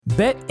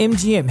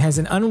BetMGM has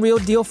an unreal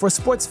deal for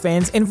sports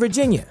fans in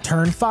Virginia.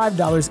 Turn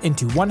 $5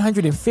 into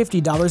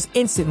 $150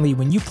 instantly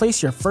when you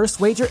place your first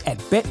wager at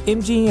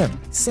BetMGM.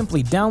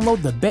 Simply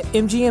download the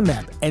BetMGM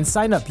app and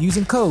sign up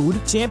using code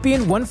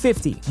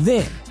Champion150.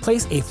 Then,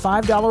 place a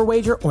 $5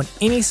 wager on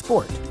any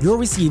sport. You'll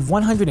receive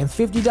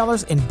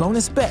 $150 in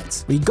bonus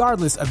bets,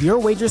 regardless of your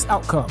wager's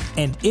outcome.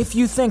 And if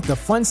you think the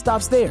fun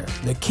stops there,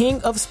 the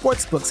King of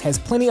Sportsbooks has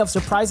plenty of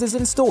surprises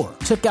in store.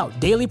 Check out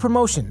daily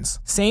promotions,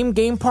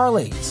 same-game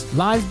parlays,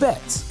 live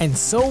bets, and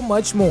so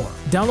much more.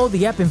 Download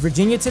the app in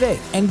Virginia today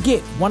and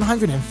get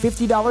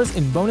 $150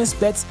 in bonus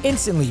bets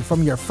instantly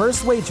from your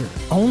first wager.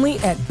 Only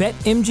at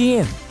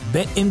BetMGM.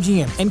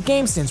 BetMGM and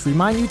GameSense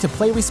remind you to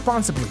play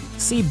responsibly.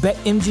 See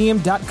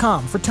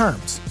BetMGM.com for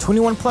terms.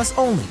 21 plus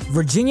only.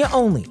 Virginia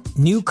only.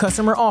 New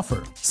customer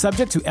offer.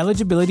 Subject to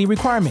eligibility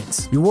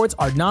requirements. Rewards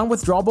are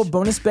non-withdrawable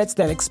bonus bets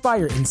that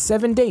expire in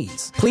 7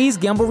 days. Please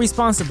gamble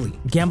responsibly.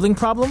 Gambling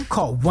problem?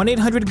 Call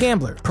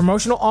 1-800-GAMBLER.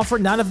 Promotional offer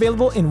not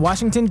available in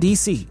Washington,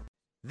 D.C.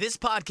 This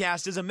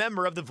podcast is a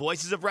member of the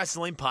Voices of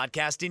Wrestling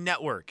Podcasting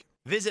Network.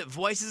 Visit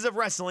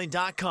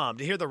voicesofwrestling.com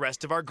to hear the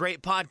rest of our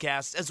great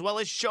podcasts, as well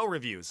as show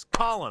reviews,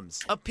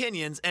 columns,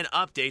 opinions, and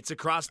updates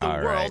across the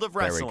world of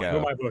wrestling. No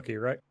my bookie,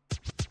 right?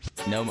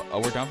 No,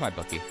 we're done with my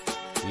bookie.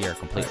 We are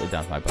completely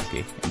done with my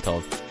bookie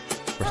until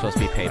we're supposed to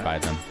be paid by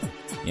them.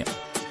 Yeah,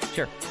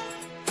 sure.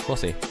 We'll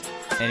see.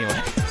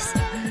 Anyways,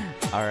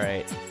 all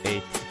right,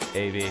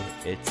 AB,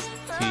 it's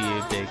to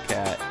you, Big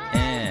Cat,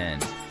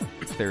 and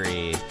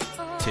 3,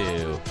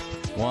 2,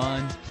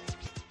 1.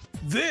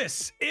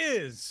 This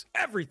is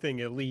Everything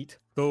Elite,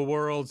 the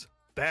world's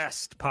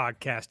best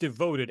podcast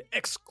devoted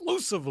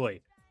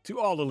exclusively to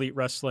all elite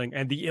wrestling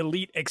and the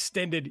elite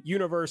extended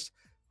universe.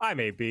 I'm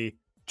AB,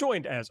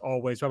 joined as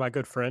always by my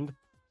good friend,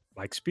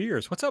 Mike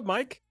Spears. What's up,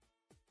 Mike?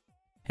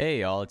 Hey,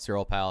 y'all, it's your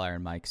old pal,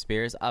 Iron Mike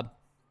Spears.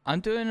 I'm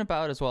doing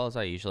about as well as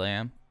I usually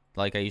am.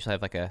 Like, I usually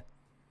have like a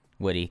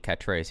witty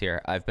catchphrase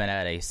here. I've been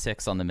at a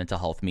 6 on the mental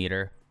health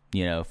meter,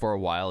 for a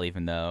while,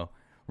 even though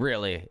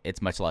really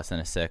it's much less than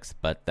a 6,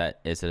 but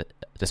that is a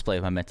display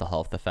of my mental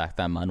health, the fact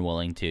that I'm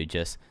unwilling to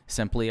just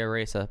simply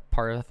erase a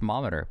part of the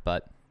thermometer.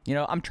 But,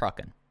 I'm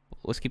trucking.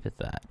 Let's keep it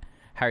to that.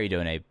 How are you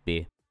doing,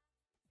 AB?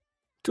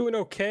 Doing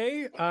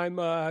okay. I'm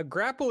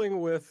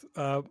grappling with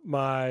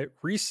my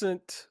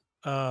recent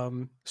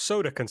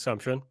soda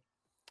consumption.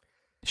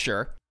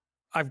 Sure.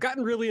 I've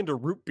gotten really into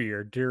root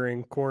beer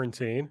during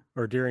quarantine,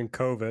 or during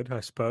COVID,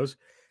 I suppose.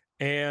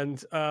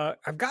 And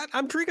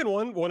I'm drinking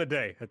one a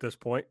day at this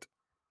point.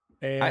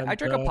 And I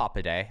drink a pop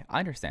a day. I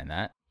understand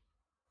that.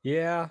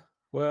 Yeah,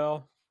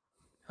 well,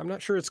 I'm not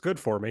sure it's good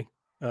for me.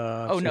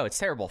 No, it's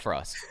terrible for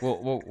us.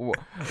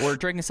 We're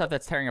drinking stuff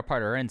that's tearing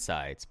apart our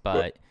insides,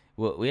 but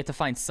we have to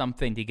find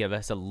something to give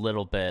us a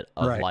little bit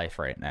of life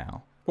right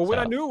now. Well, when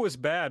I knew it was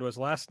bad was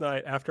last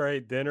night after I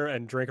ate dinner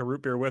and drank a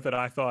root beer with it.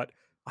 I thought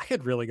I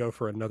could really go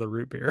for another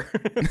root beer.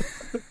 I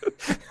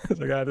was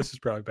like, this is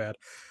probably bad.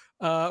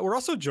 We're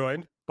also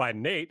joined by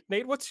Nate.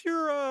 Nate, what's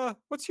your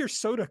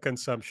soda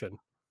consumption?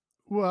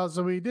 Well,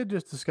 so we did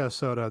just discuss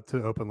soda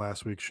to open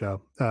last week's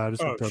show.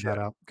 Just to throw that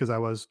out because I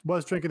was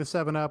drinking a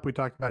 7-Up. We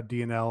talked about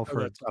DNL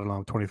for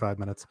 25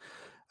 minutes.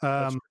 All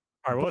right,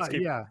 well, let's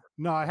keep. Yeah,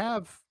 no, I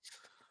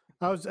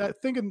was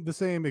thinking the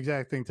same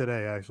exact thing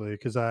today actually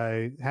because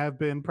I have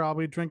been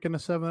probably drinking a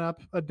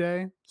 7-Up a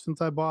day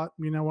since I bought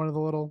one of the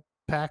little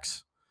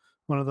packs,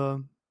 one of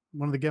the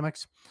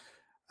gimmicks.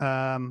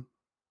 And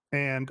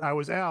I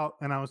was out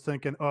and I was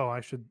thinking,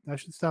 I should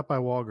stop by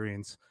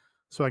Walgreens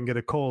so I can get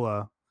a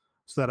cola,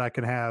 so that I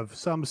can have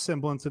some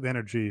semblance of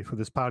energy for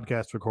this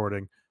podcast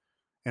recording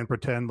and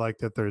pretend like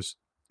that there's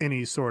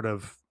any sort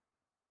of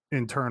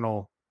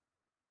internal,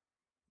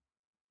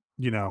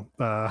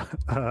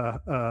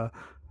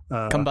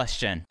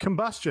 combustion,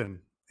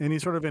 any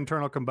sort of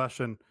internal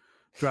combustion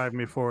driving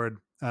me forward.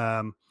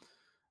 But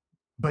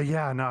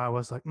yeah, no, I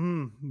was like,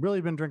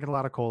 really been drinking a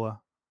lot of cola.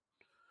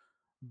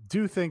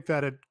 Do think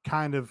that it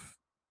kind of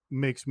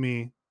makes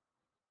me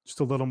just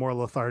a little more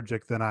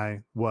lethargic than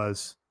I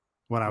was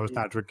when I was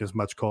not drinking as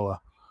much cola.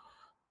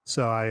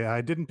 So I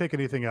didn't pick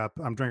anything up.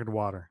 I'm drinking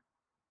water.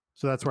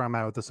 So that's where I'm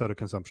at with the soda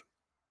consumption.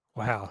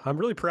 Wow. I'm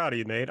really proud of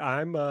you, Nate.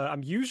 I'm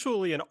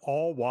usually an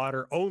all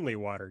water, only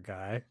water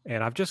guy.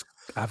 And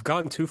I've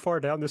gotten too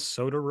far down this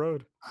soda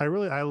road. I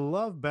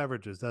love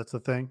beverages. That's the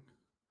thing.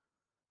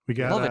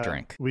 Love a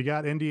drink. We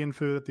got Indian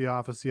food at the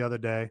office the other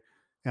day.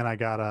 And I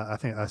got I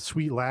think a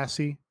sweet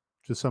lassi,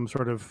 just some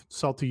sort of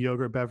salty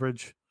yogurt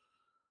beverage.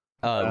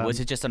 Was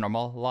it just a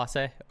normal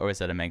latte or was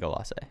it a mango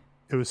latte?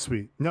 It was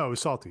sweet. No, it was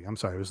salty. I'm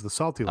sorry. It was the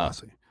salty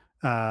lassi.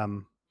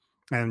 And,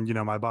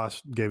 my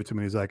boss gave it to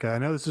me. He's like, I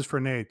know this is for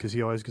Nate because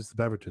he always gets the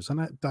beverages.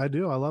 And I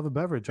do. I love a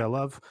beverage. I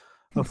love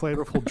a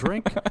flavorful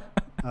drink,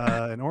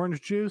 an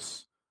orange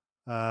juice,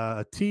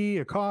 a tea,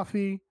 a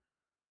coffee,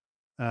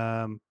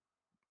 craft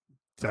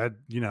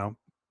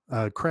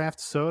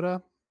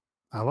soda.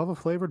 I love a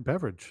flavored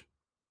beverage.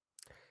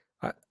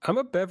 I'm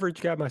a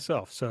beverage guy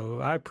myself, so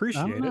I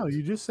appreciate it.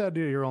 You just said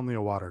you're only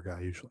a water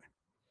guy usually.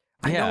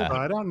 Yeah.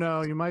 I don't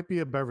know. You might be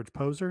a beverage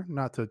poser.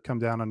 Not to come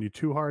down on you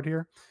too hard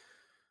here.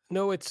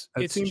 No, it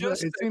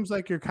seems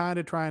like you're kind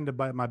of trying to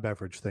bite my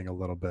beverage thing a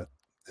little bit.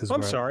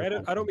 I'm sorry.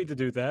 I don't mean to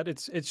do that.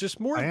 It's just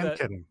more I am that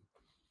kidding.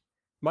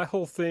 my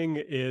whole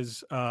thing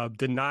is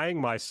denying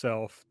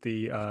myself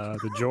the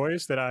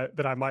joys that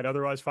I might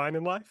otherwise find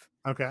in life.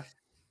 Okay.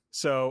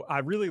 So I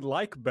really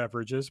like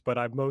beverages, but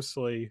I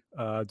mostly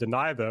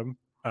deny them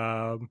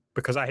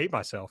because I hate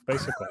myself.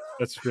 Basically,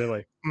 that's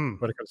really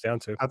what it comes down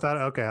to. I thought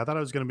it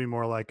was going to be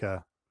more like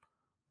a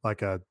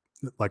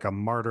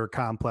martyr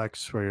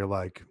complex where you're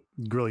like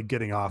really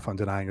getting off on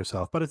denying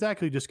yourself, but it's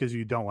actually just because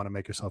you don't want to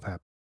make yourself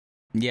happy.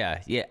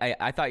 Yeah.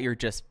 I thought you were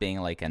just being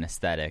like an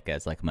aesthetic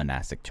as like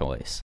monastic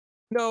choice.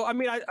 No, I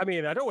mean, I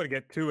don't want to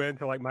get too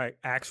into like my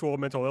actual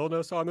mental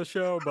illness on the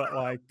show, but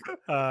like,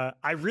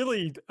 I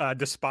really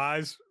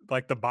despise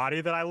like the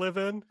body that I live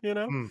in, you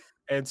know?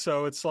 And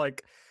so it's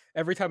like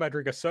every time I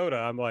drink a soda,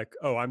 I'm like,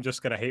 oh, I'm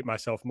just going to hate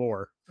myself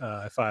more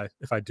if I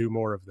do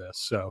more of this.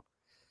 So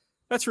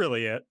that's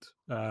really it.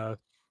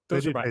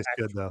 Those They taste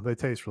good though. They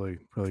taste really,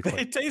 really good.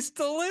 They taste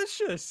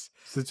delicious.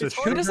 It's just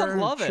who doesn't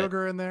love it?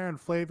 Sugar in there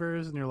and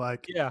flavors, and you're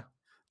like, yeah,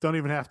 don't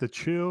even have to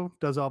chew.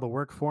 Does all the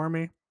work for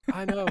me.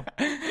 I know.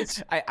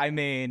 I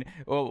mean,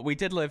 well, we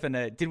did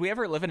we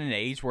ever live in an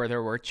age where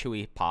there were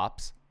chewy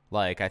pops?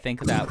 Like, I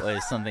think that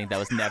was something that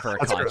was never a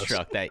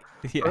construct. That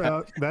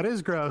that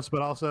is gross,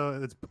 but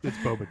also it's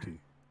boba tea.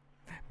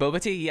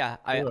 Boba tea, yeah.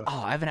 I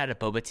haven't had a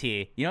boba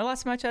tea. You know,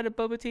 last time I had a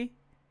boba tea,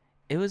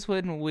 it was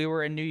when we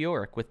were in New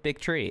York with Big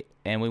Treat,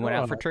 and we went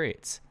out for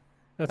treats.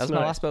 That was my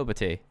last boba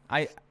tea.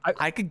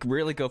 I could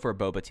really go for a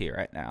boba tea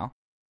right now.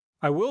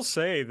 I will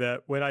say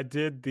that when I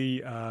did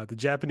the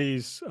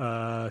Japanese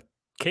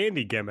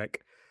candy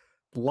gimmick,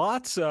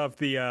 lots of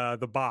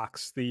the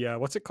box,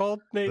 what's it called,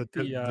 Nate?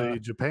 The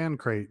Japan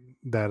crate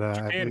that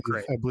I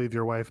believe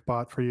your wife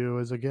bought for you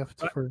as a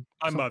gift.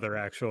 My mother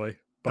actually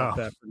bought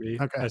that for me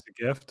as a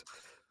gift.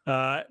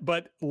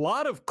 But a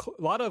lot of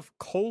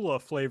cola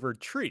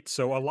flavored treats.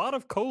 So a lot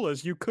of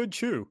colas you could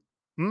chew.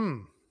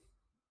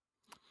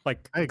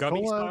 Like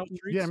gummy style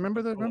treats. Yeah,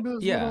 remember those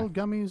little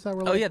gummies that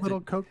were like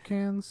little Coke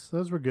cans?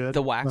 Those were good.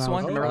 The wax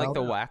one, remember like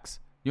the wax?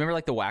 You remember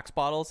like the wax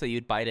bottles that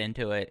you'd bite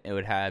into it, it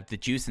would have the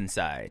juice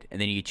inside, and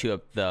then you chew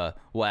up the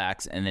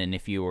wax, and then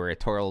if you were a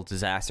total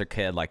disaster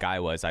kid like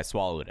I was, I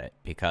swallowed it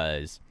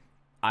because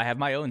I have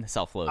my own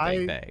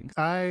self-loathing things.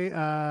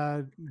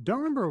 I don't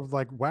remember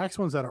like wax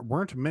ones that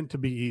weren't meant to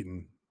be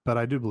eaten, but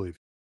I do believe.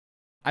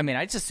 I mean,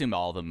 I just assume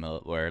all of them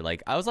were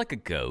like, I was like a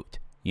goat,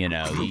 you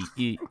know.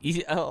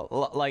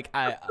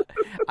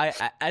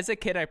 I as a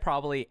kid, I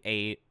probably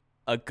ate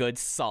a good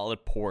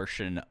solid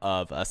portion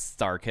of a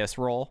Starkiss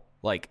roll,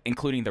 like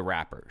including the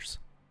wrappers.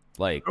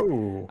 Like,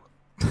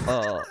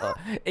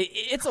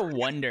 it's a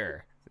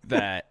wonder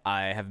that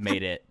I have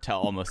made it to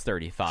almost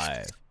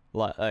 35.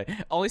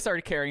 I only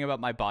started caring about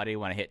my body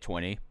when I hit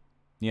 20,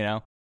 you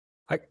know?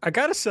 I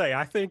gotta say,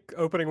 I think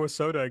opening with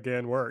soda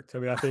again worked. I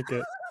mean, I think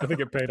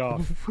it paid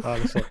off,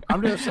 honestly.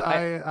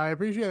 I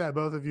appreciate that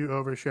both of you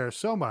overshare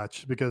so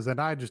much, because then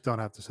I just don't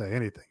have to say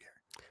anything here.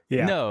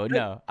 Yeah.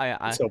 No.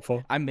 It's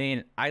helpful. I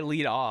mean, I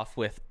lead off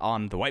with,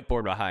 on the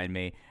whiteboard behind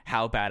me,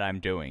 how bad I'm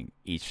doing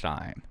each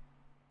time.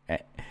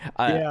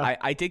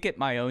 I did get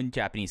my own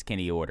Japanese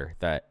candy order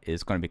that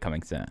is going to be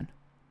coming soon.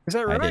 Is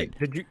that right?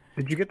 Did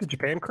you get the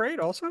Japan crate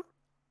also?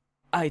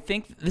 I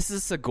think this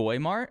is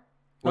Sugoi Mart,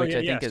 which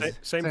I think is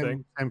same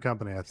thing. Same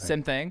company, I think.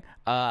 Same thing.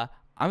 I'm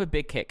a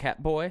big Kit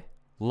Kat boy.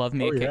 Love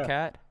me a Kit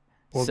Kat.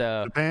 Well,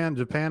 so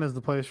Japan is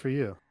the place for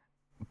you.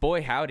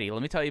 Boy, howdy.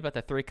 Let me tell you about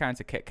the 3 kinds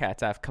of Kit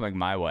Kats I have coming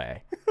my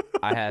way.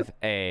 I have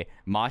a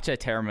matcha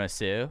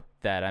tiramisu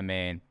that, I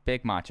mean,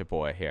 big matcha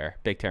boy here.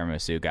 Big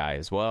tiramisu guy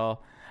as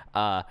well.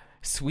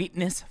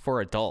 Sweetness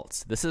for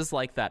adults. This is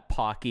like that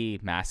pocky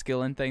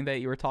masculine thing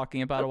that you were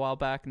talking about a while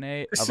back,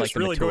 Nate. This is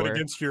really going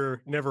against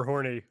your never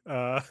horny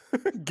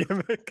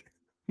gimmick,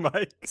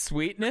 Mike.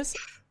 Sweetness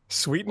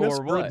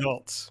for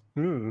adults.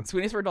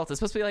 Sweetness for adults. It's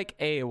supposed to be like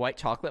a white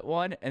chocolate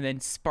one, and then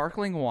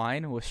sparkling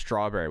wine with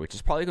strawberry, which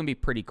is probably going to be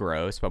pretty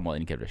gross, but I'm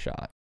willing to give it a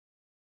shot.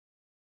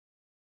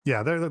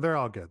 Yeah, they're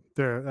all good.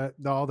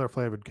 All their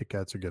flavored Kit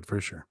Kats are good for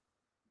sure.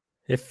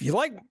 If you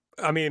like,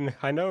 I mean,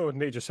 I know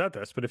Nate just said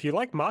this, but if you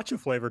like matcha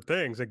flavored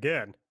things,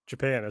 again,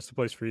 Japan is the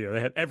place for you.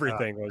 They had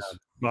everything was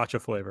matcha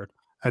flavored.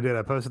 I did.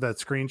 I posted that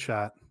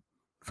screenshot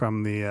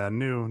from the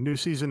new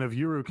season of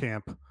Yuru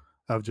Camp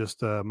of just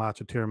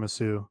matcha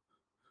tiramisu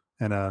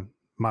and a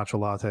matcha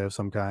latte of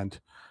some kind.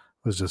 It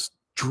was just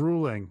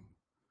drooling.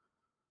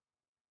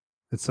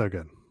 It's so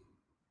good.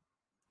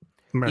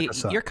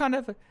 You're kind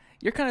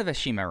of a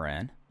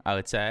Shima-ren, I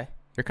would say.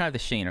 You're kind of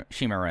the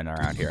Shima-ren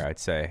around here, I'd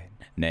say,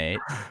 Nate.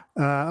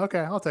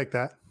 Okay, I'll take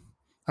that.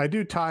 I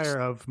do tire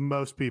of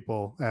most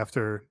people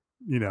after,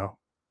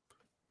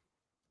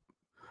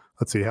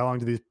 let's see, how long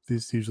do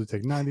these usually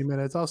take? 90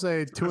 minutes. I'll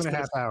say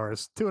 2.5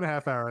 hours.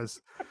 2.5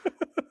 hours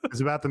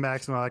is about the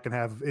maximum I can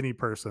have any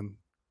person.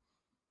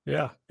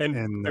 Yeah,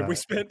 and we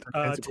spent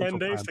 10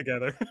 days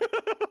together.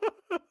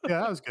 Yeah,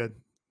 that was good.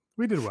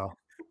 We did well.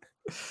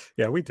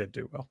 Yeah, we did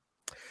do well.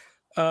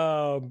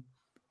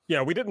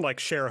 Yeah, we didn't like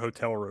share a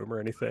hotel room or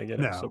anything, you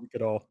know, No. so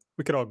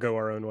we could all go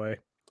our own way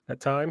at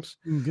times.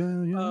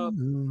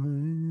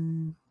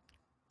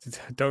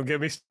 Don't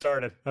get me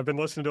started. I've been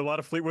listening to a lot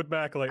of Fleetwood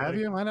Mac lately. Have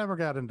you? I never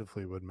got into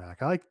Fleetwood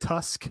Mac. I like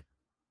Tusk.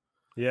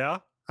 Yeah.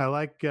 I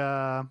like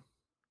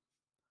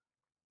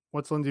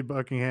what's Lindsey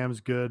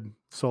Buckingham's good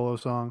solo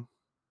song?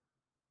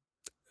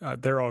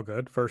 They're all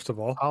good, first of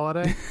all.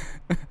 Holiday.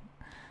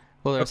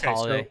 Well, there's Okay,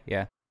 Holiday.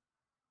 Yeah.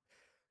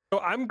 So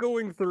I'm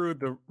going through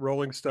the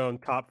Rolling Stone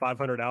top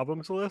 500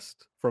 albums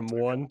list from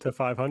 1 to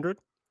 500.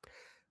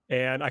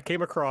 And I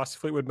came across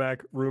Fleetwood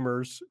Mac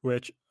Rumors,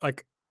 which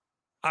like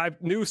I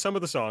knew some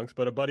of the songs,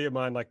 but a buddy of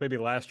mine, like maybe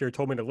last year,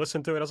 told me to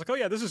listen to it. I was like, oh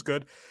yeah, this is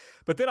good.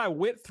 But then I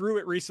went through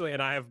it recently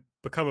and I have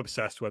become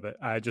obsessed with it.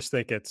 I just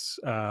think it's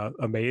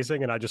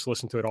amazing. And I just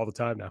listen to it all the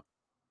time now.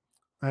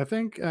 I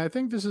think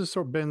this has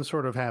been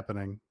sort of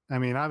happening. I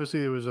mean,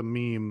 obviously it was a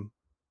meme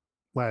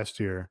last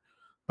year,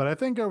 but I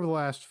think over the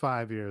last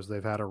 5 years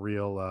they've had a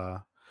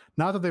real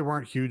not that they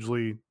weren't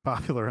hugely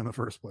popular in the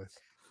first place.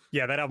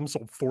 Yeah, that album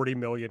sold 40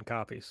 million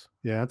copies.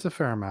 Yeah, it's a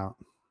fair amount.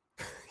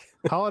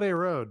 Holiday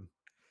Road.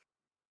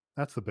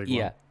 That's the big one.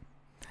 Yeah.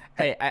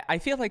 Hey, I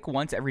feel like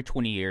once every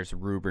 20 years,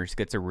 Rumors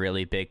gets a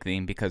really big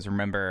theme because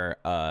remember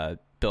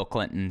Bill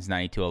Clinton's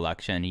 92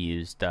 election, he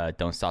used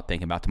Don't Stop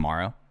Thinking About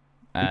Tomorrow.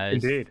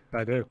 Indeed,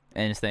 I do.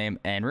 And his name.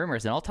 And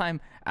Rumors, an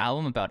all-time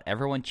album about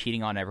everyone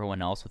cheating on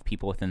everyone else with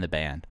people within the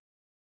band.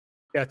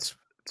 Yeah, it's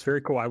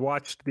very cool. I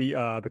watched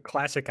the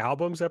classic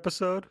albums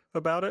episode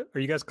about it. Are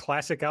you guys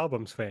classic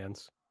albums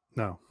fans?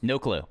 No. No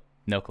clue.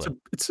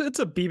 It's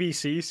a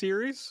BBC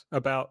series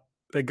about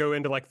they go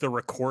into like the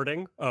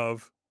recording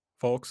of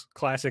folks'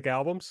 classic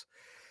albums,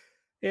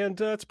 and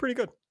it's pretty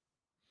good.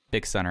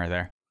 Big center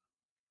there.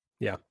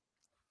 Yeah.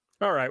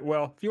 All right.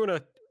 Well, if you want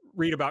to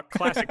read about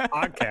classic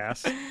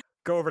podcasts,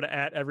 go over to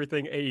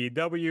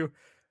 @EverythingAEW.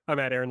 I'm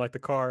at Aaron Like the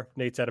Car.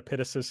 Nate's at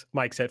Epitasis.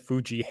 Mike's at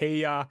Fuji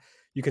Heya.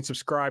 You can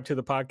subscribe to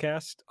the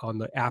podcast on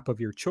the app of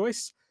your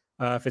choice.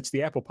 If it's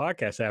the Apple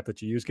Podcast app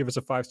that you use, give us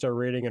a 5-star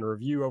rating and a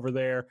review over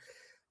there.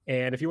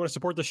 And if you want to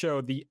support the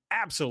show, the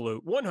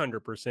absolute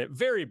 100%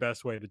 very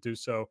best way to do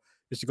so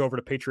is to go over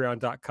to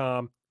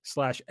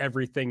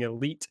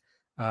patreon.com/everythingelite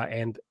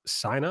and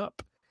sign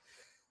up.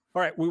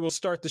 All right, we will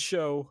start the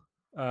show.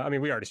 We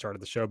already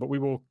started the show, but we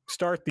will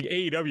start the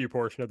AEW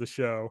portion of the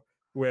show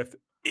with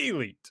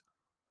Elite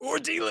or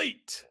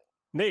Delete.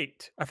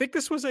 Nate, I think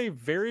this was a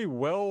very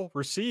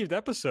well-received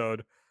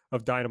episode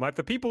of Dynamite.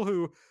 The people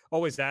who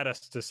always add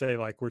us to say,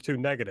 like, we're too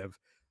negative,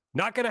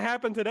 not going to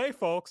happen today,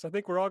 folks. I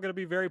think we're all going to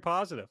be very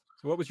positive.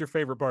 So what was your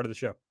favorite part of the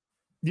show?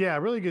 Yeah,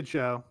 really good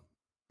show.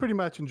 Pretty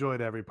much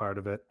enjoyed every part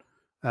of it.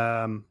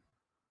 One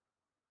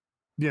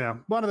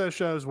of those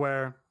shows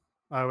where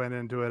I went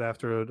into it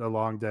after a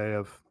long day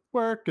of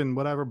work and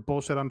whatever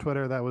bullshit on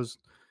Twitter that was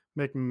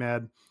making me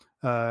mad.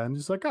 And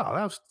just like, oh,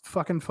 that was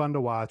fucking fun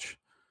to watch.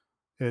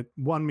 It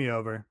won me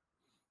over.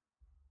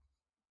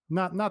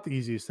 Not the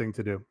easiest thing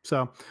to do.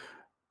 So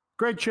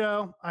great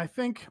show. I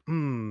think,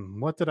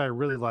 what did I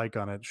really like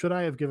on it? Should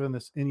I have given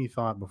this any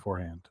thought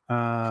beforehand?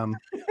 I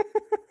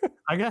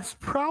guess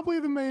probably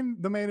the main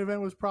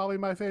event was probably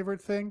my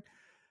favorite thing.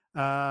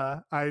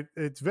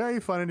 It's very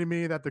funny to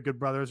me that the Good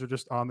Brothers are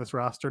just on this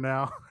roster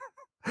now.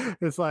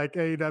 It's like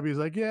AEW's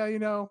like, yeah,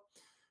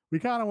 we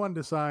kind of wanted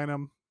to sign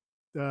them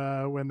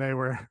when they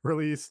were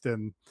released,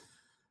 and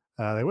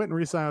they went and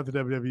re-signed with the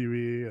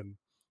WWE, and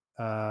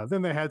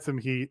then they had some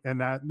heat, and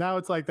now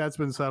it's like that's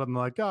been settled, and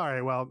like, all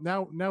right, well,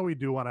 now we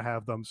do want to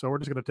have them, so we're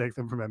just going to take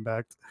them from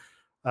Impact.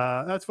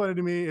 That's funny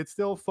to me. It's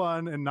still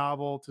fun and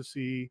novel to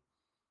see,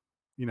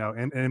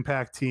 an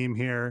Impact team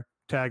here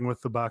tagging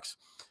with the Bucks.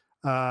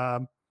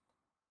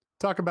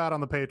 Talk about on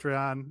the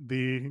Patreon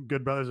the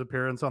Good Brothers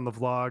appearance on the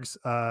vlogs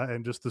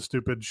and just the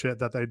stupid shit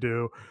that they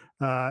do,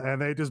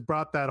 and they just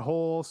brought that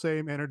whole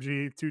same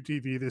energy to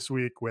TV this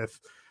week with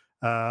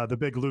the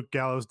big Luke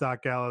Gallows,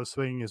 Doc Gallows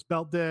swinging his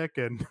belt dick,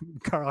 and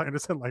Carl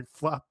Anderson like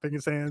flopping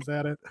his hands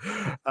at it.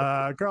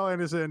 Carl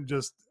Anderson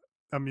just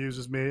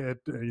amuses me.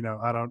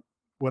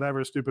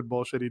 Whatever stupid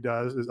bullshit he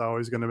does is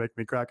always going to make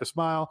me crack a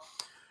smile.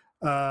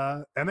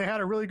 And they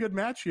had a really good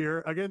match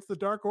here against the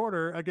Dark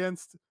Order,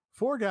 against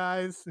 4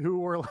 guys who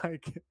were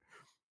like,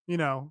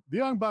 the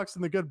Young Bucks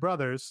and the Good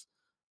Brothers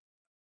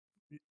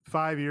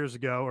 5 years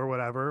ago or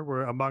whatever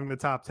were among the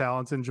top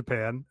talents in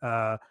Japan.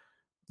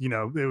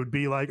 It would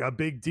be like a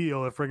big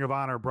deal if Ring of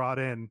Honor brought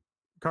in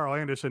Carl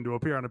Anderson to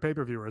appear on a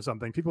pay-per-view or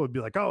something. People would be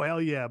like, oh,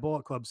 hell yeah,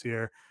 Bullet Club's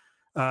here.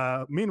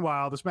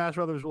 Meanwhile, the Smash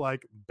Brothers were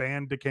like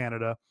banned to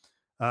Canada.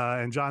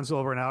 And John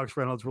Silver and Alex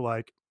Reynolds were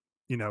like,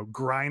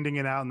 grinding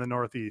it out in the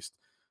Northeast.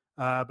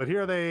 But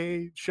here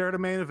they shared a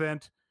main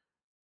event.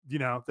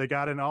 They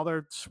got in all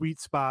their sweet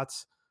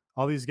spots.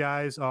 All these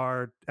guys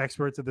are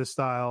experts at this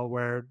style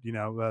where,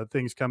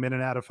 things come in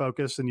and out of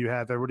focus and you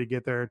have everybody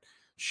get their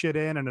shit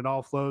in and it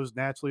all flows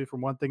naturally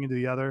from one thing into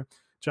the other.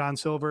 John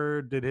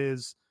Silver did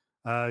his,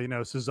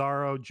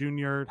 Cesaro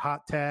Jr.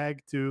 hot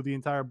tag to the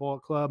entire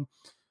Bullet Club.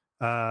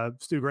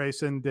 Stu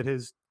Grayson did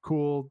his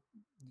cool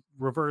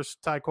reverse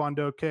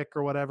taekwondo kick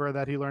or whatever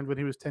that he learned when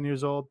he was 10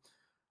 years old.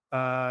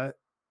 It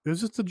was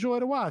just a joy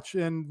to watch,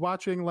 and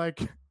watching like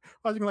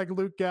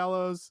Luke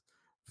Gallows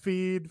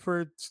feed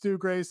for Stu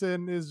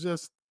Grayson is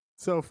just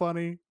so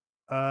funny.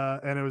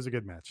 And it was a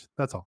good match.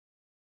 That's all.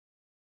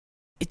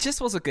 It just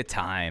was a good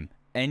time.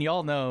 And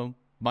y'all know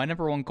my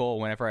number one goal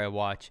whenever I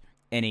watch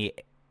any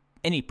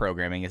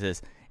programming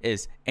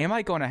is am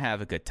I going to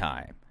have a good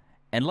time?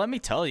 And let me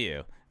tell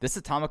you, this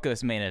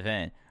Atomicos main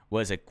event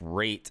was a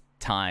great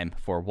time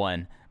for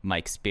one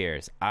Mike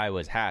Spears. I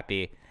was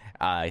happy.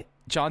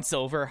 John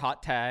Silver,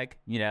 hot tag,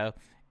 you know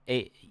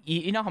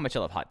how much I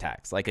love hot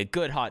tags. Like a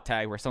good hot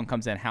tag where someone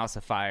comes in House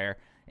of Fire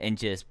and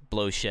just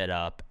blows shit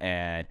up.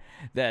 And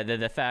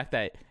the fact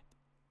that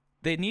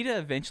they need to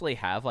eventually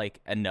have like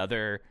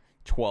another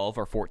 12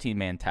 or 14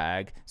 man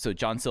tag so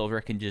John Silver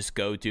can just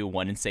go do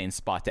one insane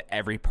spot to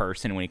every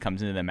person when he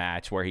comes into the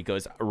match, where he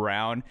goes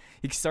around,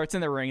 he starts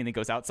in the ring and then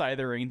goes outside of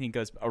the ring and he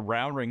goes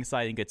around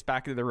ringside and gets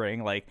back to the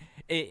ring. Like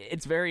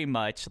it's very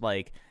much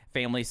like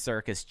Family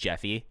Circus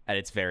Jeffy at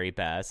its very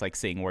best, like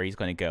seeing where he's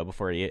going to go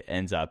before he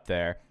ends up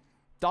there.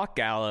 Doc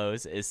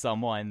Gallows is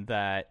someone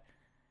that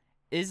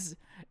is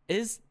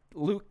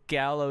Luke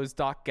Gallows,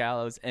 Doc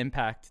Gallows,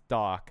 Impact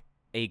Doc,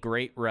 a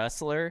great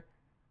wrestler?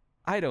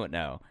 I don't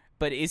know.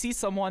 But is he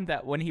someone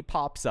that when he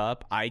pops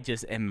up, I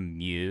just am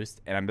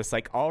amused and I'm just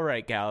like, all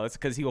right, Gallows,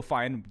 because he will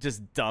find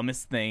just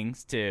dumbest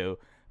things to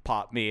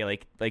pop me,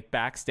 like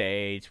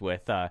backstage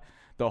with the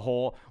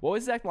whole, what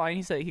was that line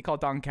he said he called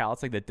Don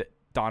Callis, like the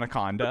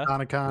Donaconda?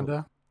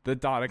 The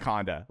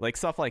Donaconda, like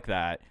stuff like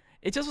that.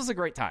 It just was a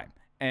great time.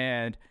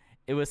 And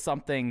it was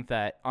something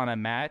that on a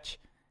match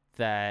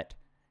that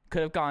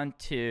could have gone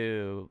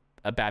to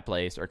a bad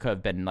place or could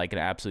have been like an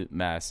absolute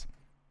mess.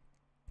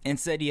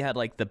 Instead, you had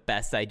like the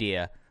best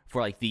idea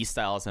for like these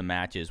styles of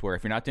matches, where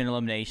if you're not doing an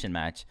elimination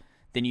match,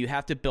 then you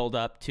have to build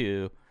up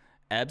to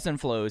ebbs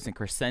and flows and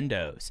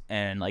crescendos.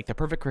 And like the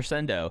perfect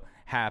crescendo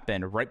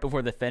happened right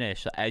before the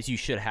finish, as you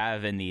should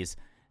have in these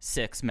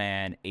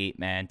 6-man,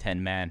 8-man,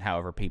 10-man,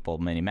 however people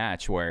many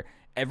match, where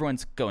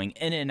everyone's going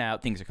in and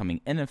out, things are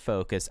coming in and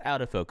focus,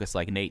 out of focus,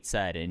 like Nate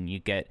said, and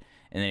then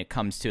it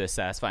comes to a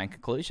satisfying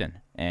conclusion.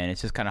 And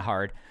it's just kind of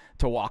hard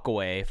to walk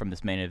away from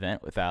this main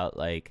event without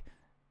like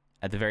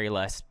at the very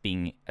least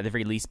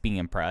being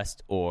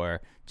impressed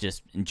or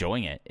just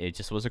enjoying it. It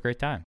just was a great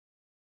time.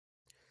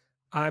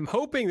 I'm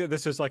hoping that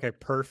this is like a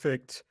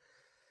perfect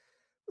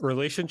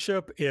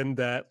relationship in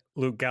that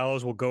Luke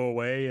Gallows will go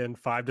away in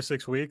 5 to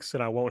 6 weeks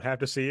and I won't have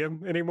to see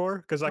him anymore.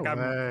 Because like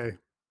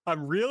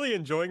I'm really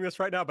enjoying this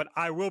right now, but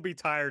I will be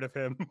tired of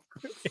him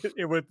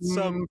with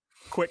some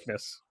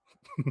quickness.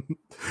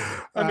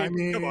 I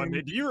mean, come on,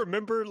 do you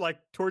remember like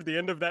toward the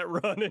end of that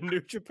run in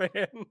New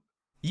Japan?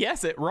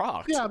 Yes, it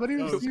rocked. Yeah, but he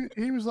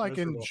was like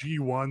in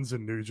G1s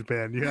in New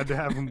Japan. You had to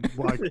have him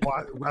like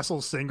wrestle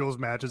singles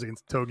matches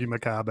against Togi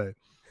Makabe.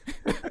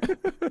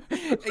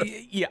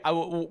 Yeah,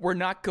 we're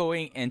not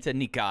going into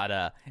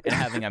Niigata and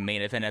having a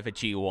main event of a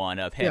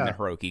G1 of him and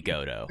Hiroki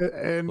Goto.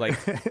 And like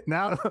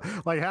now,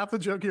 like half the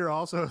joke here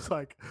also is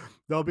like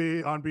they'll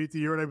be on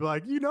BTU and they'll be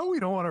like, we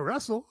don't want to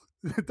wrestle.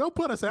 Don't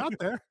put us out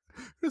there.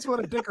 We just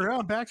want to dick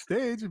around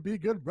backstage and be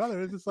good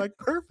brothers. It's like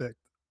perfect.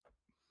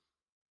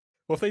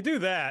 Well, if they do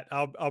that,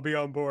 I'll be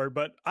on board.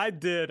 But I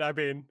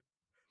mean,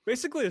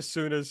 basically as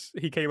soon as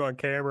he came on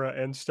camera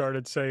and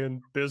started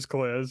saying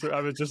BizCliz,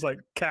 I was just like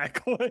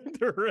cackling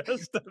the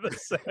rest of the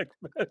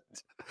segment.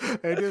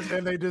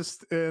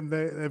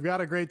 They've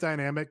got a great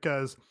dynamic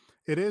because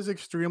it is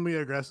extremely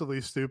aggressively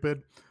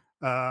stupid,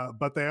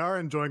 but they are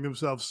enjoying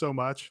themselves so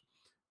much.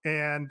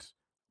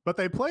 But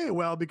they play it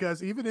well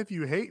because even if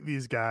you hate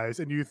these guys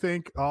and you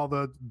think all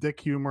the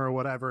dick humor or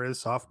whatever is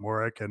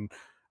sophomoric and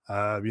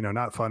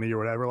not funny or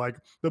whatever, like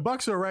the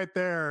Bucks are right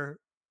there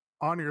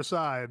on your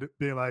side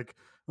being like,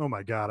 oh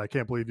my God, I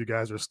can't believe you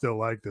guys are still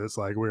like this.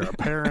 Like, we are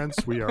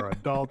parents, we are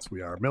adults,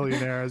 we are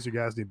millionaires. You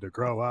guys need to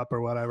grow up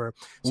or whatever.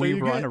 So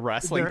we run a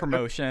wrestling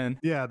promotion.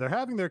 Yeah, they're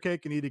having their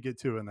cake and eating it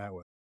too in that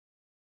way.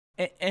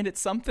 And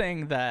it's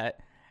something that,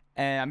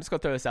 and I'm just going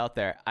to throw this out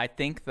there, I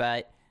think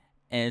that,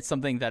 and it's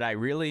something that I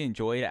really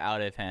enjoyed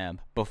out of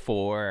him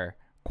before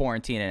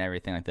quarantine and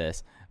everything like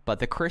this, but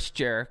the Chris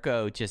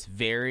Jericho just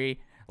very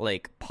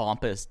like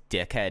pompous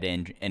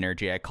dickhead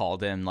energy. I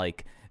called him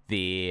like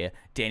the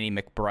Danny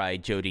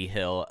McBride, Jody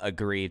Hill,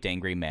 aggrieved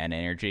angry man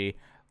energy.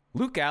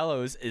 Luke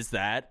Gallows is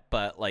that,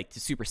 but like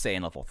to Super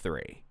Saiyan level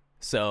 3.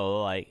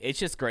 So like it's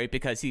just great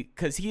because he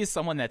is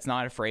someone that's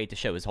not afraid to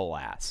show his whole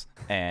ass,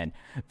 and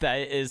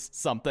that is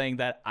something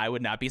that I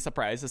would not be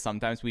surprised if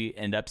sometimes we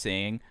end up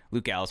seeing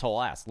Luke Gallows'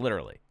 whole ass,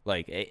 literally.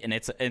 Like, and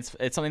it's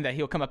something that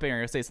he'll come up here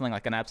and say something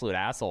like an absolute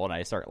asshole, and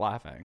I start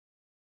laughing.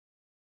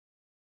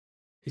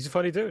 He's a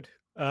funny dude.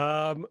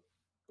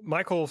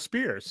 Michael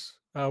Spears,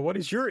 what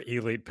is your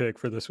elite pick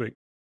for this week?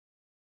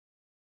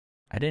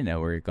 I didn't know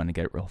we were going to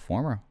get real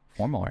formal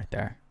right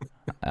there.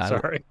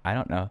 Sorry. I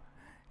don't know.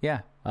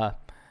 Yeah.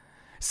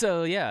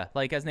 So yeah,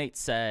 like as Nate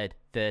said,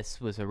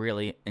 this was a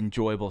really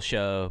enjoyable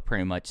show,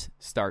 pretty much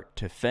start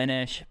to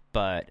finish.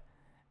 But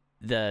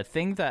the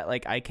thing that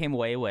like I came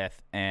away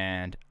with,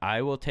 and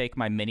I will take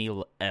my mini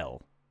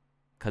L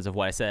because of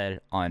what I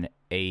said on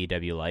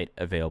AEW Light,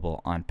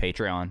 available on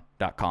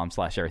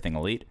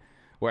patreon.com/everythingelite,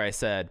 where I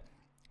said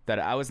that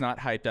I was not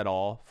hyped at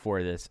all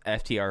for this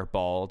FTR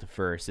Bald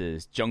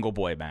versus Jungle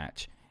Boy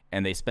match,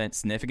 and they spent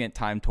significant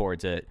time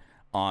towards it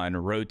on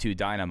Road to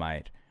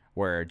Dynamite,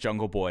 where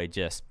Jungle Boy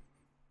just,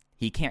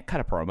 he can't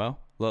cut a promo.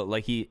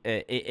 Like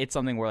it's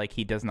something where like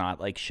he does not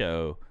like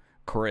show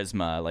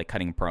charisma, like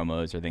cutting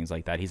promos or things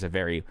like that. He's a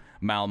very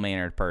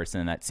mal-mannered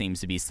person. That seems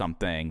to be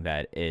something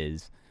that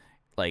is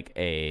like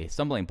a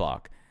stumbling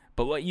block.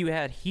 But what you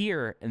had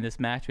here in this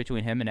match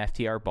between him and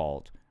FTR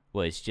Bald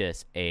was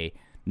just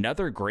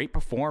another great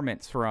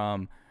performance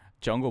from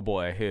Jungle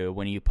Boy, who,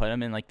 when you put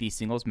him in like these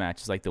singles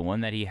matches, like the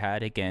one that he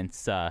had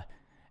against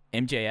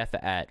MJF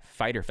at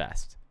Fyter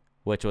Fest,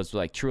 which was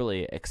like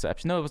truly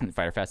exceptional. No, it wasn't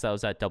Fyter Fest. That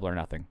was at Double or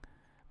Nothing.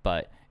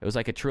 But it was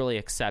like a truly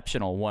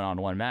exceptional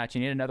one-on-one match.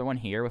 You need another one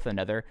here with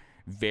another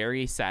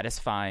very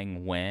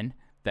satisfying win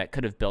that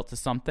could have built to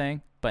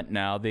something. But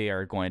now they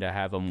are going to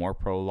have a more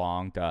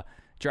prolonged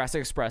Jurassic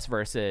Express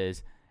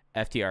versus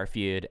FTR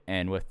feud,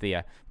 and with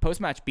the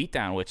post-match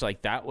beatdown, which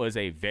like that was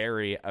a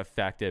very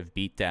effective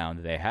beatdown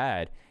that they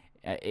had.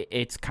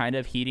 It's kind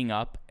of heating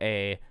up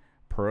a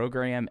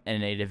program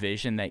in a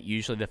division that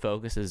usually the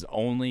focus is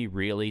only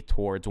really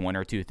towards one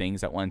or two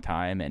things at one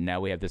time, and now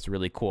we have this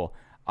really cool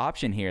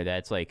option here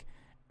that's like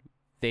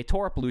they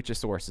tore up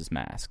Luchasaurus's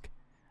mask.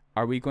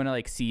 Are we going to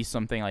like see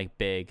something like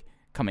big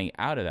coming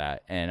out of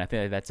that? And I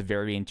think that's a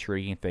very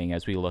intriguing thing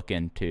as we look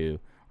into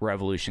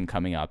Revolution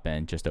coming up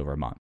in just over a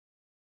month.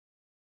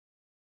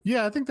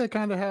 Yeah, I think they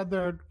kind of had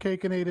their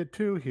cake and ate it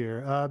too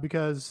here,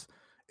 because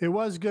it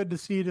was good to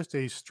see just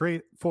a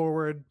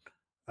straightforward,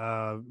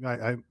 I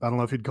don't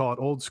know if you'd call it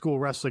old school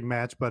wrestling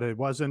match, but it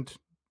wasn't,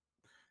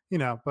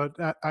 but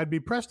I'd be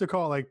pressed to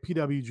call it like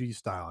PWG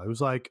style. It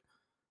was like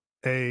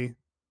a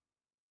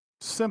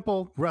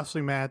simple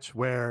wrestling match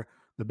where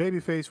the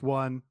babyface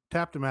won,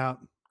 tapped him out,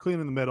 clean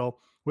in the middle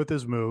with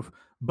his move.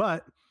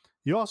 But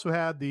you also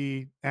had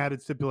the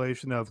added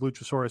stipulation of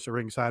Luchasaurus at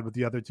ringside with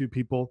the other two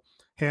people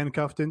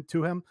handcuffed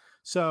into him.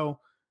 So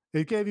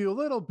it gave you a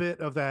little bit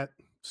of that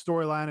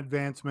storyline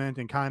advancement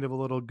and kind of a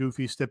little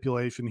goofy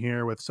stipulation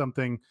here with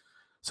something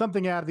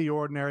out of the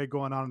ordinary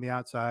going on the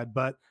outside,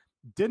 but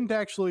didn't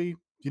actually,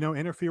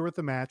 interfere with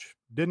the match.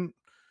 Didn't,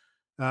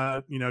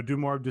 do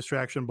more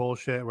distraction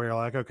bullshit where you're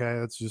like, okay,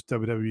 that's just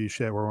WWE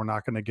shit where we're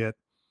not going to get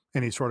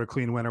any sort of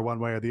clean winner one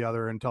way or the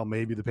other until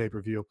maybe the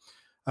pay-per-view.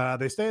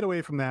 They stayed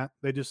away from that.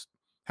 They just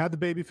had the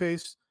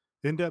babyface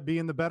end up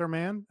being the better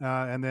man,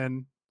 and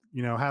then,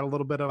 had a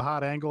little bit of a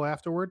hot angle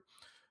afterward.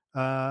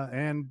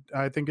 And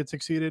I think it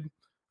succeeded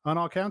on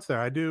all counts there.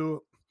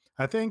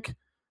 I think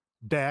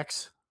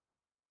Dax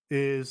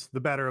is the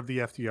better of the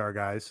FTR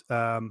guys.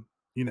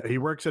 He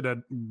works at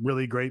a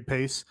really great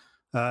pace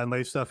and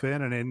lays stuff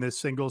in. And in this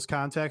singles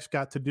context,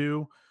 got to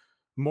do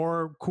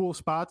more cool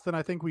spots than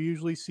I think we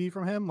usually see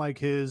from him. Like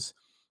his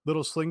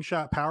little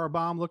slingshot power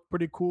bomb looked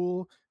pretty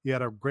cool. He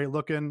had a great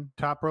looking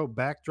top rope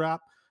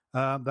backdrop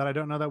that I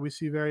don't know that we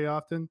see very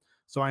often.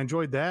 So I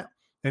enjoyed that.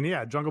 And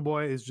yeah, Jungle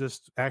Boy is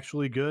just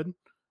actually good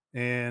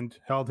and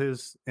held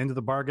his end of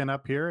the bargain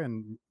up here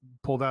and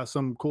pulled out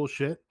some cool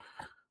shit.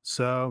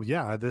 So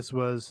yeah, this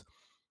was,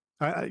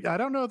 I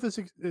don't know if this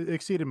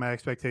exceeded my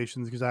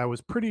expectations because I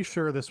was pretty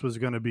sure this was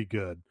going to be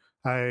good.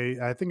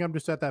 I think I'm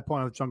just at that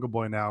point with Jungle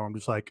Boy now. I'm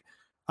just like,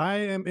 I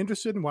am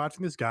interested in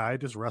watching this guy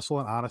just wrestle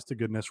an honest to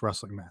goodness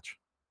wrestling match.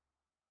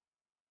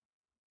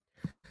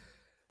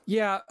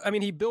 Yeah, I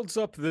mean, he builds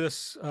up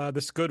this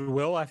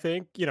goodwill, I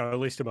think, at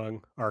least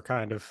among our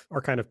kind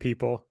of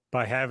people,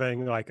 by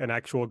having like an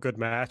actual good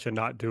match and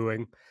not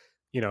doing,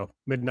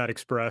 Midnight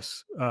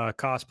Express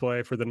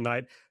cosplay for the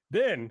night.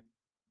 Then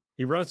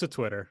he runs to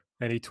Twitter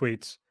and he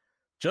tweets,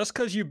 "Just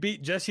because you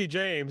beat Jesse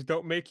James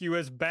don't make you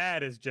as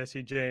bad as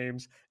Jesse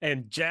James.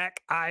 And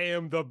Jack, I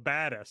am the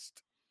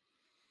baddest."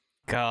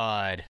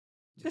 God.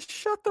 Just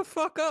shut the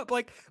fuck up.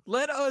 Like,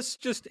 let us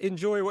just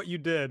enjoy what you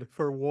did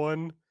for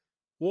one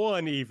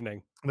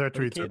evening. Their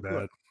tweets are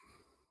bad.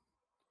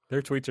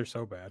 Their tweets are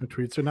so bad. The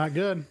tweets are not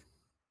good.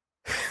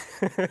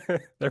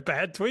 They're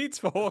bad tweets,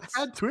 folks.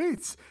 Bad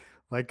tweets.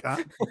 Like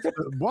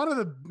one of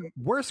the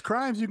worst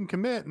crimes you can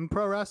commit in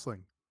pro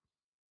wrestling.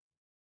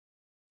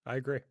 I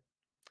agree.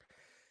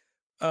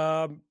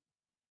 All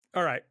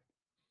right.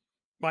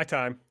 My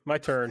time, my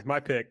turn, my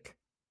pick.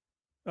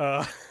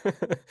 I'm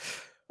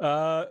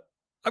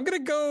going to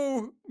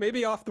go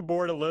maybe off the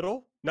board a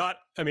little.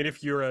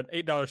 If you're an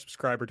 $8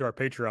 subscriber to our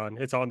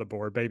Patreon, it's on the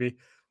board, baby.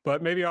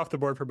 But maybe off the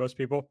board for most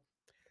people.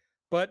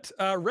 But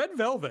Red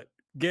Velvet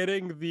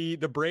getting the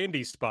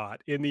Brandy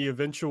spot in the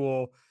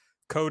eventual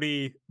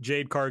Cody,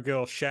 Jade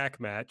Cargill, Shaq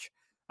match,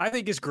 I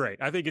think is great.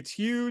 I think it's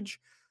huge.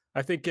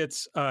 I think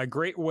it's a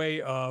great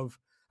way of,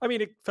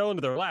 it fell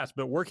into their laps,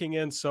 but working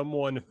in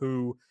someone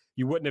who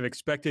you wouldn't have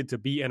expected to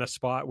be in a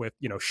spot with,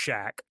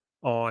 Shaq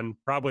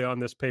probably on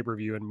this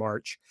pay-per-view in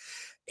March.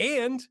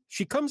 And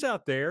she comes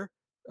out there,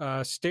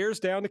 stares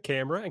down the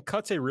camera and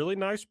cuts a really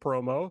nice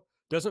promo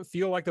Doesn't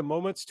feel like the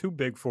moment's too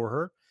big for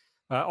her.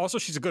 Also,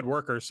 she's a good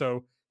worker,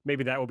 so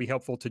maybe that will be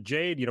helpful to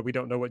Jade. You know, we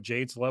don't know what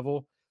Jade's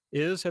level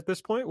is at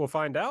this point. We'll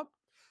find out.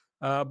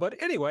 But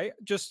anyway,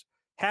 just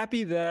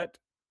happy that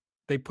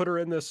they put her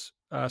in this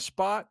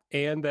spot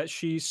and that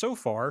she so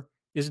far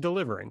is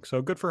delivering.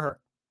 So good for her.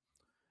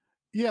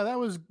 Yeah, that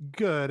was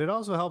good. It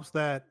also helps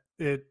that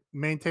it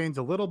maintains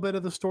a little bit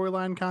of the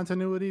storyline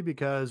continuity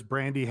because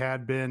Brandy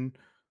had been,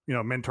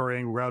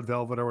 mentoring Red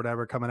Velvet or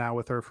whatever, coming out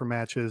with her for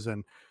matches.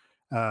 And,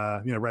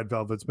 Red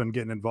Velvet's been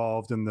getting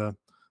involved in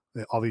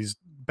all these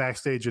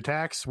backstage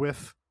attacks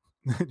with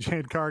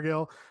Jade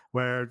Cargill,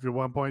 where at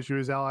one point she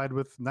was allied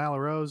with Nyla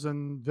Rose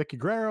and Vicky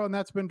Guerrero, and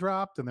that's been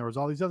dropped. And there was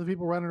all these other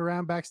people running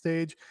around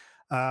backstage.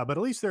 But at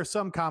least there's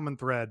some common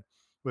thread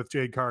with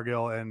Jade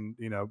Cargill and,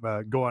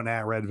 going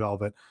at Red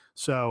Velvet.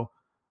 So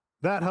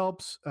that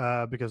helps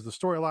because the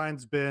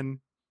storyline's been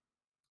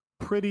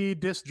pretty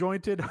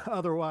disjointed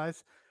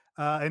otherwise.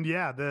 I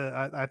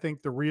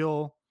think the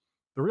real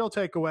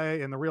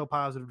takeaway and the real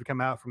positive to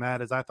come out from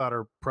that is I thought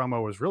her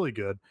promo was really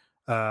good.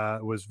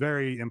 Was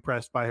very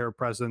impressed by her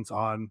presence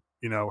on,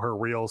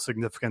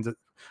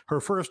 her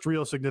first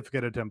real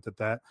significant attempt at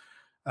that.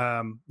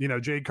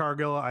 Jade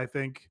Cargill, I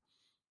think,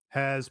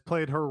 has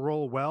played her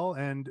role well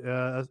and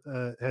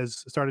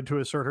has started to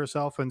assert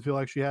herself and feel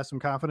like she has some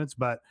confidence.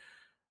 But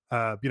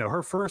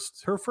her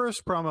first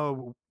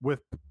promo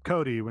with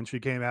Cody when she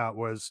came out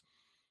was,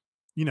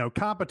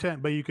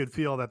 competent, but you could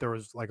feel that there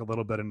was like a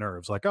little bit of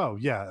nerves. Like, oh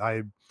yeah,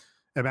 I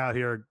am out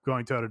here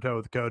going toe to toe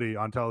with Cody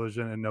on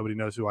television, and nobody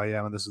knows who I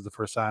am, and this is the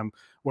first time.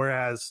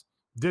 Whereas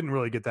didn't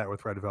really get that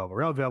with Red Velvet.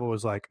 Red Velvet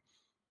was like,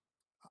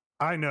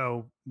 I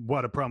know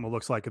what a promo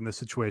looks like in this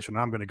situation.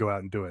 I'm going to go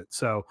out and do it.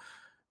 So.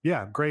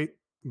 Yeah, great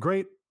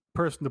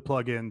person to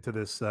plug into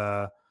this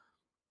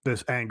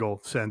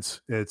angle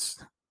since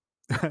it's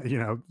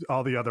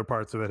all the other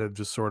parts of it have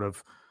just sort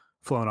of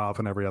flown off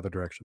in every other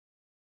direction.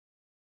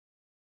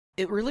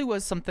 It really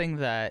was something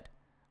that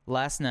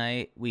last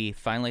night we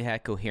finally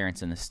had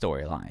coherence in the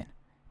storyline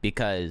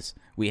because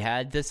we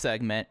had this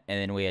segment and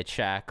then we had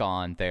Shaq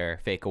on their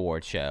fake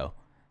award show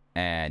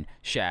and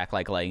Shaq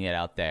like laying it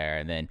out there,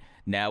 and then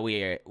now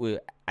we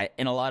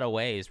in a lot of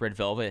ways, Red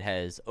Velvet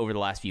has, over the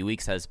last few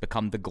weeks, has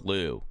become the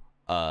glue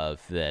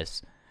of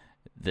this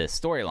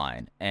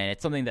storyline. And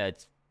it's something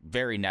that's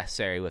very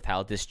necessary with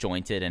how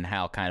disjointed and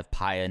how kind of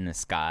pie in the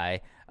sky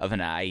of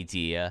an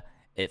idea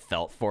it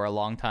felt for a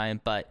long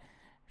time. But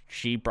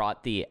she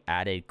brought the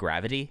added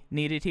gravity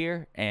needed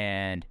here.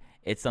 And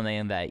it's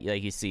something that,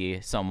 like, you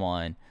see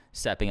someone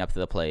stepping up to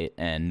the plate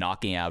and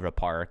knocking out of the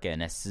park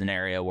in a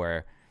scenario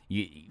where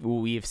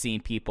we've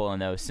seen people in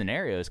those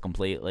scenarios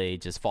completely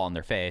just fall on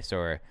their face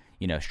or,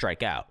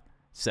 strike out.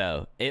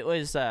 So it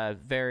was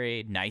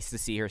very nice to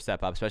see her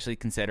step up, especially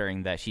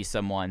considering that she's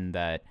someone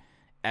that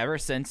ever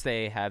since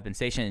they have been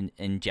stationed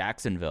in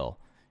Jacksonville,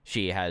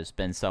 she has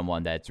been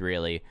someone that's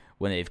really,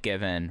 when they've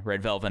given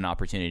Red Velvet an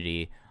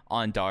opportunity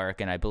on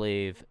Dark, and I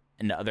believe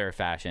in other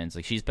fashions,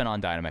 like she's been on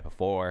Dynamite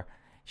before,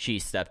 she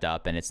stepped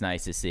up, and it's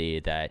nice to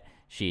see that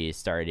she's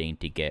starting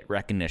to get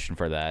recognition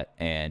for that.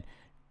 And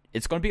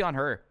it's going to be on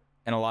her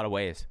in a lot of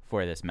ways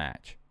for this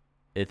match.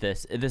 If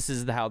this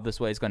is how this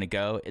way is going to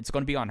go, it's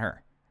going to be on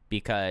her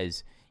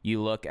because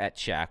you look at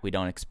Shaq. We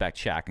don't expect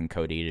Shaq and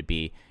Cody to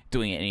be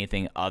doing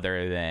anything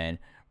other than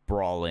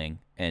brawling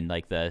and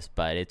like this,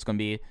 but it's going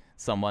to be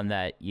someone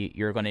that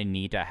you're going to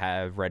need to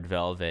have Red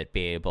Velvet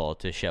be able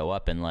to show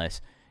up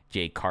unless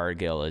Jade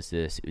Cargill is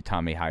this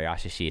Utami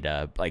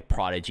Hayashishita like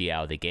prodigy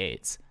out of the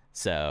gates.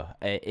 So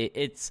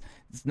it's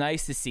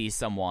nice to see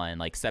someone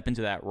like step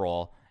into that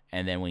role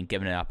and then when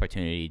given an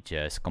opportunity,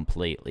 just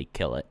completely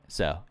kill it.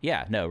 So,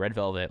 yeah, no, Red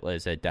Velvet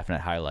was a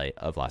definite highlight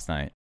of last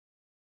night.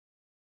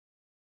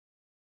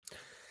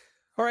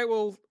 All right,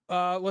 well,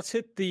 let's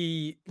hit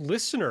the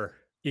listener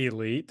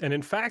elite. And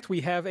in fact,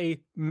 we have a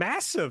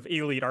massive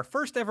elite, our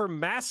first ever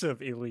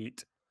massive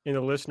elite in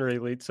the listener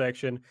elite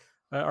section.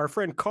 Our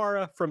friend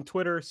Cara from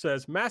Twitter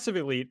says, massive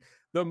elite,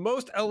 the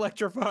most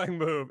electrifying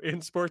move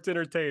in sports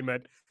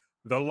entertainment,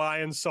 the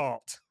lion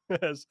salt.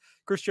 As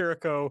Chris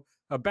Jericho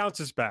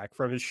bounces back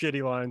from his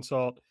shitty lion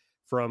salt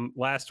from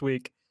last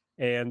week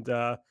and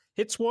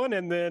hits one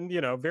and then,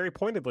 very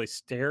pointedly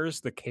stares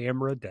the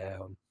camera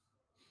down.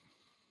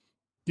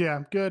 Yeah,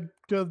 good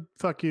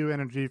fuck you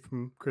energy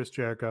from Chris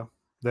Jericho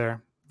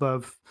there.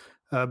 Love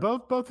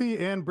both he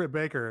and Britt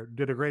Baker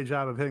did a great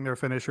job of hitting their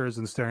finishers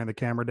and staring the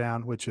camera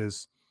down, which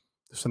is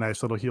just a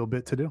nice little heel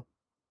bit to do.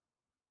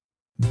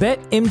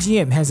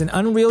 BetMGM has an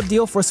unreal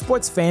deal for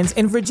sports fans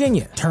in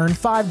Virginia. Turn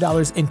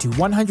 $5 into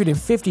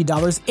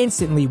 $150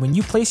 instantly when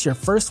you place your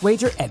first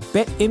wager at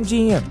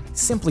BetMGM.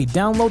 Simply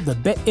download the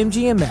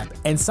BetMGM app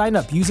and sign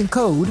up using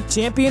code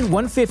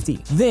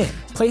Champion150. Then,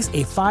 place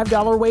a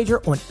 $5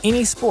 wager on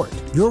any sport.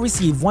 You'll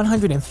receive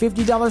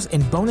 $150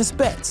 in bonus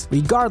bets,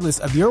 regardless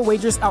of your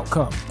wager's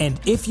outcome. And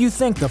if you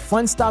think the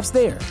fun stops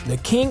there, the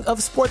king of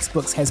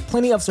sportsbooks has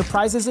plenty of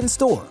surprises in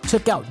store.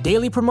 Check out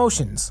daily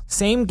promotions,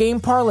 same game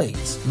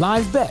parlays,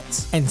 live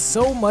bets, and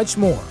so much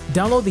more.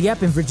 Download the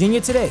app in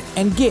Virginia today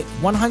and get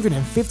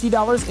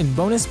 $150 in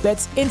bonus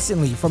bets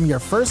instantly from your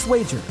first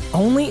wager,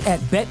 only at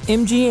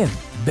BetMGM.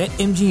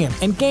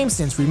 BetMGM and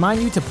GameSense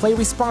remind you to play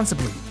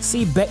responsibly.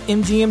 See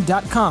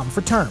BetMGM.com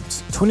for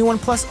terms. 21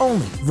 plus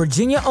only.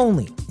 Virginia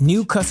only.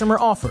 New customer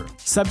offer.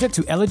 Subject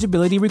to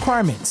eligibility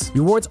requirements.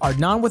 Rewards are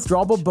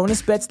non-withdrawable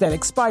bonus bets that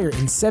expire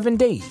in 7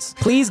 days.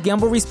 Please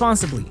gamble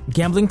responsibly.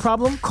 Gambling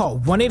problem? Call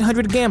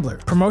 1-800-GAMBLER.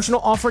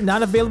 Promotional offer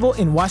not available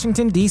in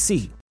Washington,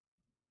 D.C.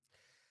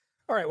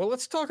 All right, well,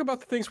 let's talk about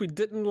the things we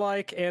didn't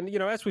like. And,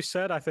 as we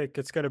said, I think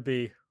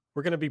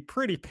we're going to be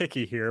pretty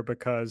picky here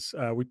because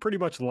we pretty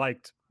much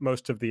liked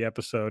most of the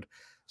episode.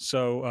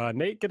 So,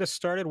 Nate, get us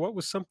started. What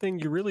was something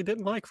you really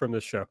didn't like from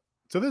this show?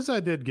 So this I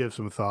did give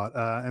some thought,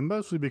 and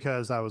mostly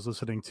because I was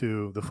listening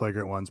to the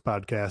Flagrant Ones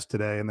podcast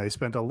today, and they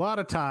spent a lot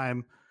of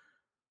time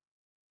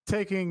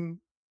taking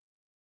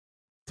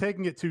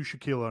it to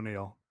Shaquille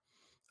O'Neal,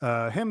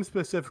 him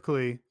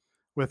specifically,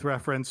 with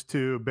reference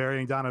to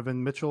burying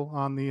Donovan Mitchell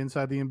on the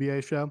Inside the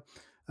NBA show,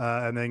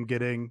 and then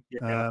getting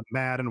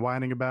mad and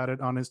whining about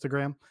it on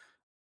Instagram.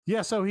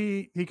 Yeah, so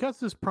he cuts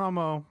this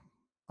promo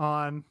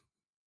on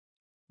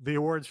the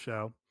awards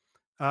show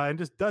and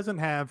just doesn't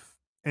have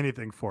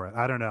anything for it.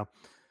 I don't know.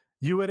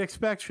 You would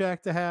expect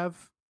Shaq to have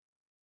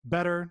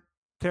better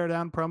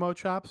teardown promo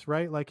chops,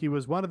 right? Like he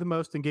was one of the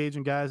most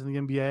engaging guys in the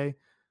NBA,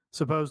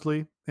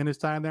 supposedly, in his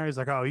time there. He's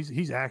like, oh,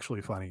 he's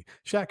actually funny.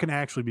 Shaq can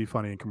actually be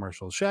funny in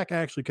commercials. Shaq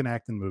actually can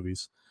act in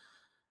movies.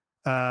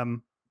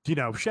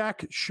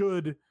 Shaq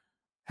should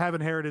have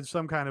inherited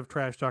some kind of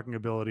trash talking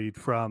ability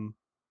from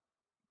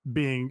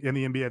being in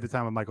the NBA at the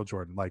time of Michael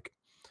Jordan. Like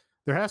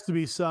there has to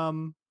be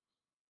something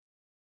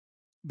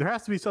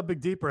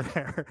deeper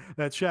there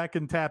that Shaq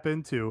can tap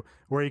into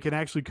where he can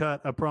actually cut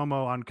a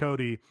promo on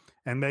Cody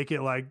and make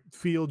it like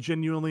feel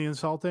genuinely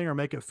insulting or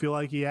make it feel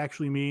like he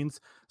actually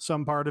means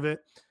some part of it.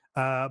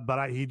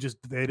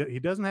 He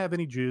doesn't have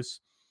any juice.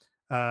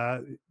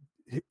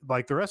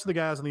 Like the rest of the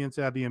guys on the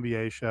Inside the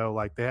NBA show,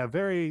 like they have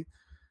very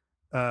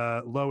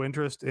low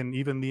interest in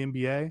even the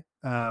NBA.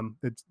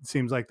 It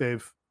seems like they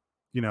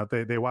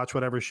watch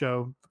whatever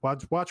show,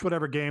 watch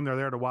whatever game they're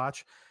there to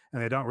watch,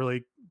 and they don't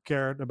really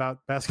care about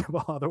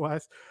basketball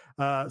otherwise.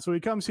 So he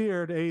comes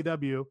here to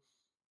AEW,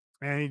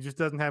 and he just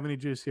doesn't have any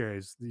juice here.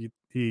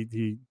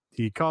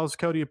 He calls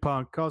Cody a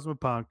punk, calls him a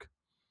punk,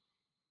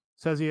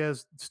 says he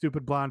has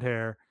stupid blonde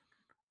hair,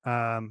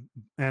 and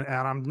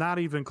I'm not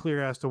even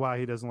clear as to why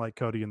he doesn't like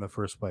Cody in the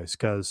first place,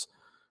 because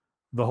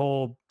the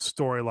whole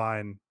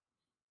storyline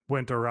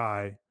went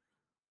awry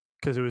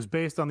because it was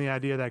based on the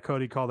idea that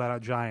Cody called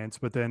out Giants,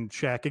 but then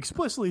Shaq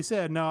explicitly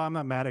said, no, I'm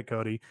not mad at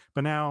Cody.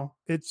 But now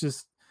it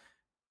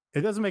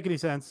doesn't make any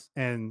sense,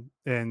 and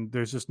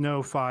there's just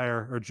no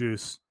fire or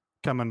juice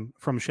coming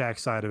from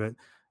Shaq's side of it,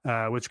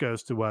 which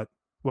goes to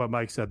what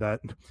Mike said,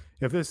 that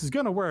if this is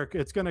going to work,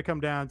 it's going to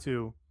come down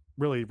to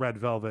really Red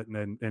Velvet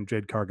and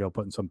Jade Cargill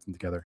putting something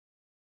together.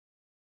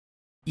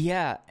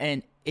 Yeah,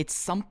 and it's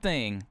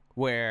something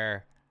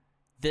where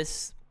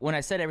when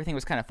I said everything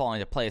was kind of falling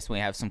into place, when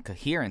we have some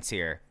coherence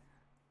here,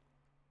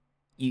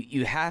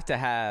 you have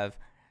to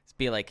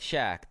be like,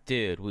 Shaq,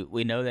 dude,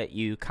 we know that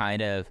you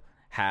kind of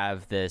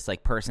have this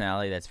like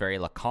personality that's very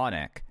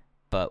laconic,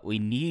 but we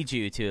need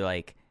you to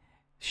like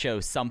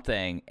show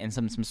something and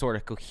some sort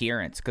of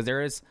coherence, because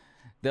there is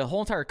the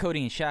whole entire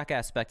Cody and Shaq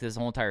aspect of this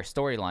whole entire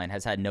storyline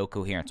has had no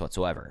coherence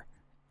whatsoever.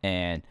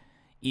 And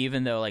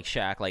even though like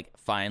Shaq like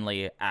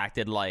finally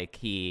acted like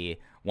he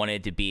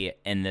wanted to be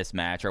in this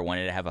match or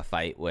wanted to have a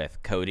fight with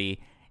Cody,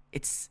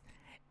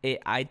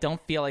 I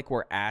don't feel like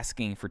we're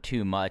asking for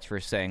too much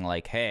for saying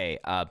like, hey,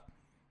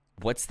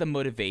 what's the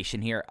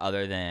motivation here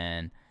other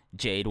than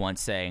Jade once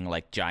saying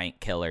like,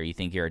 giant killer, you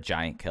think you're a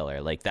giant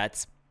killer? Like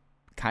that's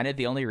kind of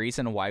the only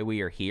reason why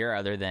we are here,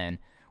 other than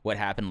what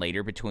happened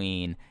later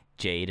between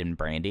Jade and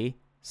Brandy.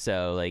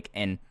 So like,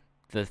 and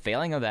the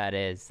failing of that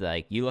is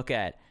like, you look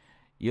at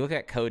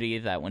Cody,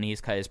 that when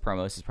he's cut his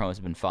promos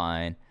have been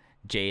fine.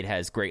 Jade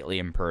has greatly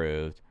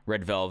improved.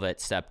 Red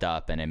Velvet stepped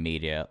up and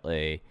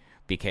immediately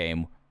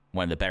became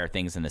one of the better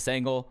things in this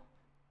angle.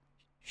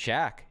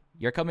 Shaq,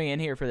 you're coming in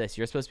here for this.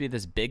 You're supposed to be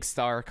this big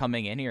star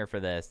coming in here for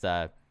this.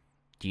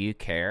 Do you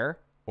care?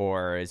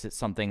 Or is it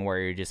something where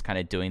you're just kind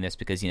of doing this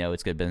because you know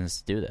it's good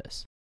business to do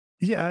this?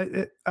 Yeah,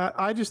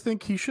 I just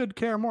think he should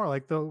care more.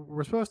 Like,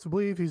 we're supposed to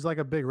believe he's like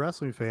a big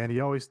wrestling fan. He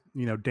always,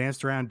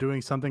 danced around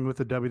doing something with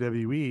the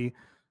WWE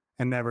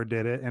and never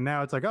did it. And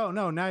now it's like, oh,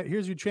 no, now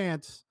here's your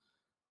chance.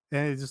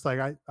 And it's just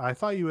like, I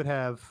thought you would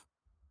have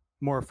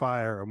more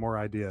fire or more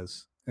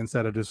ideas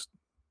instead of just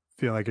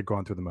feeling like you're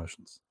going through the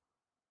motions.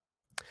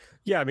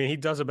 Yeah, I mean, he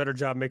does a better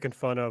job making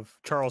fun of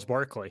Charles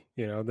Barkley,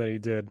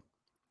 than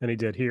he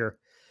did here.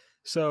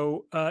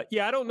 So, I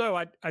don't know.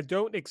 I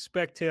don't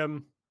expect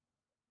him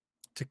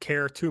to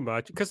care too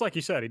much because, like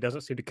you said, he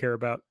doesn't seem to care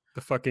about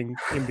the fucking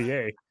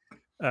NBA,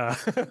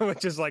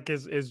 which is like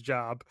his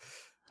job.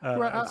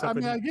 Right.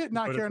 I get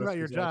not caring about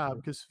your job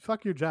because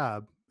fuck your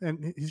job,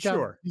 and he's got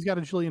 $1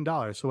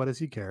 jillion. So what does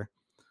he care?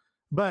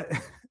 But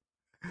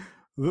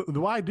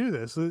why do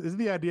this? Is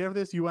the idea of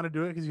this you want to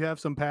do it because you have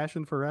some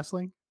passion for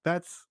wrestling?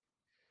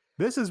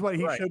 This is what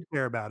he Right. should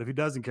care about if he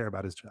doesn't care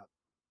about his job.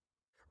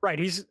 Right.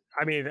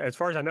 I mean, as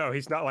far as I know,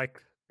 he's not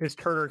like his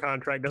Turner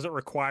contract doesn't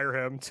require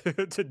him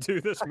to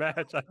do this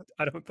match.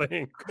 I don't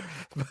think.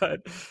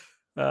 But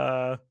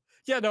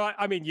yeah, no,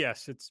 I mean,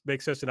 yes, it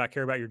makes sense to not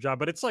care about your job,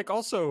 but it's like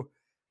also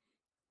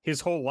his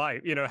whole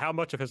life, how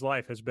much of his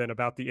life has been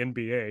about the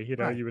NBA.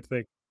 Right. You would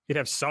think he'd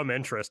have some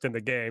interest in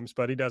the games,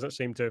 but he doesn't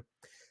seem to,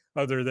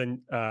 other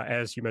than,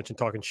 as you mentioned,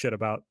 talking shit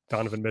about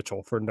Donovan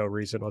Mitchell for no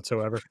reason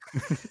whatsoever.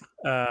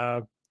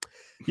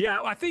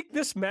 Yeah, I think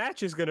this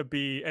match is going to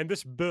be, and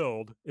this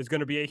build is going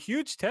to be a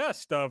huge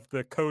test of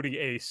the Cody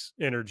Ace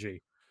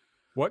energy.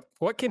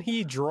 What can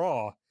he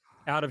draw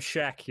out of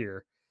Shaq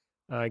here?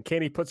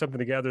 Can he put something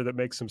together that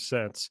makes some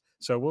sense?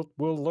 So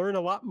we'll learn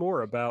a lot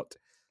more about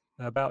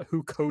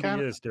who Cody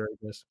is during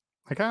this.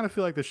 I kind of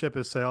feel like the ship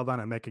has sailed on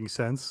it making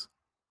sense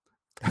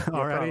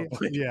already.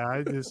 Yeah,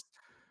 I just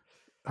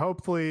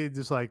hopefully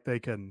just like they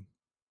can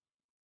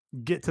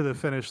get to the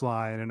finish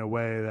line in a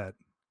way that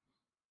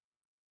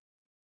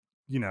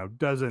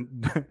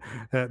doesn't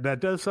that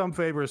does some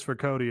favors for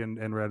Cody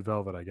and Red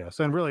Velvet, I guess,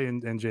 and really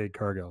in Jade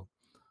Cargill.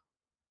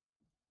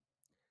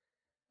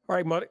 All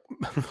right, Mike.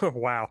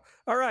 Wow.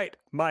 All right,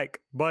 Mike,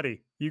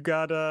 buddy, you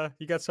got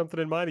something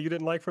in mind that you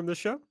didn't like from this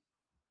show?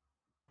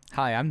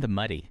 Hi, I'm the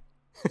Muddy.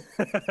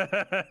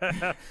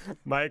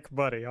 Mike,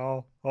 buddy,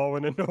 all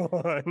went into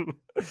one.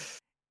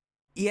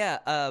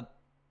 Yeah,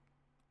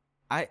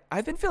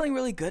 I've been feeling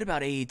really good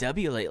about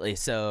AEW lately,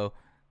 so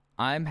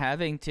I'm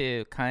having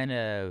to kind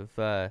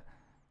of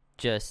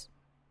just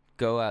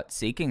go out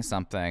seeking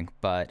something.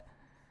 But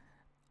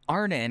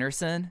Arn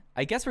Anderson,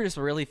 I guess we're just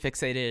really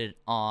fixated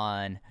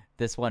on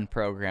this one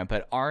program,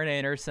 but Arn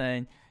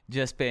Anderson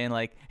just being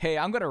like, hey,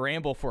 I'm going to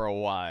ramble for a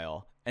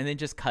while, and then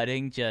just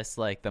cutting just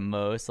like the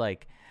most,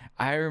 like,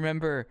 I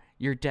remember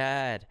your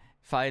dad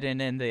fighting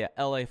in the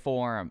LA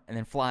Forum and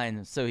then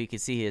flying so he could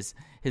see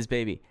his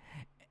baby.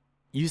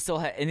 You still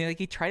have, and like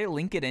he tried to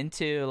link it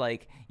into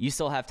like, you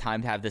still have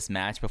time to have this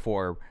match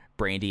before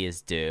Brandy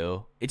is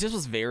due. It just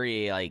was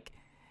very like,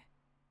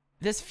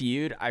 this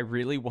feud I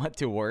really want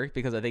to work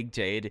because I think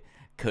Jade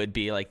could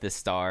be like the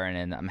star,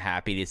 and I'm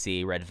happy to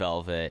see Red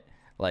Velvet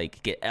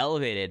like get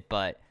elevated,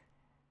 but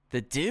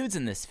the dudes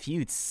in this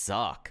feud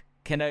suck.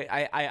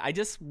 I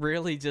just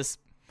really just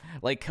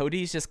like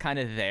Cody's just kind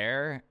of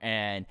there,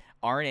 and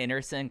Arn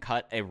Anderson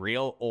cut a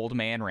real old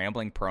man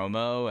rambling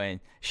promo,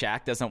 and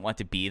Shaq doesn't want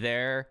to be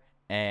there,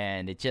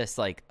 and it just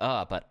like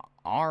but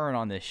Arn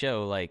on this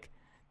show, like,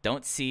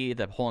 don't see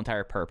the whole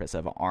entire purpose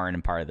of Arn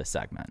and part of the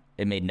segment.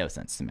 It made no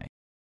sense to me.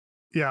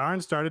 Yeah,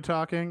 Arn started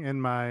talking,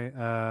 and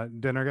my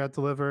dinner got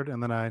delivered,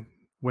 and then I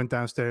went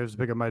downstairs to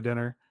pick up my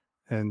dinner,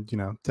 and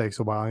takes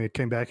a while. He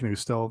came back and he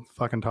was still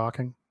fucking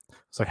talking.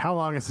 It's like, how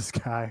long is this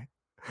guy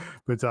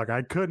been talking?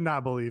 I could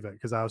not believe it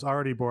because I was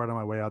already bored on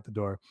my way out the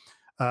door.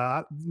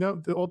 No,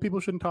 the old people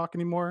shouldn't talk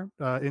anymore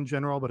in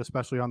general, but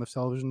especially on this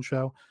television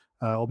show.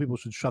 Old people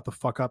should shut the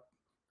fuck up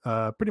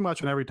pretty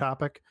much on every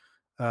topic.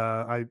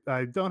 I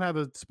don't have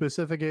a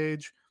specific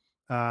age.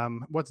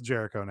 What's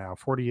Jericho now?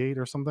 48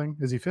 or something?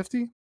 Is he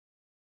 50?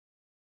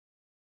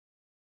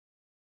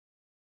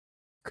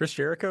 Chris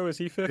Jericho, is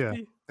he 50? Yeah.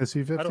 Is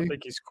he 50? I don't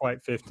think he's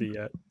quite 50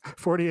 yet.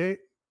 48?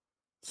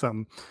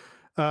 Something.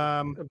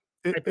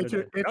 If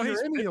you're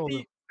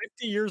 50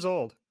 years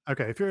old.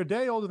 Okay, if you're a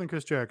day older than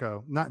Chris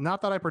Jericho,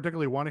 not that I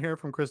particularly want to hear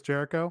from Chris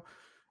Jericho,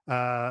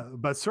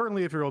 but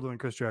certainly if you're older than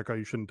Chris Jericho,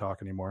 you shouldn't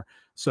talk anymore.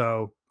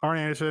 So Arn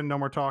Anderson, no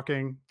more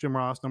talking. Jim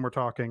Ross, no more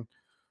talking.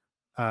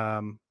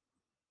 The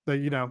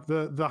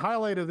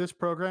highlight of this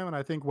program, and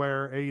I think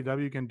where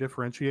AEW can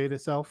differentiate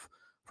itself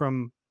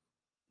from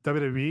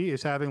WWE,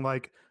 is having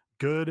like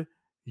good,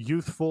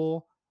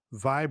 youthful,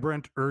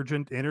 vibrant,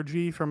 urgent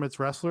energy from its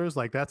wrestlers.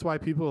 Like that's why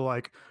people are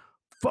like,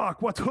 fuck,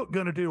 what's Hook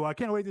gonna do? I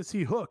can't wait to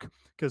see Hook,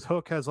 because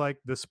Hook has like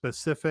the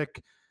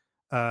specific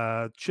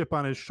chip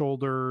on his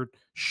shoulder,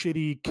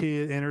 shitty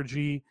kid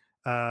energy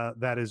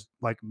that is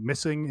like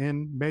missing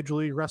in Major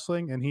League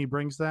Wrestling, and he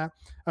brings that.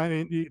 I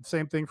mean,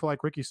 same thing for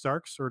like Ricky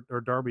Starks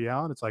or Darby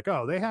Allin. It's like,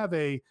 oh, they have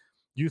a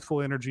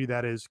youthful energy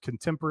that is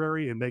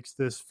contemporary and makes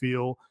this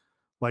feel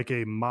like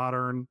a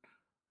modern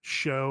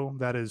show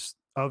that is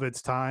of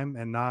its time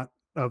and not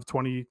of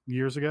 20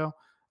 years ago.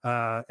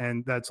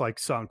 And that's like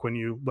sunk when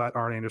you let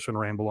Arn Anderson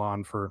ramble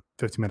on for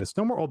 50 minutes.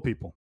 No more old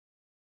people.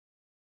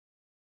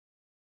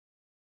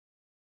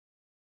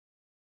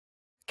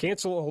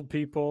 Cancel old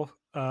people.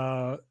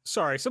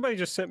 Sorry, somebody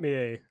just sent me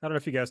I don't know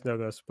if you guys know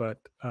this, but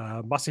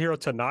Masahiro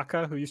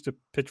Tanaka, who used to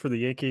pitch for the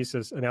Yankees,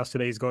 has announced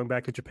today he's going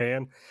back to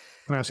Japan.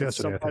 Announced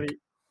yesterday.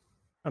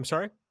 I'm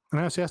sorry?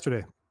 Announced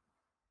yesterday.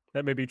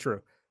 That may be true.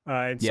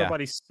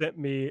 Somebody sent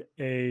me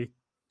a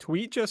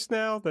tweet just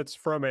now that's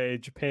from a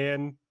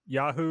Japan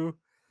Yahoo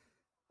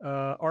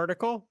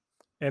article,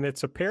 and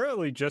it's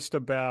apparently just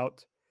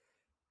about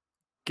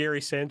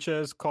Gary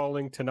Sanchez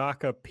calling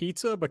Tanaka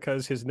pizza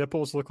because his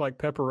nipples look like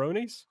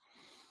pepperonis.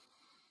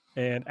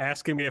 and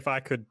asking me if I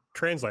could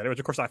translate it, which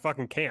of course I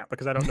fucking can't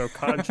because I don't know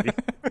kanji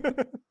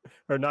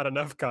or not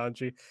enough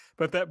kanji.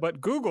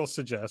 But Google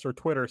suggests or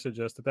Twitter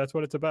suggests that that's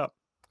what it's about.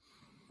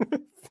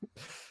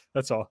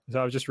 That's all. So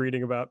I was just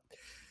reading about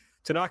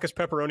Tanaka's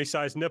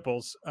pepperoni-sized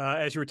nipples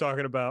as you were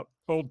talking about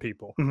old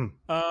people.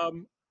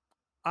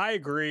 I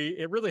agree.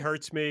 It really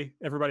hurts me.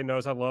 Everybody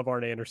knows I love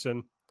Arn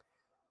Anderson,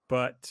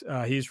 but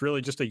he's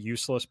really just a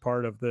useless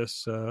part of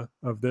this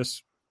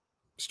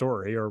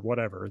story or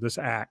whatever, this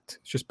act.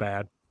 It's just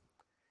bad.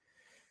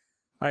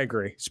 I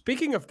agree.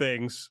 Speaking of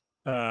things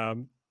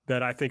that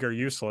I think are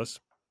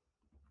useless,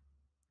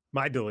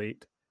 my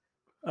delete,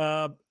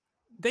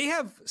 they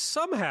have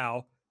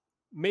somehow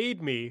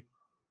made me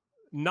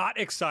not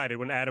excited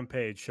when Adam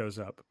Page shows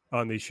up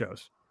on these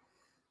shows.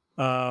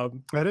 I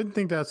didn't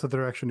think that's the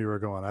direction you were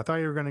going. I thought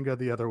you were going to go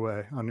the other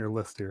way on your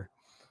list here.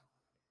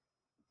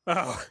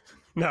 Oh,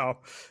 no.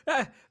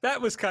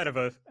 That was kind of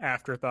an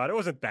afterthought. It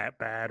wasn't that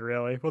bad,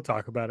 really. We'll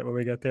talk about it when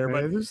we get there.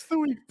 But But this is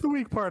the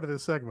weak part of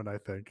this segment, I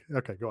think.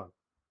 Okay, go on.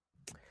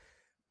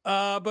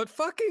 but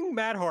fucking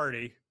Matt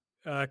Hardy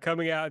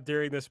coming out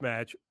during this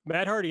match.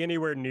 Matt Hardy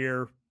anywhere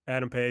near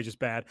Adam Page is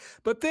bad.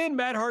 But then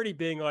Matt Hardy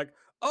being like,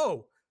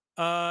 oh,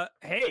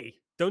 hey,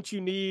 don't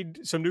you need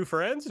some new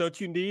friends? Don't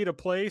you need a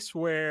place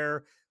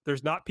where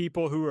there's not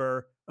people who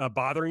are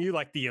bothering you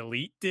like the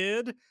Elite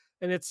did?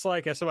 And it's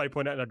like, as somebody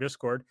pointed out in our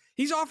Discord,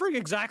 he's offering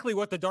exactly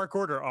what the Dark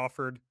Order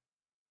offered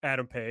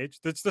Adam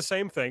Page. That's the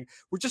same thing.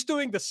 We're just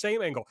doing the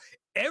same angle.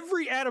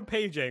 Every Adam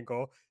Page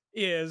angle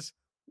is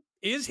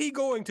he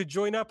going to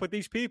join up with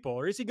these people,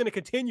 or is he going to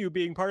continue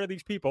being part of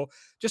these people?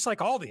 Just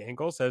like all the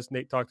angles, as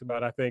Nate talked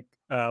about, I think,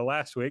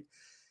 last week.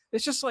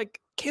 It's just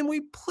like, can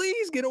we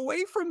please get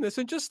away from this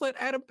and just let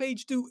Adam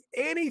Page do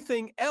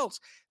anything else?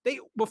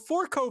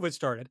 Before COVID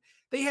started,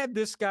 they had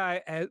this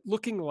guy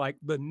looking like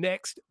the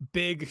next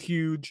big,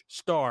 huge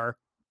star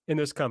in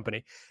this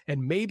company.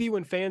 And maybe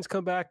when fans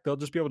come back, they'll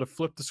just be able to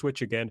flip the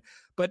switch again.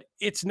 But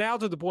it's now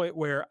to the point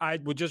where I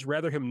would just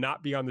rather him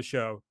not be on the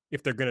show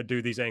if they're going to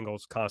do these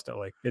angles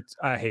constantly.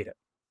 I hate it.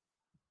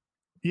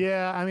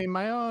 Yeah, I mean,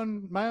 my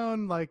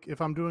own, like,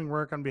 if I'm doing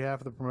work on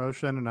behalf of the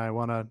promotion and I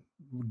want to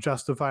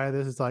justify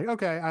this, it's like,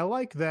 okay, I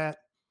like that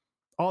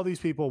all these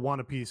people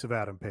want a piece of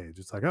Adam Page.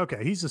 It's like,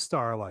 okay, he's a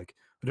star. Like,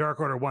 the Dark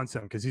Order wants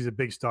him because he's a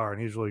big star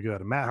and he's really good.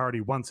 And Matt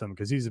Hardy wants him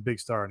because he's a big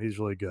star and he's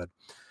really good.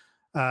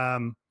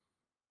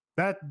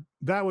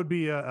 That would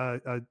be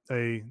a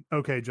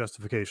okay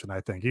justification,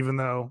 I think, even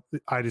though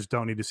I just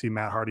don't need to see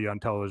Matt Hardy on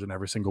television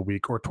every single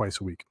week or twice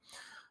a week.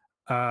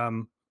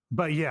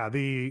 But yeah,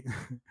 the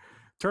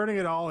turning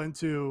it all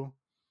into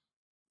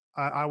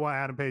I want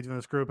Adam Page in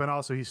this group, and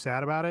also he's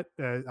sad about it.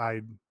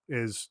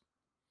 Is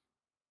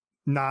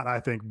not, I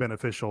think,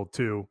 beneficial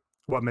to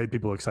what made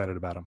people excited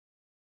about him.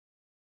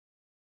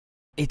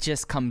 It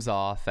just comes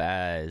off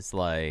as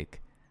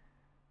like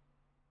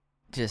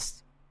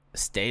just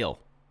stale,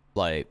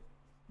 like,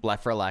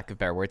 left for lack of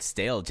better word,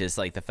 stale. Just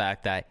like the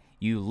fact that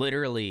you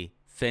literally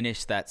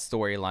finished that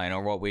storyline,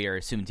 or what we are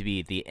assumed to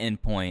be the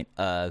end point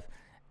of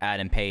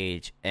Adam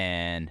Page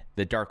and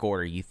the Dark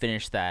Order. You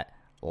finished that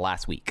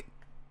last week,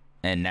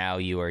 and now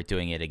you are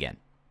doing it again.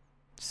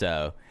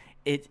 So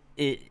I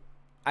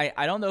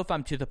don't know if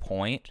I'm to the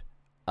point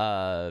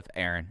of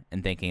Aaron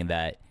and thinking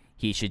that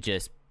he should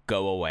just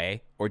go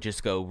away or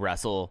just go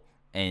wrestle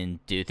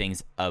and do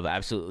things of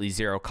absolutely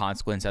zero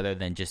consequence other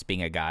than just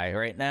being a guy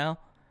right now.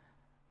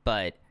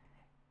 But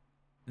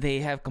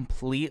they have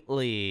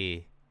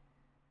completely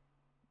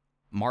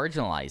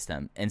marginalized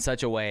him in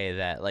such a way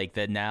that, like,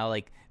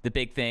 the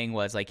big thing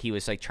was, like, he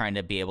was, like, trying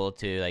to be able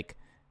to, like,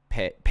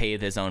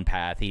 pave his own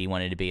path. He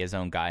wanted to be his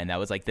own guy, and that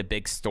was, like, the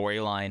big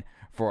storyline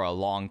for a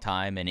long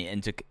time.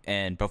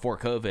 And before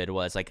COVID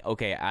was, like,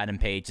 okay, Adam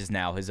Page is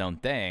now his own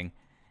thing.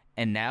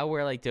 And now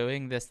we're, like,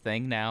 doing this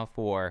thing now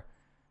for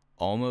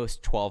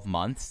almost 12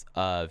 months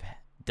of,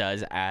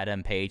 does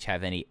Adam Page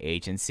have any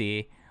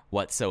agency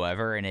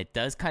whatsoever? And it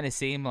does kind of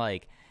seem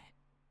like,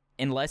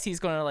 unless he's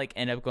going to, like,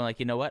 end up going, like,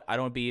 you know what, I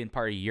don't want to be in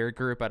part of your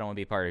group, I don't want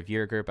to be part of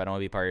your group, I don't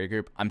want to be part of your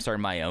group, I'm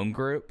starting my own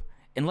group.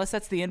 Unless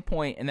that's the end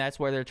point, and that's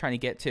where they're trying to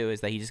get to, is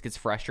that he just gets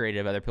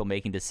frustrated of other people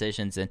making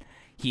decisions and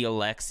he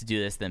elects to do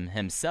this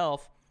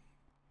himself,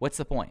 what's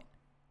the point?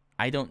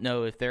 I don't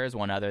know if there is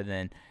one, other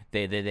than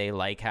they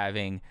like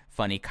having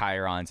funny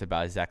chyrons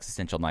about his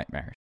existential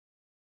nightmares.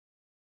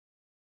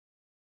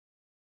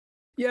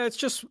 Yeah, it's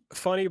just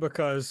funny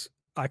because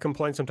I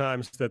complain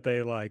sometimes that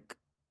they, like,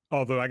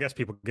 although I guess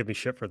people give me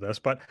shit for this,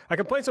 but I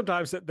complain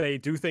sometimes that they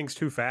do things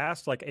too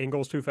fast, like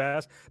angles too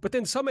fast. But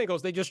then some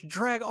angles, they just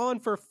drag on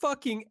for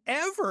fucking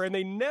ever and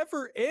they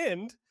never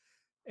end.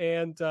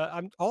 And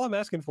all I'm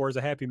asking for is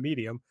a happy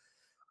medium.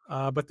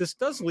 But this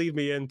does lead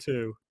me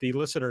into the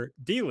listener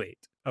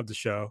delete of the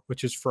show,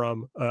 which is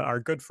from our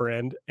good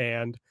friend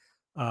and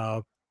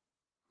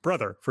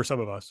brother for some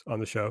of us on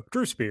the show,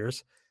 Drew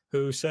Spears,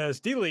 who says,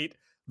 delete,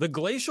 the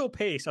glacial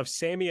pace of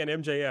Sammy and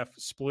MJF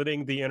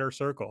splitting the inner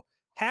circle.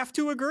 Have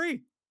to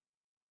agree.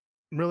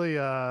 Really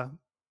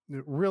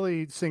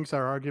sinks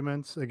our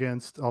arguments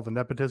against all the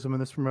nepotism in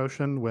this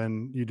promotion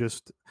when you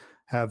just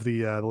have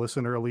the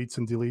listener elites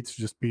and deletes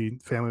just be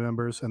family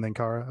members and then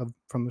Kara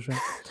from the show.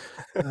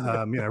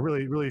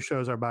 Really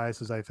shows our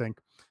biases, I think.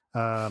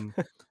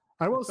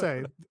 I will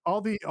say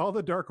all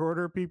the Dark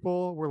Order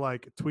people were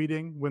like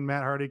tweeting when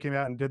Matt Hardy came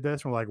out and did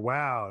this. And we're like,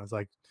 wow. And it's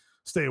like,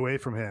 stay away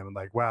from him. And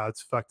like, wow,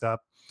 it's fucked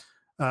up.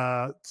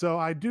 So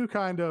I do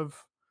kind of,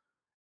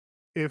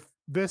 if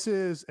this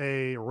is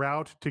a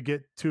route to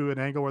get to an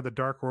angle where the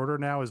Dark Order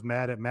now is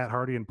mad at Matt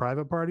Hardy and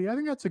Private Party, I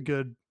think that's a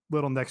good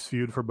little next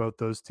feud for both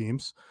those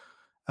teams.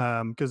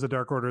 Because the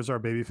Dark Orders are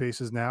baby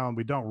faces now, and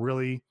we can't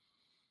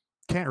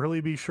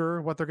really be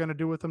sure what they're going to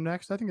do with them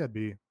next. I think that'd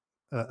be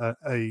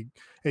a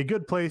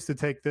good place to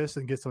take this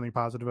and get something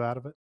positive out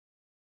of it.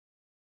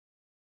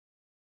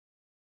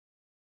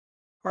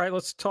 All right,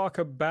 let's talk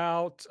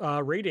about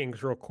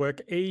ratings real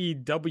quick.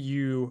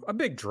 AEW, a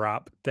big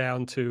drop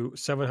down to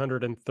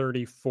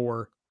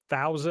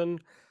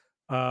 734,000,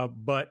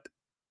 but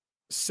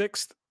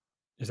sixth,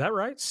 is that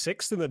right?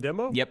 Sixth in the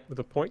demo? Yep. With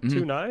a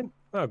 0.29?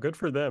 Oh, good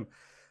for them.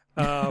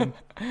 But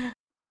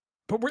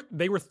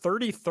they were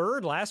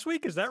 33rd last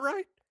week, is that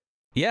right?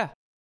 Yeah.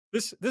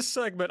 This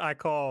segment I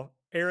call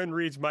Aaron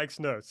reads Mike's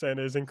notes and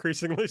is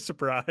increasingly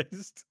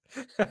surprised.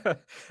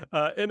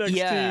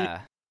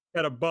 NXT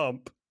had a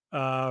bump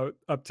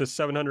up to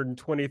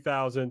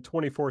 720,000,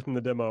 24th in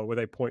the demo with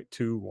a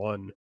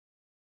 0.21.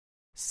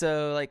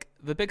 So, like,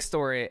 the big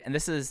story, and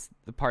this is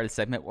the part of the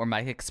segment where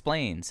Mike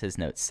explains his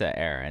notes to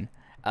Aaron.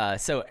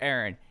 So,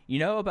 Aaron, you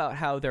know about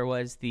how there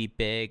was the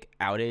big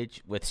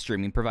outage with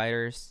streaming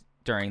providers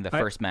during the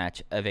first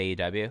match of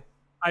AEW?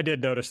 I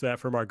did notice that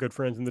from our good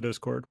friends in the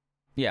Discord.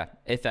 Yeah,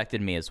 it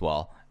affected me as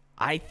well.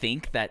 I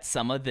think that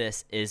some of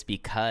this is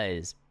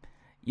because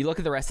you look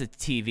at the rest of the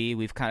TV,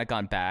 we've kind of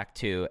gone back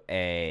to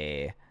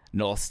a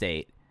null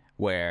state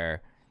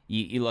where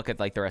you look at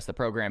like the rest of the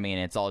programming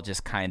and it's all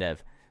just kind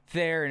of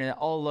there and it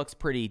all looks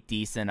pretty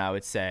decent, I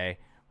would say,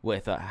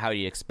 with how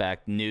you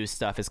expect. News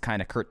stuff is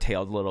kind of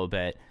curtailed a little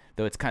bit,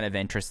 though it's kind of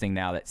interesting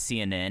now that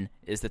CNN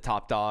is the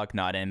top dog,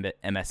 not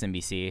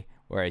MSNBC,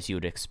 whereas you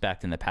would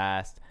expect in the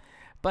past.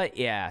 But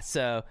yeah,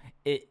 so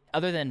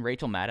other than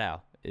Rachel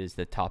Maddow is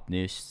the top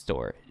news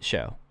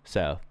show.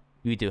 So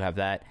we do have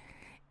that.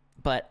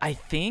 But I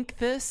think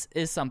this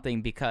is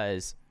something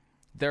because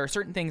there are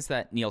certain things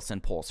that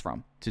Nielsen pulls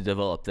from to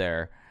develop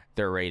their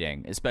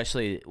rating,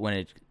 especially when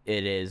it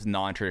is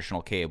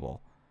non-traditional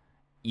cable.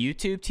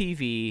 YouTube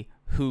TV,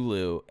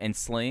 Hulu, and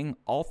Sling,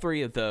 all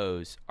three of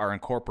those are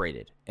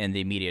incorporated in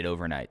the immediate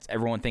overnights.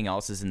 Everything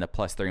else is in the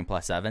 +3 and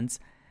 +7s.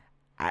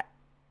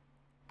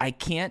 I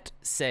can't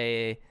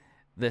say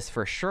this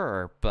for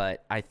sure,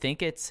 but I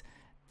think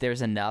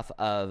there's enough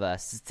of a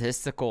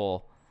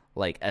statistical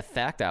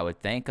effect, I would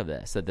think, of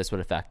this, that this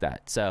would affect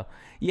that. So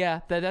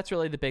yeah, that's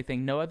really the big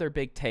thing. No other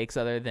big takes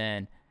other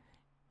than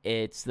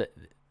it's the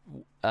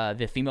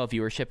female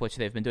viewership, which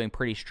they've been doing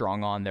pretty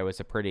strong on. There was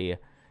a pretty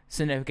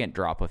significant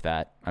drop with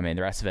that. I mean,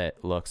 the rest of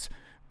it looks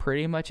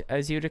pretty much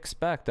as you'd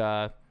expect.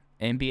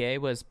 NBA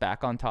was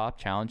back on top,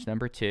 challenge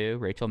number 2,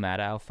 Rachel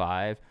Maddow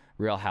 5,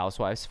 Real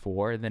Housewives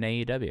 4, then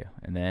AEW,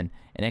 and then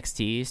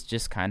NXT is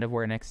just kind of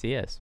where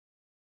NXT is.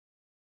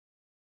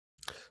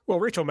 Well,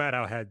 Rachel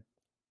Maddow had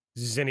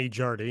Zenny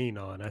Jardine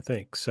on, I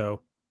think,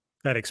 so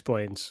that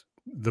explains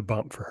the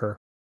bump for her.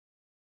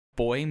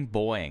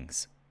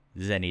 Boings,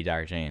 Zenny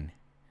Jardine.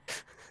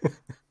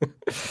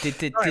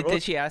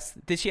 Did she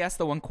ask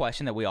the one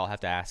question that we all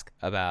have to ask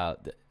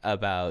about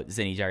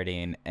Zenny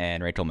Jardine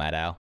and Rachel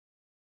Maddow?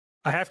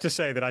 I have to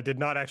say that I did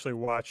not actually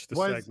watch the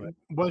segment.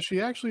 Was she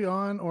actually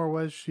on, or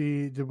was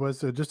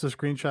it just a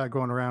screenshot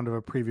going around of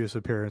a previous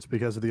appearance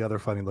because of the other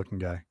funny looking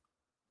guy?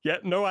 Yeah,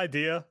 no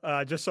idea.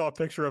 I just saw a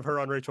picture of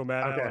her on Rachel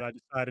Maddow, and I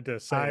decided to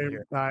say it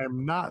here.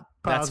 I'm not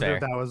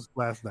positive that was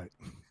last night.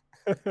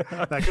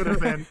 That could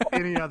have been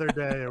any other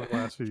day over the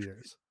last few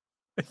years.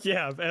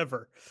 Yeah,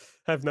 ever.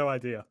 I have no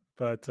idea.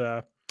 But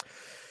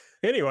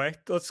anyway,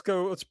 let's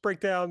break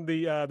down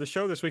the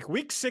show this week.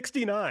 Week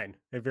 69,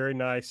 a very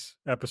nice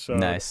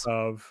episode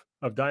of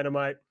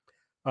Dynamite.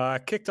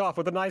 Kicked off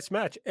with a nice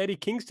match. Eddie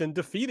Kingston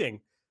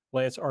defeating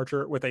Lance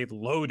Archer with a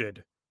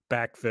loaded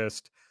back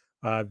fist.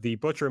 The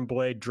Butcher and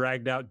Blade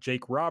dragged out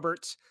Jake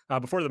Roberts.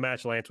 Before the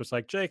match, Lance was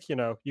like, Jake,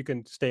 you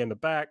can stay in the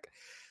back.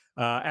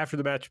 After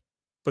the match,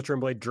 Butcher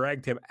and Blade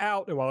dragged him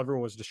out, and while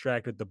everyone was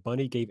distracted, the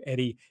Bunny gave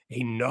Eddie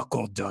a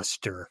knuckle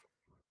duster,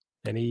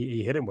 and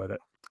he hit him with it.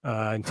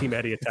 And Team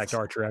Eddie attacked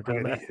Archer after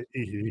the match.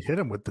 He hit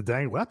him with the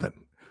dang weapon.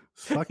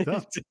 It's fucked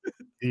up.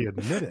 He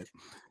admitted.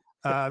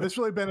 This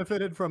really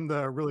benefited from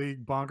the really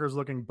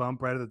bonkers-looking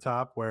bump right at the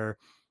top where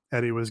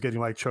Eddie was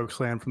getting choke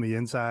slammed from the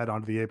inside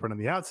onto the apron on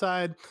the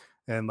outside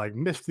and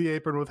missed the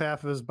apron with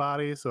half of his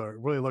body. So it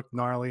really looked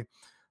gnarly.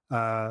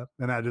 And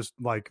that just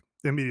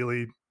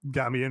immediately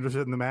got me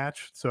interested in the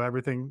match. So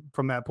everything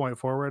from that point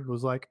forward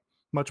was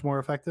much more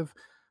effective.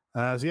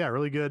 So yeah,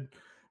 really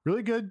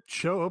good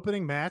show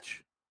opening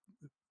match.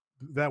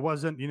 That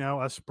wasn't,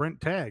 a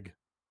sprint tag.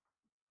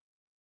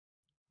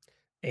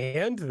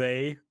 And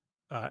they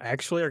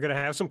actually are going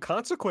to have some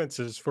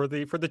consequences for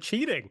the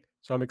cheating.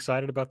 So I'm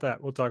excited about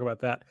that. We'll talk about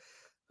that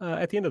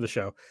at the end of the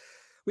show.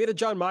 We had a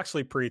John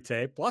Moxley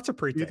pre-tape. Lots of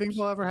pre-tapes. Do you think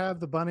we'll ever have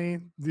the bunny?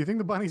 Do you think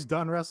the bunny's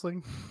done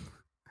wrestling?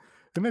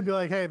 They may be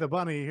like, hey, the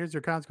bunny, here's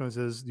your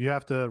consequences. You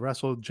have to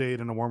wrestle Jade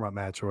in a warm-up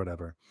match or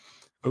whatever.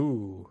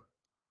 Ooh.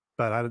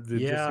 But it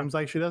just seems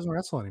like she doesn't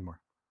wrestle anymore.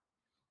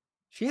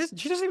 She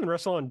doesn't even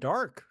wrestle on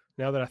Dark,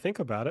 now that I think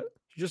about it.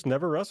 She just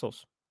never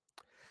wrestles.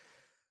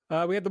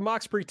 We had the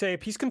Mox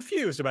pre-tape. He's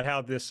confused about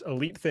how this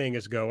elite thing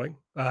is going.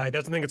 He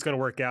doesn't think it's going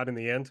to work out in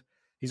the end.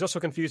 He's also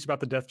confused about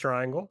the Death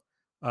Triangle.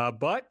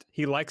 But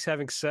he likes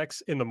having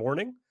sex in the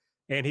morning,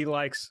 and he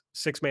likes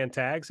 6-man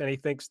tags, and he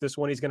thinks this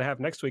one he's going to have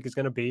next week is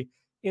going to be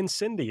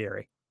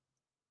incendiary.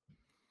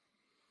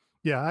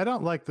 Yeah, I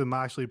don't like the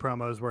Moxley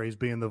promos where he's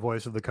being the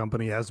voice of the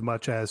company as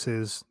much as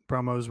his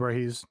promos where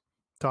he's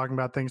talking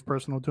about things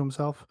personal to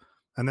himself.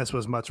 And this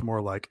was much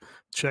more like,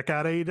 check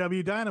out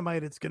AEW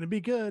Dynamite. It's going to be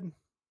good.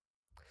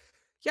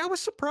 Yeah, I was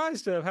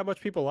surprised at how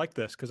much people liked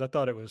this because I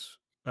thought it was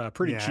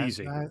pretty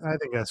cheesy. I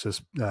think that's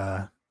just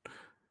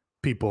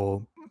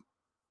people,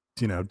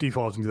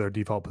 defaulting to their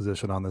default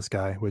position on this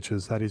guy, which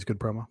is that he's good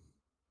promo.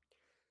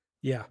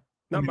 Yeah,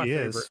 not my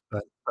favorite.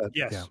 But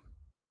yes.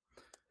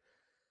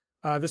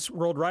 Yeah. This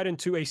rolled right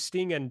into a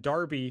Sting and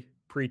Darby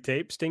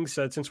pre-tape. Sting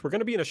said, since we're going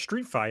to be in a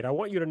street fight, I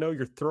want you to know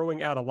you're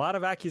throwing out a lot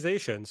of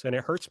accusations, and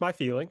it hurts my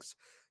feelings.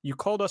 You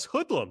called us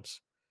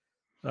hoodlums.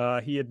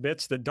 He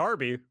admits that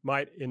Darby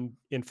might,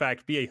 in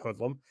fact, be a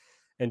hoodlum.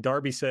 And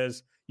Darby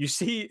says, you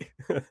see,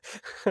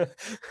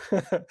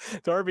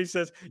 Darby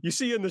says, you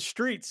see in the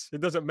streets,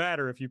 it doesn't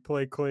matter if you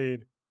play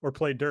clean or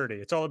play dirty.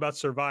 It's all about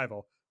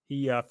survival.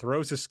 He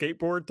throws his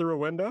skateboard through a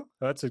window.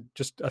 That's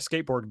just a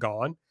skateboard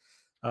gone.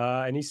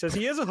 And he says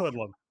he is a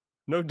hoodlum.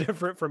 No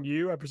different from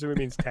you. I presume it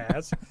means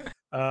Taz.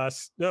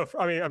 No,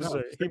 I mean, I'm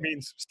sorry. He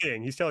means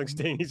Sting. He's telling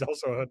Sting he's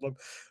also a hoodlum.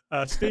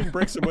 Sting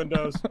breaks some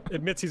windows,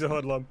 admits he's a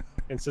hoodlum,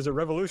 and says at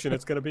Revolution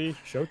it's going to be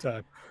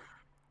showtime.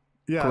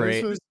 Yeah,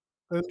 great. This was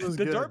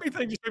The good. Darby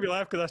thing just made me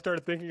laugh because I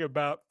started thinking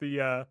about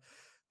the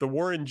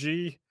Warren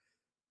G,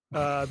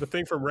 the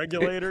thing from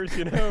Regulators,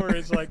 where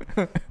it's like,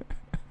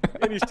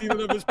 and he's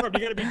stealing up his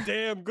property. You got to be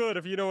damn good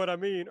if you know what I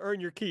mean.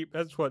 Earn your keep.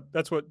 That's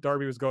what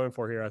Darby was going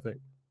for here, I think.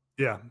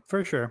 Yeah,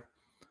 for sure.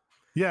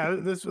 Yeah,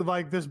 this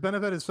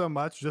benefited so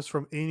much just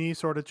from any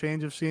sort of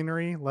change of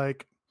scenery.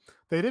 Like,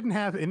 they didn't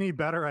have any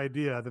better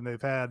idea than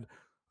they've had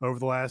over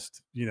the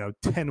last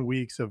 10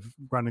 weeks of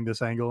running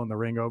this angle in the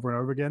ring over and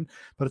over again.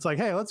 But it's like,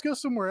 hey, let's go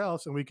somewhere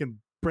else and we can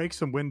break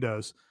some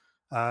windows.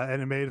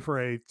 And it made for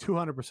a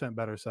 200%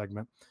 better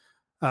segment.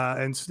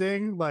 And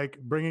Sting, like,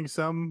 bringing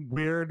some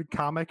weird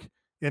comic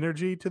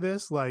energy to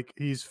this, like,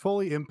 he's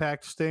fully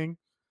Impact Sting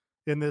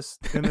in this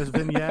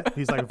vignette.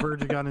 He's like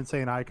Virgin on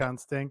Insane Icon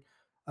Sting.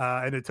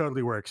 And it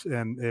totally works,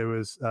 and it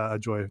was a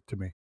joy to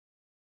me.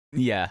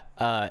 Yeah,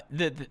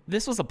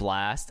 this was a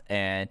blast,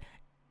 and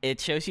it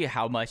shows you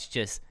how much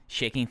just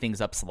shaking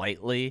things up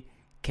slightly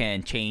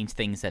can change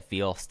things that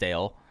feel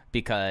stale,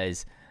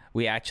 because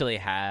we actually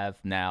have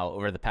now,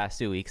 over the past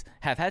 2 weeks,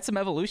 have had some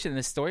evolution in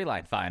this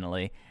storyline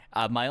finally.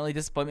 My only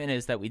disappointment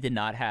is that we did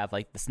not have,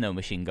 like, the snow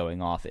machine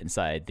going off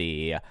inside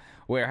the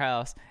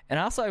warehouse. And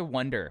also I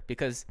wonder,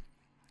 because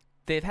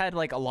they've had,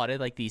 like, a lot of,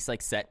 like, these,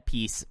 like, set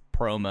piece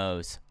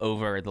promos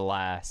over the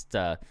last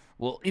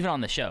even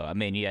on the show. I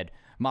mean, you had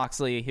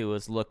Moxley, who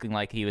was looking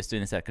like he was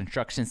doing this at a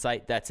construction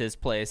site. That's his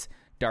place.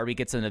 Darby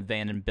gets an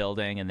abandoned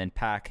building, and then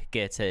Pac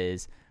gets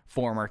his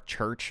former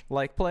church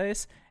like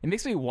place. It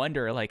makes me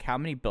wonder, like, how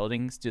many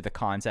buildings do the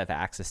Cons have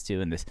access to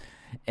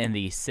in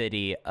the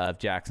city of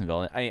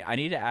Jacksonville? I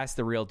need to ask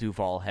the real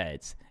Duval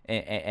heads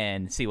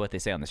and see what they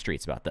say on the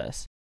streets about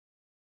this.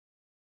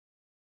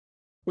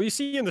 Well, you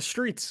see in the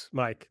streets,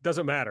 Mike,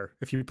 doesn't matter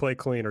if you play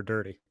clean or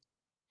dirty.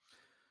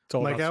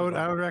 Like, I would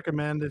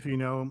recommend, if you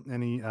know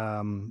any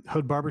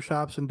hood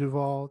barbershops in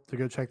Duval, to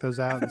go check those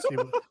out and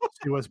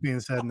see what's being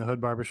said in the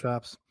hood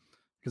barbershops.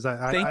 Because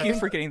I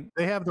think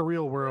they have the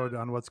real word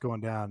on what's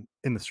going down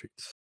in the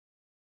streets.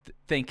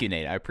 Thank you,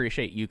 Nate. I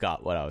appreciate you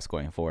got what I was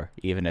going for,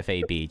 even if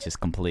AB just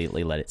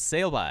completely let it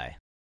sail by.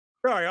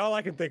 Sorry, all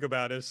I can think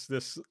about is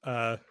this.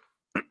 The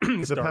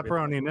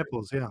pepperoni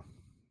nipples, yeah.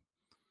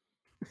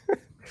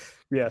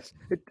 Yes.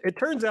 It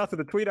turns out that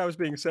the tweet I was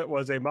being sent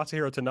was a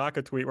Masahiro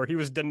Tanaka tweet where he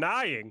was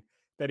denying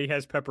that he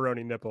has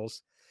pepperoni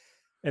nipples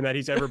and that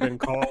he's ever been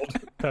called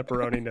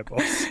pepperoni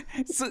nipples.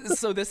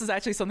 So this is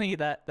actually something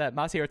that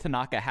Masahiro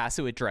Tanaka has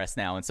to address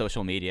now in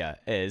social media,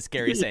 is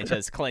Gary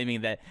Sanchez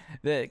claiming that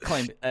a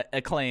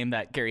claim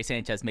that Gary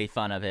Sanchez made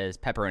fun of his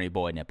pepperoni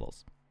boy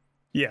nipples.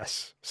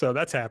 Yes. So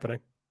that's happening.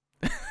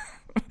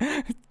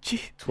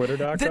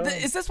 Twitter.com.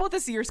 Is this what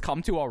this year's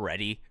come to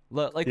already?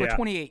 Like, we're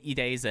 28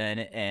 days in,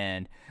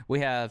 and we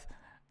have,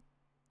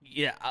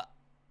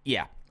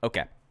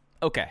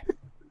 okay.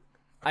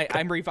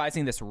 I'm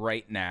revising this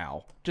right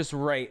now, just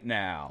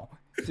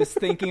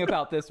thinking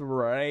about this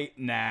right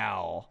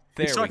now.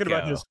 He's talking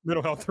about his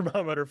mental health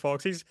thermometer,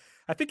 folks.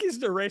 I think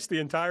he's erased the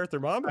entire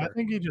thermometer. I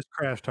think he just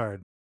crashed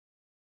hard.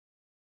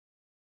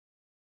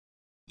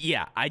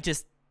 Yeah,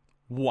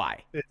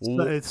 why?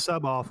 It's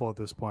sub awful at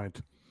this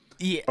point.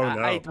 Yeah, oh,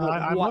 no.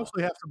 I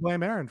mostly have to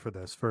blame Aaron for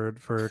this,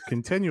 for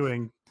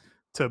continuing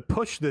to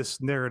push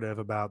this narrative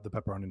about the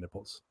pepperoni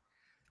nipples.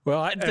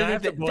 Well, I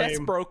have to blame... This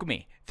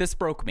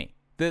broke me.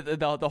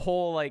 The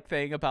whole like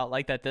thing about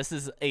like that. This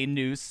is a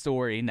news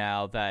story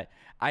now that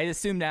I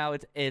assume now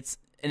it's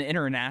an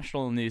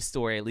international news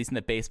story, at least in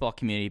the baseball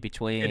community,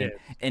 between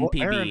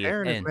NPB.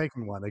 Aaron is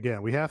making one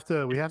again. We have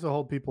to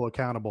hold people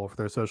accountable for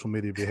their social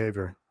media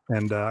behavior,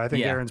 and I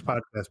think Aaron's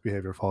podcast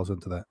behavior falls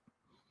into that.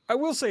 I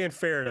will say, in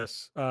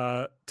fairness,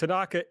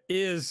 Tanaka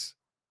is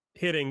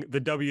hitting the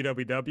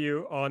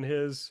www on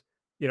his,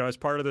 as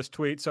part of this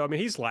tweet. So I mean,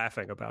 he's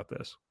laughing about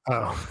this.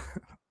 Oh.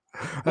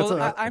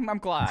 Well, I'm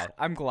glad.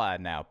 I'm glad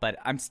now, but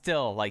I'm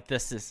still like,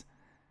 this is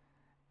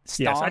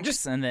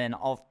stonks, and then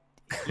I'll.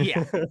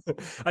 Yeah,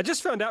 I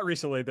just found out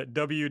recently that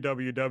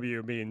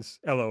www means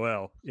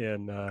LOL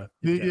in.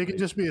 You can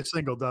just be a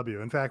single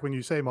W. In fact, when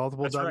you say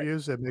multiple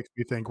W's, right. It makes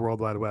me think World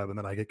Wide Web, and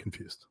then I get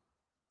confused.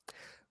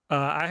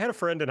 I had a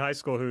friend in high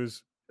school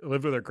who's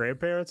lived with her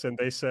grandparents, and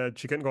they said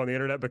she couldn't go on the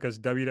internet because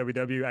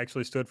www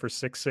actually stood for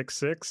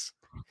 666.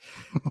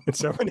 And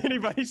so when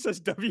anybody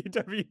says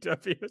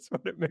www, that's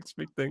what it makes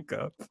me think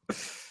of.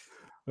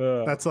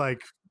 That's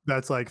like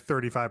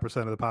 35%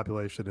 of the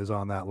population is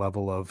on that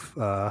level of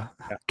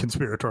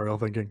conspiratorial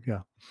thinking.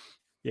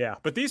 Yeah,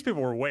 but these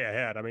people were way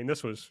ahead. I mean,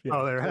 this was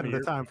they're ahead of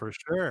their time for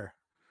sure.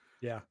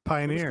 Yeah,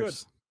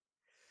 pioneers.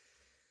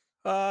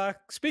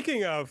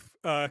 Speaking of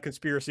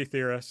conspiracy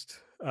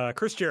theorists,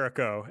 Chris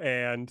Jericho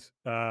and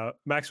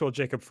Maxwell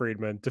Jacob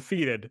Friedman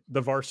defeated the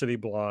Varsity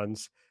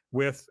Blondes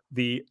with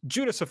the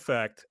Judas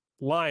Effect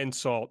Lion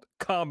Salt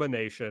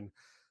combination.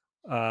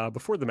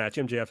 Before the match,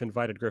 MJF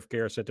invited Griff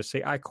Garrison to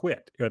say, "I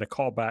quit," to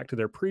call back to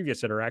their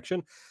previous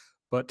interaction,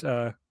 but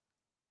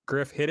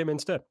Griff hit him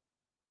instead.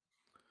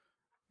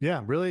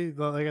 Yeah, really,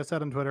 like I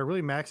said on Twitter,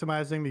 really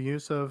maximizing the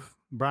use of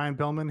Brian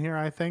Pillman here,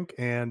 I think.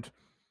 And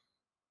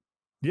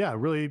yeah,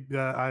 really,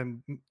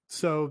 I'm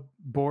so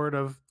bored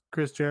of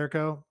Chris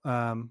Jericho,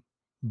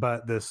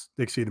 but this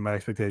exceeded my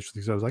expectations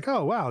because I was like,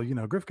 oh, wow,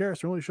 Griff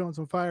Garrison really showing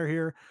some fire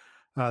here.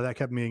 That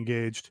kept me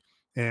engaged.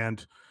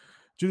 And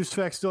Judas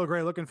Effect, still a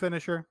great looking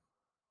finisher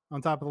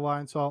on top of the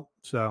Lion Salt.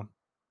 So,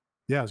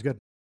 yeah, it was good.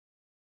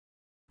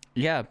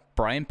 Yeah,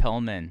 Brian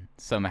Pillman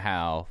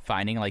somehow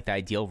finding like the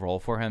ideal role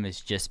for him is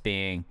just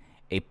being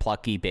a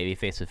plucky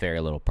babyface with very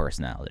little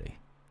personality.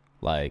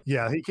 Like,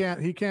 yeah, he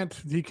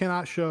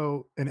cannot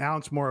show an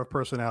ounce more of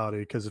personality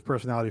because his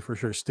personality for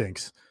sure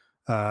stinks.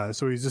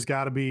 So he's just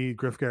got to be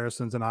Griff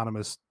Garrison's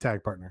anonymous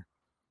tag partner.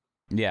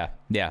 Yeah.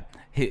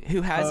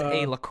 Who has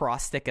a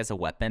lacrosse stick as a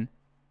weapon,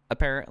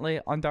 apparently,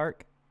 on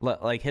Dark.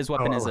 Like, his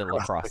weapon is a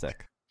lacrosse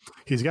stick.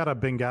 He's got a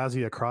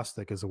Benghazi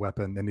acrostic as a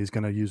weapon, and he's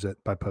going to use it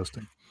by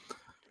posting.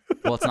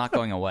 Well, it's not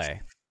going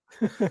away.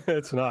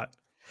 It's not.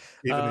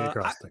 Even the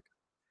acrostic.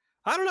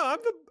 I don't know.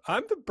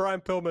 I'm the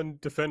Brian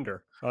Pillman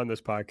defender on this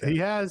podcast.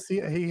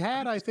 He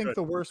had I think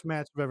the worst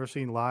match I've ever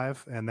seen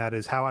live, and that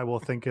is how I will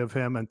think of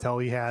him until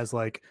he has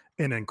like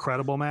an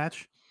incredible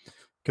match.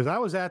 Because I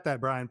was at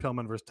that Brian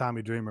Pillman versus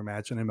Tommy Dreamer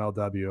match in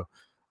MLW,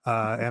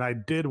 and I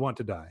did want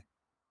to die.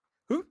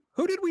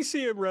 Who did we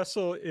see him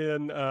wrestle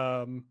in?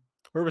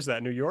 Where was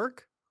that? New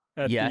York?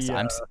 Yes,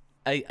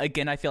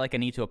 I feel like I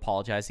need to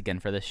apologize again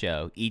for the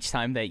show. Each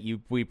time that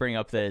we bring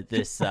up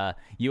this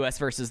U.S.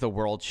 versus the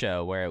World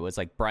show where it was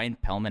like Brian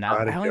Pillman,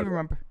 I don't even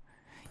remember.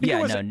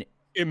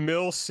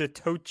 Emil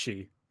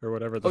Sitochi or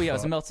whatever. It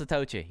was Emil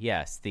Sitochi.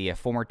 Yes, the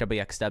former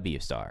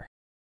WXW star.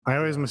 I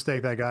always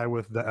mistake that guy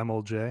with the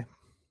MLJ.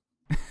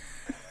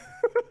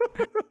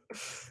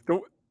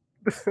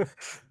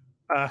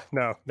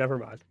 No, never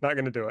mind. Not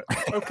going to do it.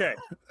 Okay.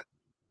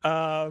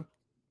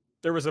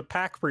 There was a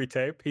Pac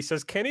pre-tape. He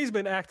says Kenny's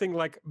been acting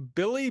like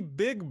Billy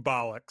Big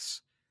Bollocks,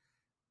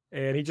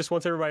 and he just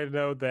wants everybody to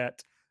know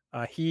that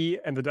he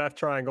and the Death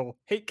Triangle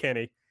hate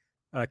Kenny.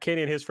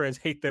 Kenny and his friends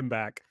hate them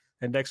back,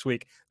 and next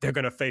week they're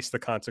going to face the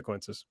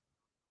consequences.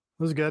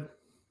 It was good.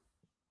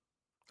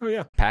 Oh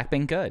yeah, Pac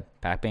being good.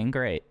 Pac being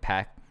great.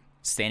 Pac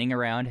standing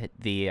around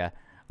the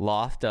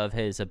loft of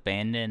his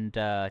abandoned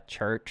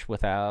church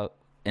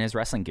in his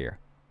wrestling gear,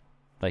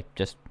 like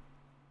just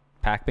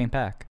Pac being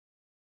Pac.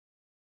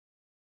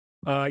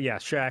 Yeah,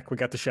 Shaq. We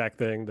got the Shaq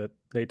thing that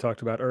they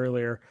talked about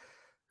earlier.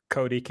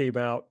 Cody came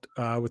out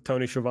with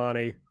Tony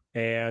Schiavone,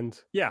 and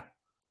yeah,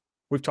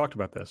 we've talked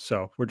about this.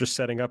 So we're just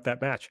setting up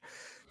that match.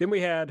 Then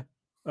we had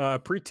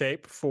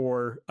pre-tape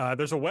for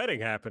there's a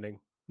wedding happening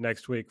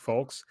next week,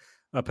 folks.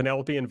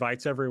 Penelope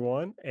invites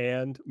everyone,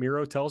 and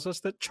Miro tells us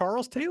that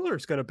Charles Taylor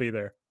is going to be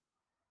there.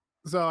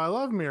 So I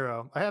love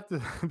Miro. I have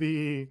to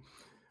be...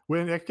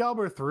 When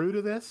Excalibur threw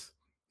to this,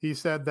 he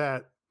said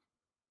that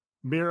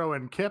Miro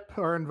and Kip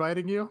are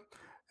inviting you.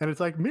 And it's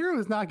like, Miro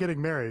is not getting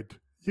married.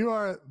 You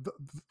are...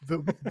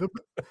 The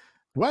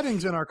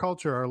weddings in our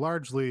culture are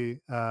largely,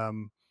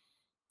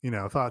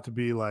 thought to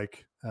be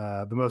like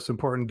the most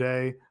important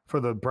day for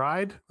the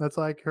bride. That's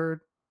like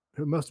her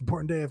most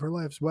important day of her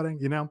life's wedding,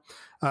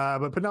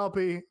 But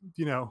Penelope,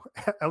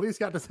 at least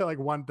got to say like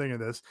one thing in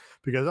this,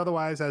 because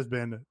otherwise has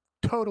been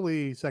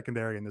totally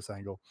secondary in this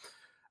angle.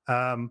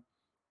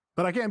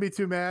 But I can't be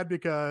too mad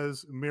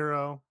because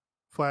Miro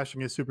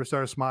flashing his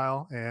superstar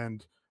smile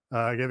and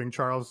giving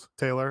Charles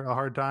Taylor a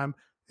hard time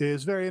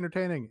is very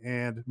entertaining,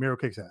 and Miro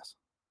kicks ass.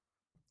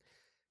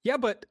 Yeah,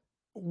 but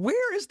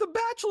where is the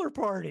bachelor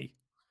party?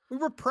 We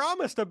were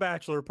promised a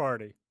bachelor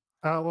party.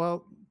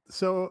 Well,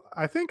 so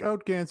I think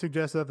Oatgan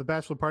suggested that the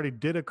bachelor party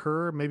did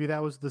occur. Maybe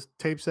that was the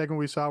tape segment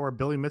we saw where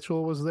Billy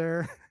Mitchell was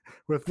there.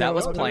 With That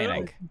was no-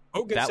 planning.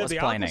 Oatgan That said was the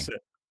planning.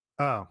 opposite.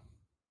 Oh,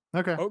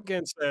 okay.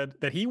 Oatgan said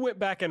that he went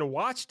back and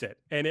watched it,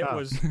 and it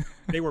was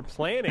they were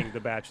planning the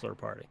bachelor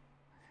party.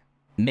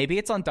 Maybe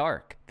it's on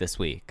Dark this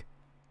week.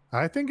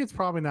 I think it's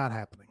probably not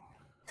happening.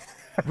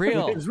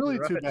 Real. It's really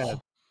too bad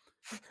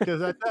because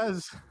that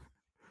does.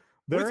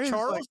 There With is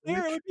Charles like,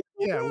 there, it would be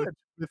so yeah, good.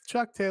 with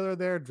Chuck Taylor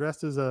there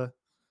dressed as a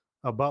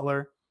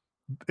butler.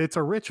 It's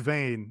a rich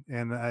vein,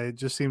 and it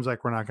just seems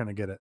like we're not going to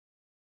get it.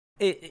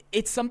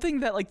 It's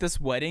something that like this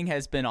wedding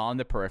has been on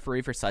the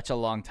periphery for such a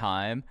long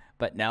time,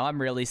 but now I'm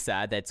really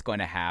sad that it's going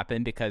to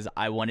happen because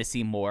I want to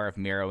see more of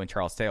Miro and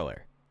Charles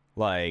Taylor.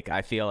 Like,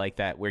 I feel like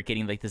that we're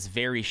getting like this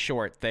very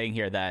short thing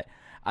here that,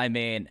 I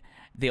mean,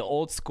 the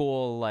old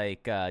school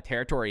like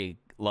territory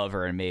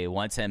lover in me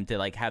wants him to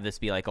like have this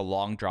be like a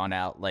long drawn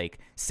out like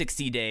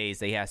 60 days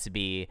that he has to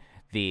be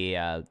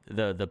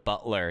the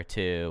butler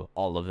to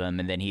all of them,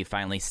 and then he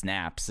finally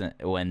snaps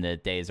when the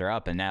days are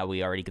up, and now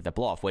we already get the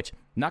blow off, which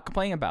I'm not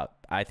complaining about.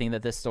 I think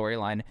that this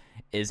storyline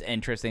is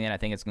interesting, and I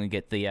think it's going to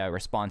get the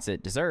response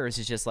it deserves.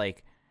 It's just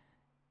like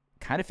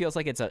kind of feels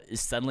like it's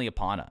suddenly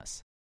upon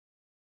us.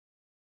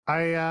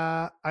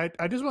 I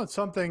just want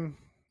something.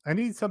 I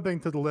need something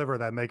to deliver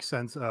that makes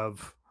sense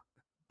of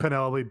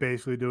Penelope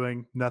basically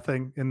doing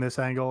nothing in this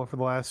angle for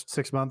the last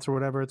 6 months or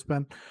whatever it's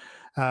been.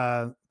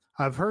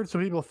 I've heard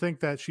some people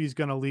think that she's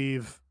going to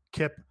leave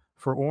Kip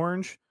for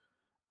Orange,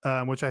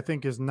 which I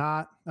think is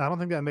not. I don't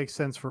think that makes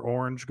sense for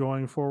Orange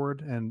going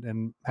forward,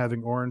 and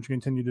having Orange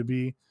continue to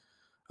be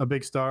a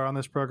big star on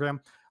this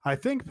program. I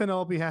think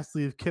Penelope has to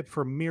leave Kip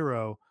for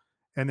Miro,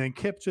 and then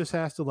Kip just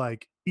has to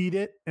like eat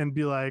it and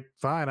be like,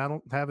 fine, I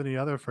don't have any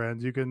other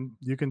friends. You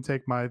can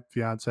take my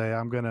fiance.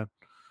 I'm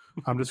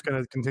just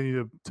gonna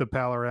continue to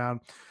pal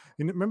around.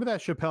 You remember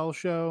that Chappelle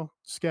Show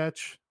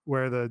sketch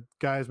where the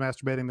guy's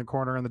masturbating in the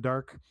corner in the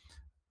dark?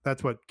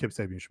 That's what Kip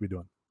Sabian should be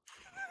doing.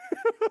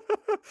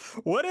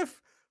 What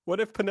if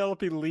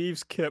Penelope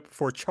leaves Kip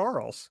for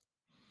Charles?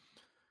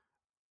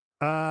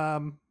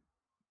 That's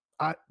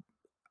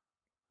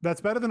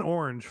better than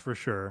Orange for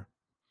sure.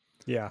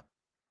 Yeah.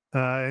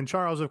 And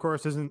Charles, of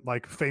course, isn't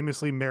like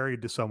famously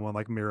married to someone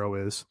like Miro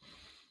is.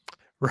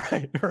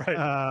 Right.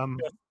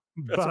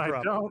 But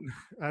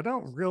I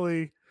don't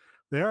really.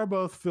 They are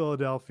both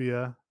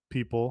Philadelphia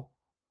people.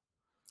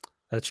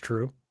 That's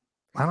true.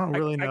 I don't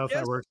really know if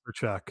guess, that works for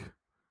Chuck.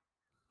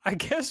 I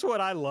guess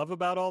what I love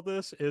about all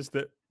this is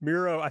that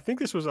Miro, I think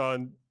this was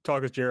on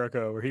Talk with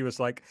Jericho, where he was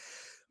like,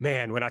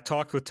 man, when I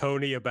talked with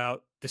Tony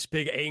about this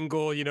big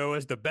angle,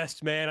 as the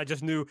best man, I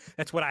just knew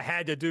that's what I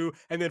had to do.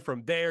 And then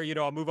from there,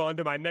 I'll move on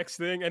to my next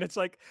thing. And it's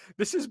like,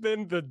 this has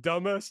been the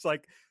dumbest,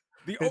 like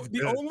the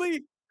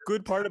only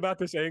good part about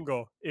this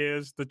angle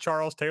is the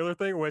Charles Taylor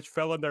thing, which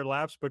fell in their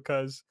laps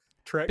because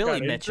Trent Billy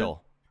got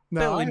Mitchell.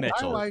 No, Billy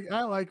Mitchell.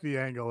 I like the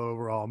angle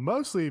overall,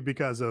 mostly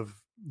because of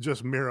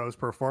just Miro's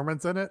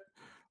performance in it.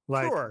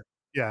 Like, sure.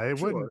 Yeah,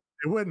 it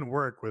wouldn't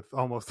work with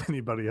almost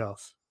anybody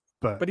else.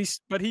 But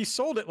he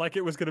sold it like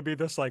it was going to be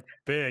this like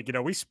big.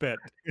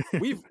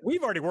 We've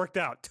already worked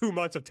out 2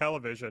 months of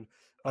television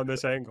on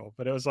this angle,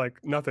 but it was like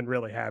nothing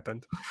really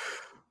happened.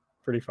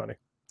 Pretty funny.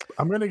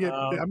 I'm gonna get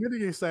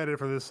excited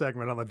for this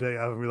segment on the day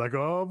of and be like,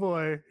 oh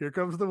boy, here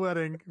comes the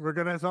wedding.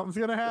 Something's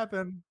gonna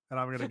happen, and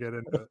I'm gonna get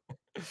into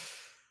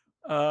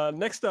it.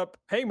 Next up,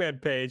 Hangman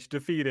Page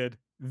defeated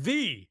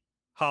the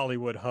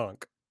Hollywood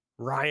hunk,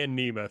 Ryan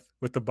Nemeth,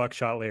 with the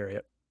buckshot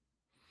lariat.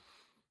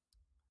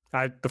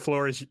 The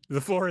floor is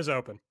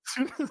open.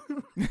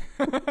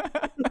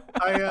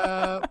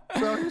 So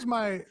here's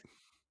my.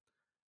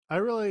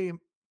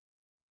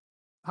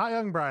 Hi,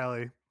 young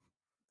Briley.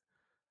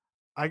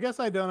 I guess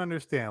I don't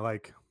understand,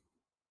 like,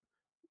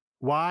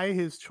 why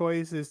his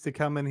choice is to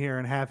come in here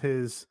and have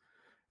his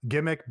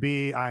gimmick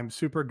be I'm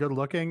super good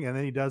looking, and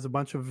then he does a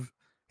bunch of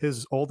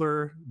his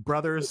older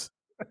brother's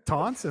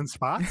taunts and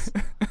spots.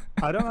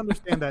 I don't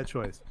understand that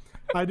choice.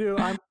 I do.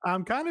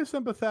 I'm kind of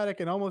sympathetic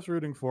and almost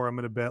rooting for him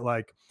in a bit.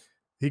 Like,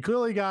 he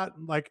clearly got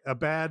like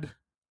had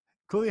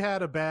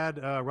a bad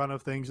run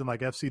of things in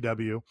like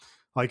FCW.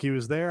 Like, he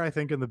was there, I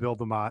think, in the Bill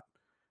DeMott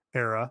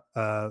era,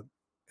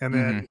 and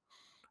then.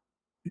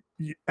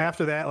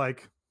 After that,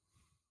 like,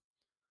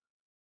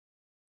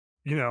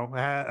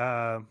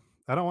 I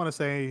don't want to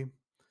say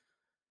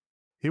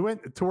he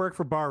went to work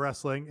for bar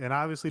wrestling and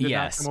obviously did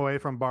not come away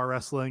from bar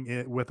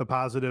wrestling with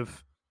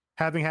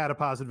having had a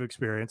positive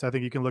experience. I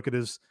think you can look at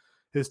his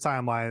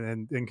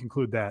timeline and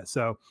conclude that.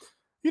 So,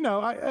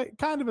 I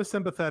kind of a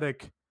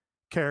sympathetic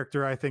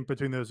character, I think,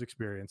 between those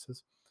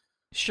experiences.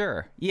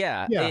 Sure.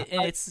 Yeah.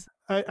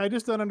 I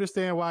just don't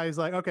understand why he's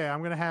like, okay, I'm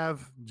going to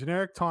have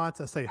generic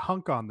taunts. I say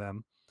hunk on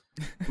them.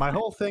 My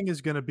whole thing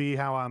is going to be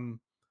how I'm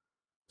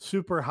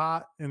super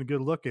hot and good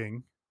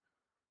looking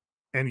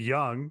and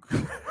young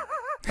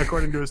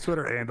according to his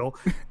Twitter handle,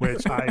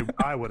 which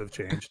I would have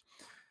changed.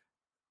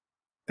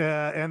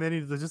 And then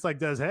he just like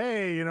does,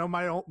 hey, you know,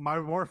 my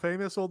more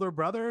famous older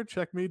brother,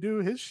 check me do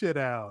his shit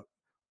out.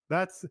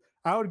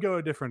 I would go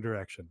a different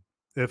direction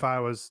if I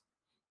was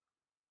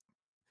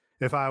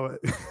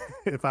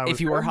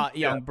If you were hot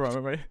young brother,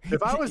 right?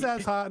 if I was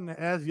as hot and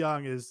as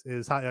young as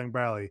hot young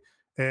Briley,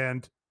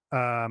 and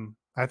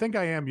I think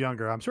I am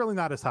younger. I'm certainly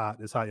not as hot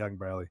as hot young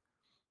Briley.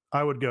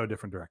 I would go a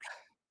different direction.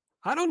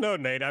 I don't know,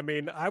 Nate. I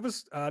mean, I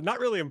was not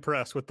really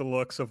impressed with the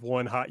looks of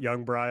one hot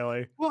young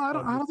Briley. Well, I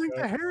don't think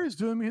the hair is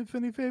doing me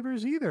any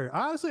favors either.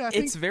 Honestly, I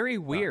think It's very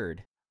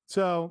weird.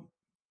 So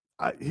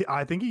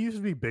I think he used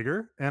to be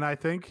bigger, and I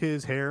think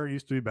his hair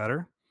used to be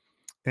better.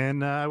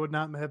 And I would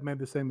not have made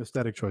the same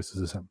aesthetic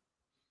choices as him.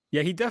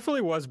 Yeah, he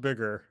definitely was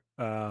bigger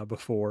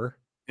before.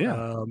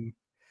 Yeah.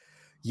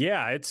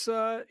 Yeah,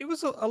 it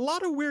was a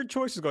lot of weird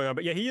choices going on.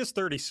 But yeah, he is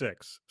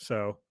 36.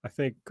 So I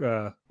think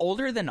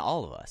Older than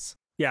all of us.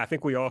 yeah, I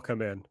think we all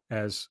come in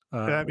as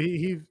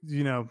he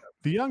you know,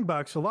 the Young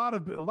Bucks, a lot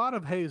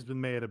of hay has been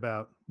made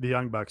about the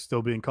Young Bucks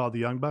still being called the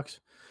Young Bucks.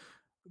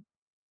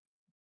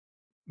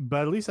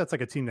 But at least that's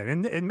like a team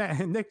name.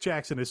 And Nick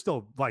Jackson is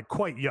still like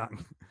quite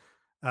young.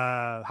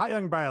 Hot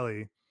young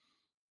Briley,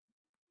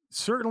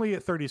 certainly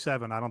at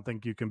 37, I don't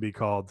think you can be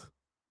called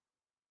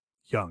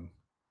young,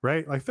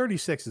 right? Like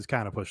 36 is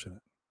kind of pushing it.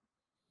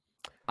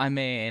 I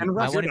mean, And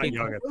I want to be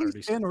young at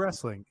 36. in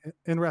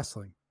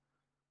wrestling.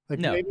 Like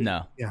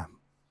no. Yeah.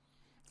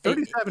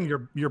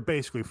 37, you're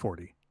basically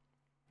 40.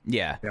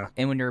 Yeah.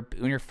 And when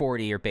you're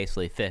 40, you're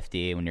basically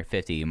 50. When you're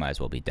 50, you might as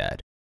well be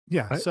dead.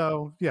 Yeah.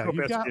 So yeah, hope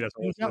you've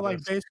got like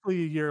this.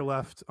 basically a year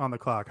left on the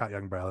clock, hot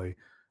young Briley.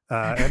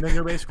 And then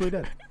you're basically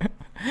dead.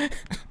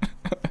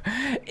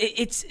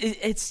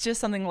 It's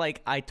just something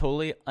like I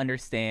totally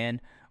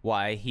understand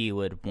why he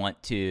would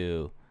want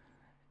to.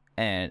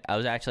 And I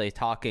was actually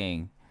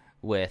talking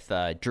with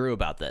Drew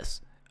about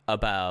this,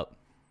 about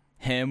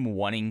him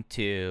wanting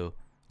to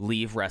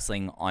leave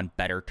wrestling on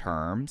better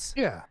terms.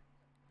 Yeah.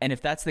 And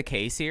if that's the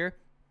case here,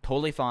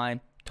 totally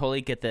fine. Totally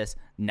get this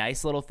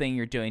nice little thing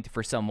you're doing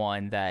for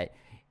someone that,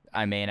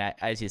 I mean,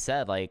 as you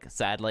said, like,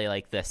 sadly,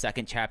 like, the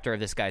second chapter of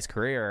this guy's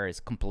career is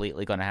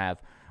completely going to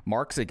have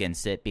marks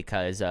against it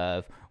because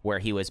of where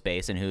he was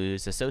based and who he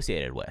was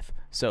associated with.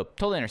 So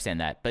totally understand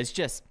that. But it's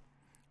just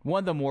one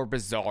of the more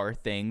bizarre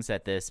things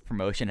that this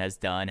promotion has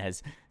done,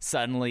 has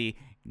suddenly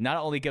not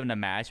only given a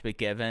match, but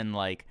given,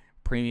 like,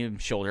 premium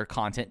shoulder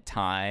content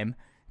time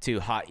to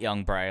hot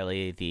young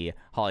Briley, the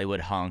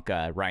Hollywood hunk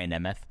Ryan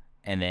Nemeth,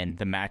 and then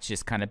the match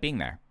just kind of being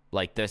there.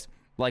 Like this,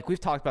 like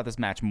we've talked about this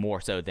match more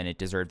so than it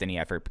deserved any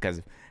effort because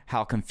of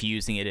how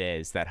confusing it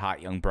is that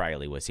hot young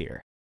Briley was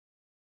here.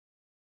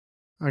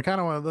 I kind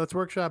of want to, let's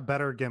workshop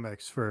better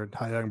gimmicks for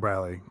hot young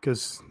Briley,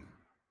 because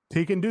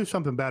he can do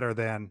something better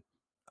than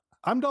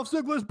I'm Dolph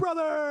Ziggler's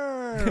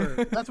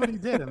brother. That's what he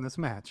did in this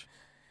match.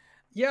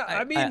 Yeah,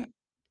 I mean,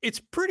 it's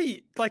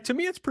pretty, like, to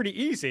me, it's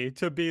pretty easy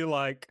to be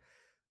like,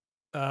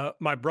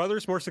 my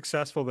brother's more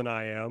successful than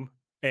I am,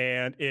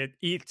 and it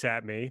eats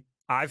at me.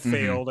 I've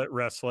failed at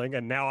wrestling,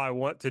 and now I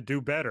want to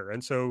do better.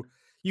 And so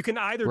you can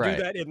either do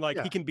that in, like,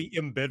 he can be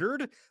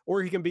embittered,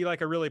 or he can be like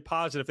a really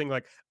positive thing,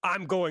 like,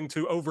 I'm going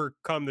to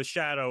overcome the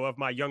shadow of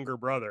my younger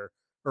brother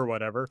or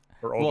whatever,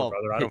 or older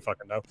brother. I don't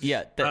fucking know.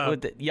 Yeah,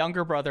 with the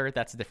younger brother,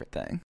 that's a different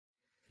thing.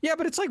 Yeah,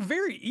 but it's like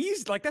very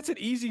easy. Like, that's an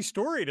easy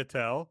story to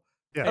tell.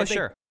 Yeah. Oh,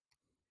 sure.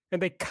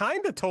 And they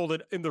kind of told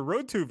it in the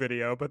Road to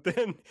video, but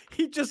then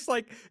he just,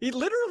 like, he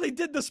literally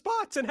did the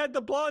spots and had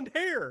the blonde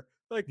hair.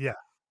 Like, yeah,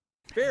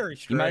 very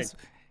strange.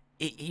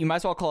 You might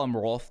as well call him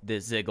Rolf the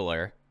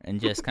Ziggler and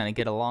just kind of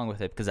get along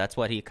with it, because that's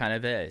what he kind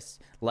of is.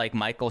 Like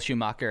Michael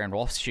Schumacher and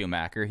Rolf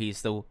Schumacher,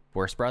 he's the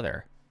worst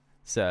brother.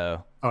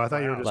 So. Oh, I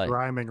thought you were just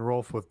rhyming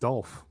Rolf with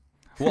Dolph.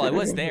 Well, I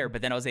was there,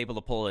 but then I was able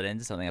to pull it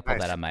into something. I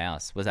pulled that out of my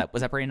ass. Was that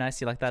pretty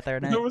nice? You like that there,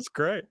 Nate? That was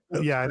great.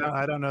 Yeah,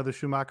 I don't know the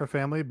Schumacher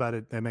family, but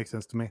it makes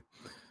sense to me.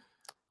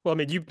 Well, I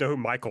mean, you know who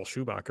Michael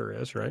Schumacher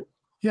is, right?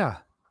 Yeah.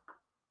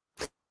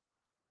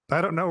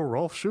 I don't know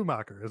Rolf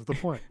Schumacher is the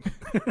point.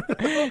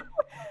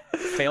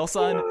 Fail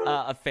son,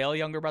 a fail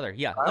younger brother.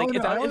 Yeah. I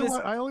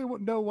only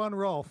know one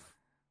Rolf.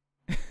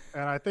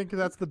 And I think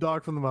that's the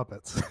dog from the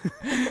Muppets.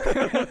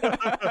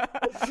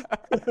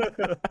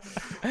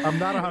 I'm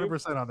not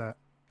 100% on that.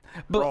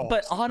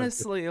 But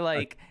honestly,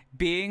 like,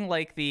 being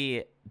like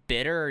the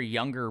bitter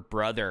younger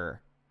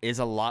brother is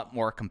a lot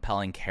more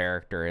compelling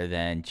character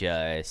than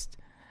just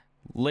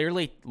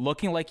literally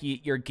looking like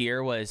your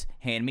gear was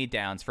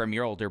hand-me-downs from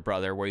your older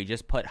brother, where you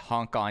just put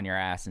hunk on your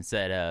ass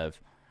instead of,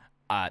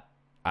 I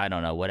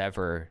don't know,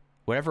 whatever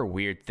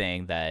weird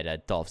thing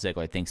that Dolph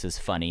Ziggler thinks is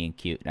funny and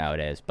cute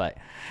nowadays. But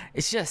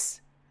it's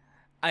just,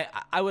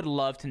 I would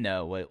love to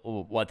know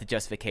what the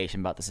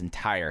justification about this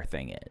entire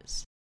thing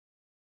is.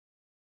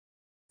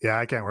 Yeah,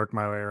 I can't work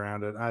my way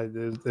around it.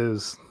 It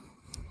was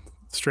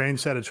a strange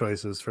set of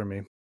choices for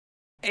me.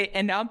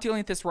 And now I'm dealing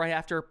with this right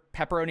after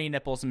Pepperoni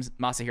Nipples and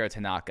Masahiro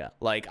Tanaka.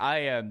 Like,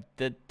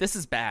 this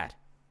is bad.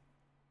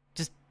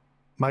 Just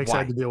Mike's why?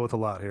 had to deal with a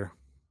lot here.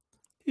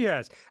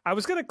 Yes. I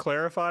was going to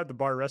clarify the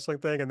bar wrestling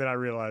thing, and then I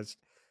realized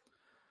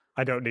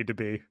I don't need to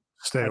be.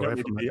 Stay I away don't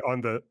need from to it. be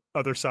on the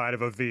other side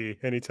of a V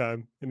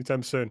anytime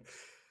soon.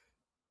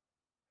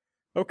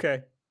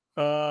 Okay.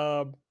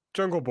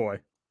 Jungle Boy.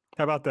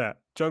 How about that?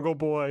 Jungle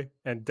Boy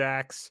and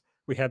Dax.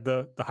 We had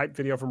the hype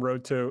video from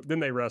Road 2. Then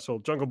they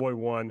wrestled. Jungle Boy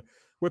won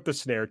with the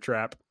snare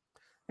trap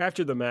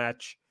after the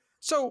match.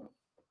 So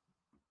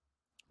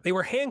they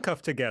were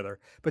handcuffed together,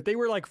 but they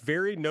were like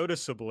very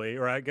noticeably,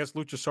 or I guess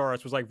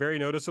Luchasaurus was like very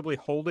noticeably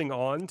holding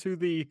on to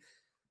the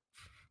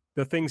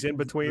things in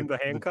between the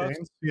handcuffs.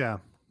 Yeah.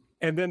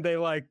 And then they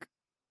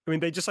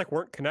they just like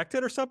weren't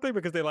connected or something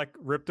because they like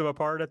ripped them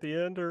apart at the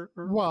end or...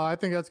 Well, I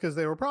think that's because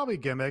they were probably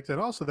gimmicked, and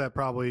also that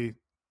probably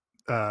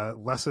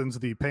lessens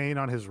the pain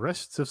on his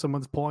wrists if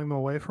someone's pulling them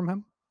away from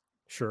him.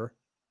 Sure.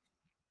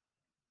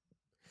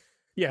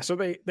 Yeah, so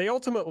they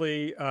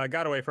ultimately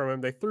got away from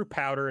him. They threw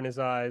powder in his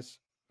eyes.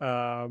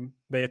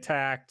 They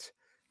attacked.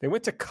 They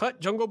went to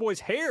cut Jungle Boy's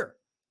hair,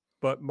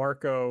 but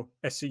Marco,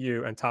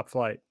 SCU, and Top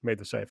Flight made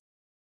the save.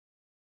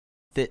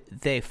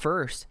 They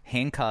first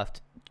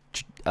handcuffed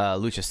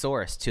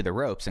Luchasaurus to the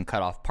ropes and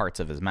cut off parts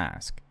of his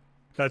mask.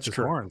 That's His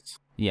true. horns.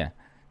 Yeah,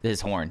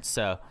 his horns.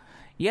 So,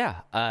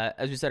 yeah,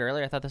 as we said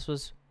earlier, I thought this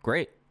was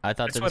great. I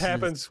thought That's what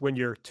happens when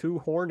you're too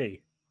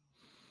horny.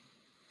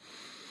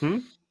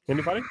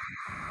 Anybody?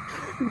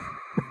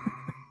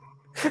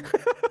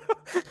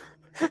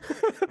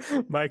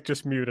 Mike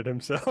just muted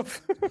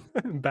himself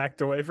and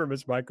backed away from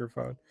his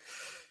microphone,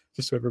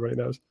 just so everybody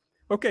knows.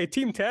 Okay,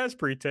 Team Taz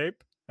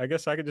pre-tape. I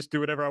guess I can just do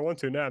whatever I want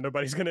to now.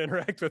 Nobody's going to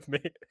interact with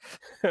me.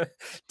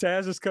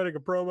 Taz is cutting a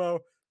promo,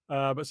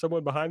 but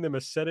someone behind them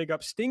is setting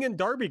up Sting and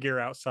Darby gear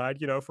outside,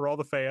 for all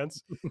the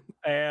fans.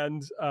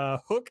 And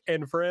Hook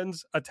and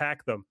friends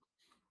attack them.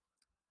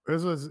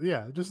 This was,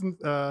 just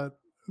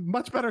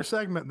much better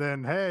segment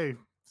than, hey,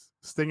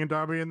 Sting and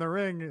Darby in the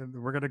ring, and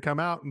we're going to come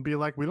out and be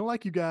like, we don't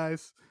like you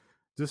guys.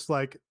 Just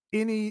like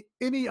any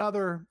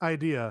other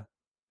idea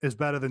is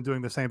better than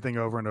doing the same thing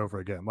over and over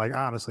again. Like,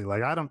 honestly,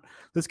 like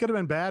this could have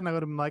been bad, and I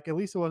would have been like, at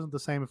least it wasn't the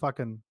same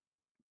fucking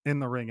in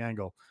the ring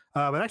angle.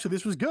 But actually,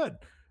 this was good.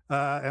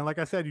 And like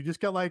I said, you just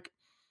got like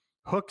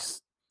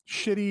Hook's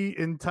shitty,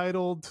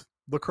 entitled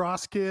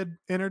lacrosse kid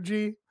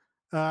energy,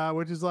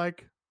 which is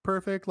like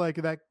perfect. Like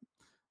that.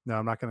 No,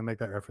 I'm not going to make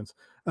that reference.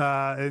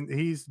 And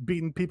he's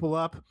beating people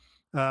up.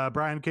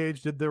 Brian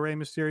Cage did the Rey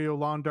Mysterio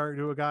lawn dart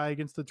to a guy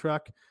against the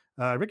truck.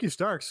 Ricky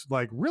Starks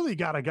like really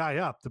got a guy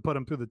up to put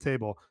him through the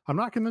table. I'm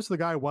not convinced the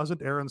guy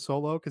wasn't Aaron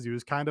Solo because he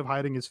was kind of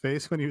hiding his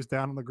face when he was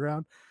down on the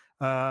ground.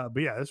 But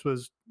yeah, this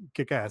was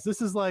kick ass.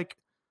 This is like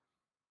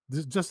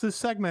this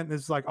segment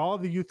is like all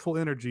the youthful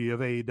energy of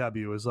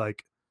AEW is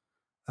like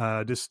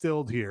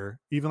distilled here.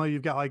 Even though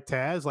you've got like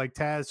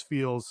Taz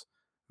feels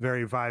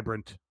very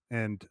vibrant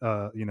and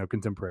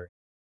contemporary.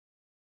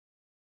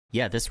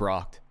 Yeah, this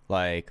rocked.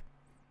 Like,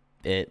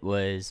 it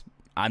was...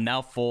 I'm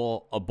now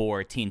full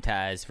aboard Team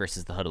Taz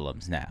versus the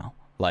Hoodlums now.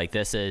 Like,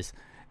 this is...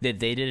 They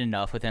did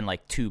enough within,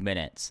 like, 2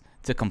 minutes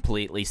to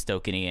completely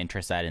stoke any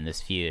interest out in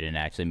this feud and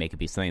actually make it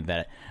be something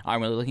that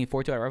I'm really looking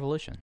forward to at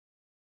Revolution.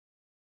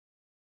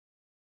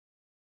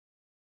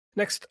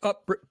 Next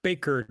up, Britt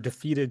Baker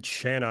defeated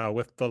Shanna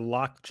with the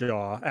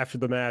lockjaw. After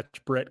the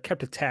match, Britt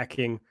kept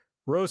attacking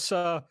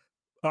Rosa...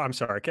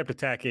 kept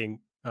attacking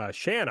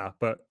Shanna,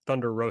 but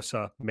Thunder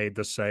Rosa made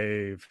the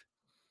save.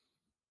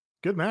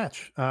 Good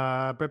match.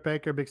 Britt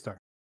Baker, big star.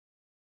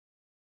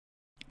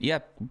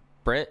 Yep,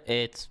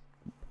 Britt,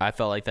 I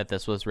felt like that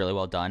this was really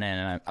well done,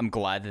 and I'm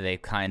glad that they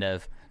kind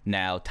of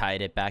now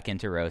tied it back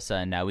into Rosa,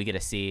 and now we get to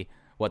see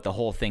what the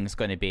whole thing's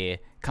going to be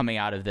coming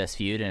out of this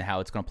feud and how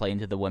it's going to play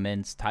into the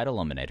women's title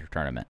eliminator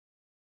tournament.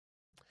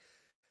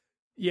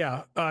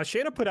 Yeah,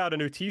 Shanna put out a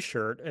new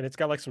t-shirt, and it's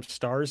got like some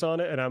stars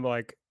on it, and I'm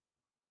like,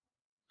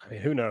 I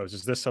mean, who knows?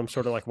 Is this some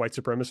sort of like white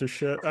supremacist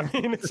shit? I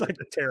mean, it's like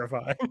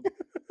terrifying.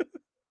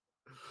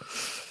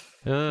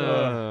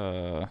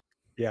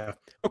 Yeah.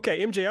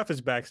 Okay, MJF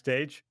is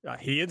backstage.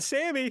 He and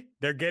Sammy,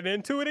 they're getting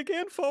into it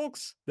again,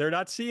 folks. They're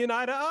not seeing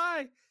eye to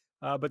eye.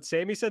 But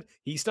Sammy said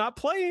he's not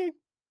playing.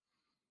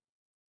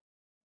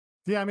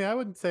 Yeah, I mean, I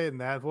wouldn't say it in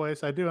that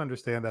voice. I do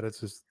understand that it's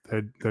just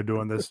they're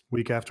doing this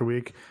week after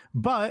week,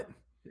 but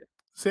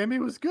Sammy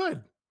was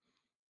good.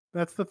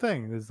 That's the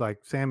thing. It's like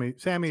Sammy's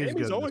good.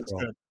 Sammy's always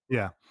good.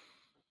 Yeah.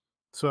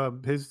 So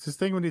his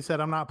thing when he said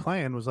I'm not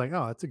playing was like,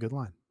 oh, that's a good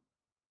line.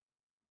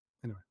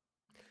 Anyway.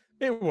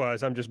 It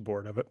was. I'm just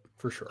bored of it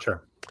for sure.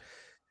 Sure.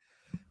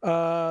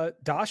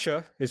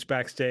 Dasha is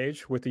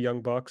backstage with the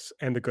Young Bucks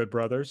and the Good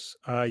Brothers.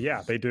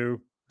 Yeah, they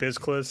do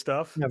BizCliz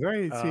stuff. Yeah,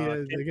 very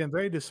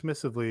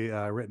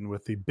dismissively written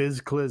with the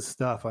BizCliz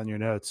stuff on your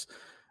notes.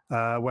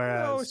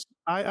 Whereas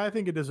I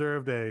think it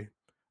deserved a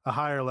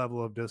higher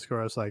level of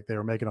discourse. Like they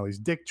were making all these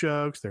dick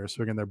jokes. They were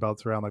swinging their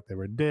belts around like they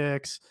were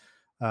dicks.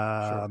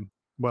 Sure.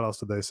 What else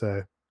did they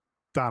say?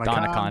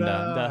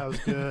 Danaconda. That was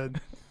good.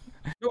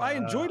 No, I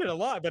enjoyed it a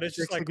lot, but it's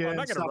just like, I'm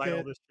not going to write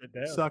all this shit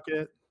down.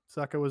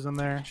 Suck it was in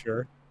there.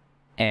 Sure.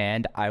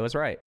 And I was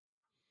right.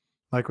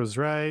 Mike was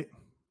right.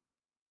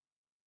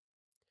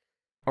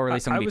 Or at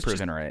least I'm going to be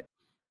proven right.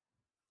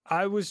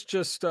 I was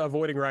just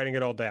avoiding writing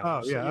it all down.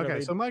 Oh, yeah. Okay.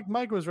 So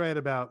Mike was right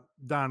about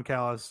Don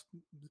Callis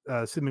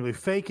seemingly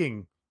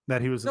faking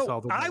that he was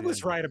assaulted. I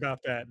was right about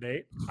that,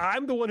 Nate.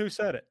 I'm the one who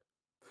said it.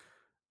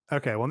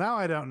 Okay. Well, now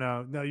I don't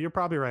know. No, you're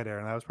probably right,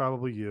 Aaron. That was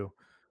probably you.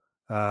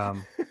 I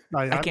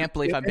can't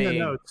believe I'm being.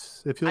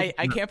 Notes,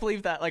 I can't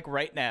believe that, like,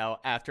 right now,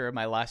 after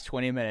my last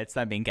 20 minutes,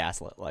 I'm being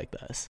gaslit like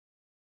this.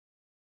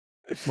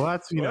 Well,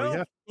 that's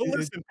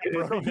listen,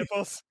 Brody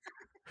Nipples.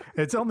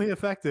 It's only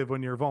effective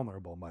when you're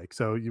vulnerable, Mike.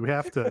 So you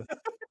have to.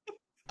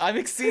 I'm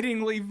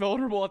exceedingly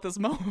vulnerable at this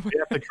moment. You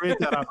have to create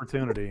that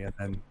opportunity and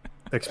then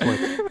exploit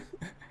it.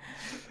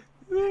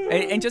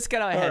 And just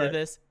get out ahead of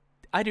this.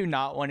 I do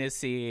not want to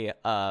see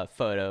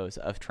photos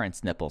of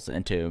Trent's nipples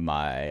into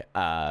my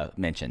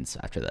mentions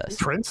after this.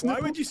 Trent's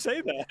nipples? Why would you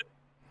say that?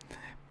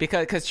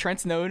 Because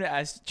Trent's known,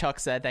 as Chuck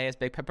said, that he has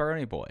big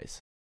pepperoni boys.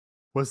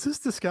 Was this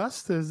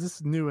discussed? Is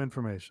this new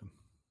information?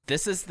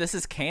 This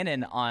is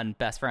canon on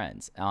Best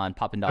Friends on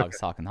Poppin' Dogs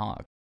Talking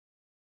Hog.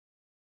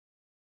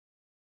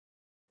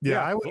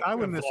 Yeah, I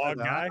wouldn't have said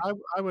that.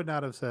 I would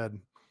not have said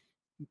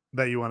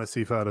that you want to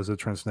see photos of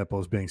Trent's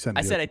nipples being sent.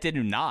 I said I did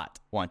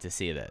not want to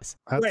see this.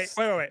 Wait.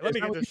 Let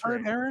me get this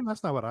straight, Aaron.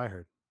 That's not what I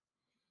heard.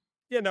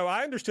 Yeah, no,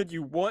 I understood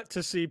you want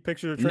to see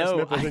pictures of Trent's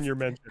nipples in your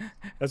mention.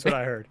 That's what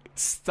I heard.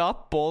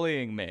 Stop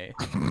bullying me.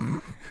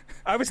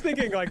 I was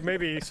thinking like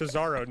maybe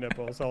Cesaro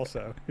nipples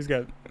also. He's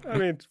got,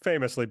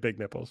 famously big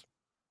nipples.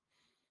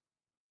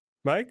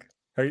 Mike?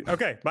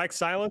 Okay, Mike's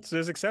silence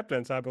is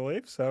acceptance, I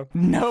believe. So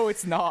no,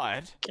 it's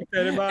not. Keep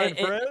that in mind,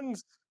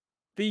 friends.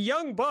 The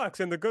Young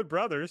Bucks and the Good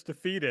Brothers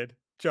defeated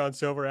John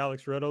Silver,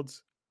 Alex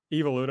Reynolds,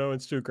 Evil Uno,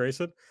 and Stu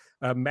Grayson.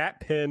 Matt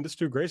pinned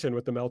Stu Grayson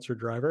with the Meltzer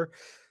driver.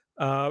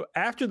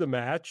 After the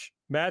match,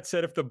 Matt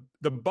said if the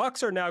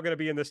Bucks are now going to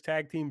be in this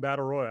tag team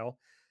battle royal,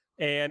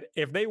 and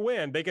if they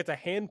win, they get to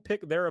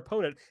handpick their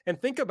opponent. And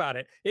think about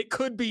it. It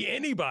could be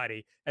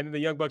anybody. And then the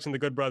Young Bucks and the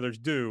Good Brothers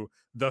do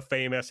the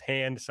famous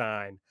hand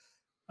sign.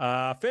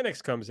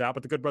 Phoenix comes out,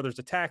 but the Good Brothers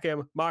attack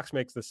him. Mox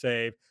makes the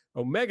save.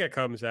 Omega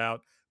comes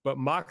out, but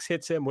Mox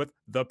hits him with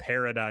the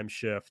Paradigm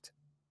Shift.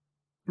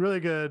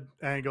 Really good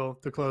angle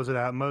to close it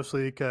out,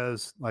 mostly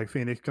because like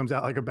Phoenix comes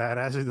out like a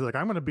badass. He's like,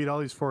 I'm going to beat all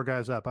these 4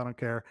 guys up. I don't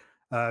care.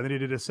 Then he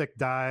did a sick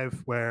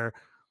dive where,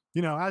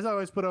 as I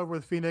always put over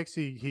with Phoenix,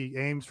 he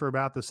aims for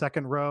about the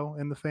second row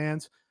in the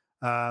fans,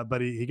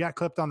 but he got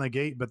clipped on the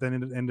gate, but then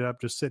it ended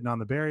up just sitting on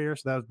the barrier.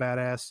 So that was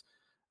badass.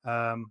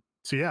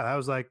 So yeah, that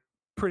was like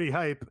pretty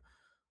hype.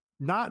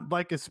 Not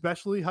like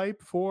especially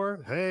hype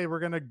for, hey, we're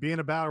going to be in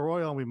a battle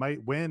royal and we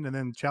might win and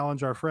then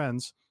challenge our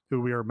friends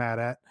who we are mad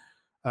at.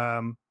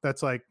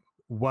 That's like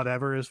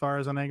whatever as far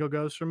as an angle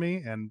goes for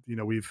me. And,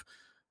 we've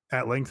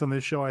at length on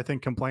this show, I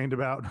think, complained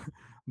about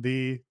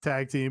the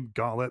tag team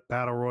gauntlet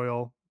battle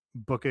royal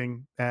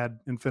booking ad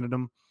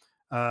infinitum.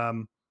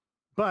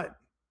 But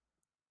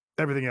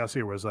everything else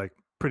here was like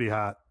pretty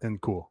hot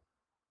and cool.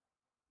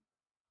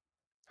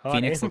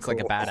 Phoenix looks like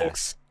a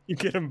badass. You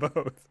get them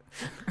both.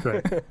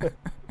 Right.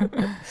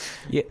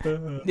 Yeah.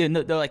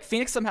 They're like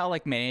Phoenix somehow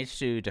like managed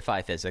to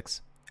defy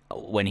physics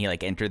when he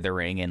like entered the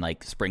ring and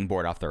like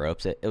springboard off the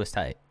ropes. It was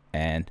tight.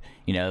 And,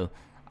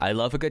 I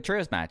love a good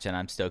trios match and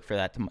I'm stoked for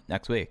that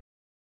next week.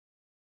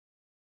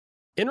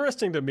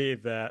 Interesting to me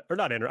that, or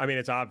not,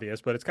 it's obvious,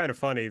 but it's kind of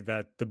funny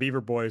that the Beaver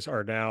Boys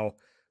are now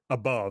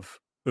above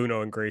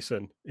Uno and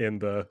Grayson in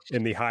the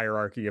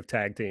hierarchy of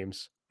tag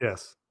teams.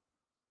 Yes.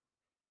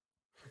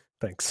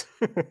 Thanks.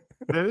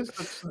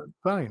 It's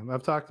funny.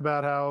 I've talked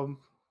about how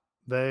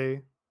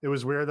it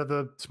was weird that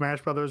the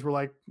Smash Brothers were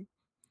like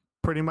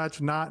pretty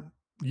much not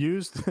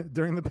used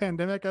during the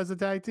pandemic as a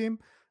tag team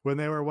when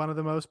they were one of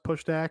the most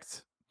pushed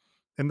acts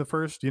in the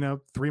first,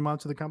 3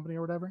 months of the company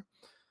or whatever.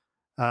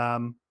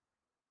 They're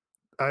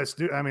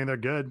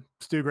good.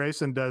 Stu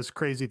Grayson does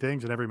crazy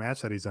things in every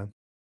match that he's in.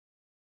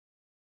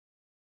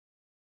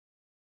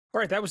 All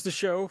right, that was the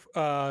show.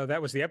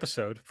 That was the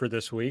episode for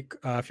this week.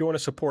 If you want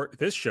to support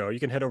this show, you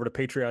can head over to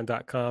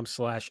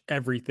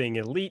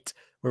patreon.com/everythingelite,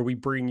 where we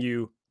bring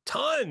you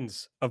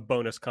tons of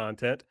bonus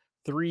content.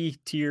 3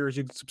 tiers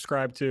you can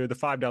subscribe to. The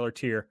 $5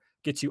 tier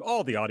gets you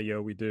all the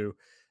audio we do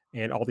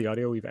and all the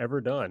audio we've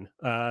ever done.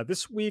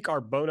 This week, our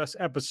bonus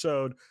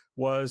episode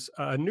was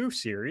a new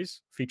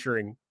series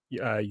featuring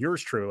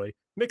yours truly,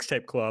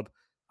 Mixtape Club.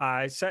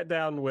 I sat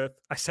down with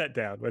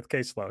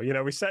K-Slow.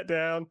 We sat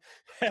down,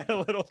 had a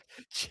little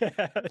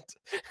chat,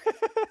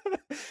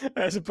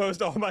 as opposed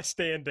to all my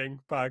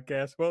standing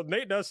podcasts. Well,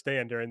 Nate does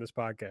stand during this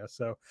podcast.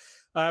 So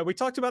we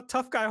talked about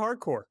Tough Guy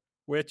Hardcore,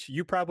 which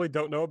you probably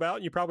don't know about,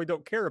 and you probably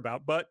don't care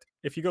about. But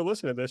if you go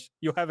listen to this,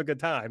 you'll have a good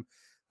time.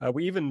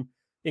 We even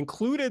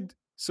included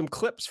some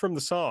clips from the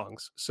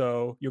songs,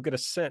 so you'll get a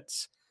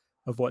sense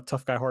of what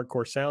Tough Guy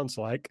Hardcore sounds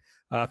like.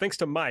 Thanks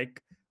to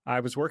Mike. I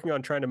was working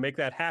on trying to make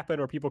that happen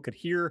where people could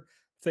hear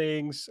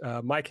things.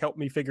 Mike helped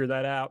me figure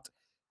that out,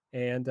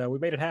 and we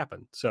made it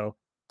happen. So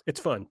it's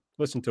fun.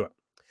 Listen to it.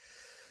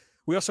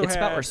 We also It's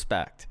about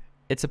respect.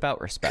 It's about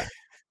respect.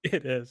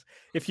 It is.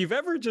 If you've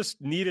ever just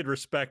needed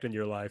respect in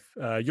your life,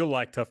 you'll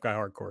like Tough Guy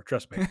Hardcore.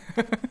 Trust me.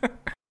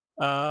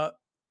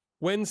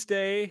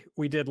 Wednesday,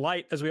 we did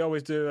light as we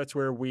always do. That's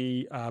where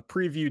we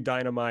preview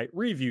Dynamite,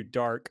 review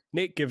Dark.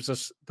 Nate gives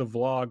us the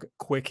vlog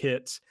quick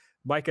hits.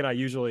 Mike and I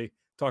usually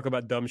talk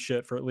about dumb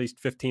shit for at least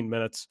 15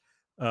 minutes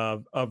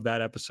of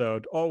that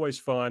episode. Always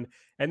fun.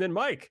 And then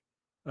Mike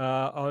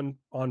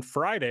on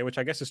Friday, which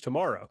I guess is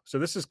tomorrow. So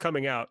this is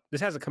coming out.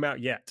 This hasn't come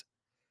out yet.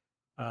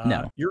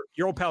 No.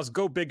 Your old pals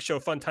Go Big Show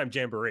Fun Time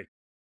Jamboree.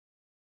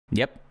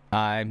 Yep.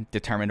 I'm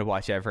determined to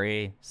watch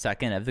every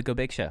second of the Go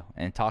Big Show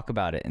and talk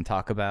about it and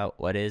talk about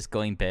what is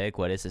going big,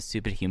 what is a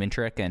stupid human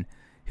trick, and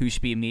who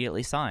should be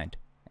immediately signed.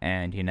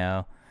 And, you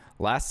know,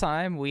 last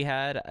time we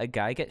had a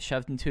guy get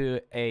shoved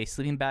into a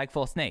sleeping bag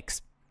full of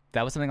snakes.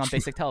 That was something on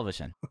basic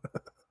television.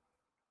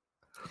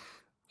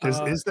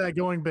 Is that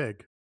going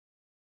big?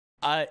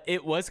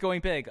 It was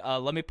going big.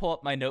 Let me pull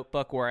up my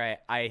notebook where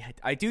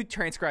I do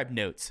transcribe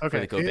notes for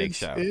the Go Big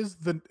Show. Is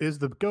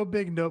the Go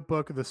Big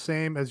notebook the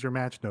same as your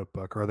match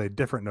notebook, or are they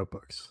different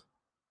notebooks?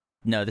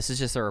 No, this is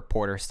just a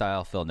reporter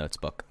style Phil notes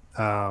book.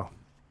 Oh,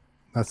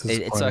 that's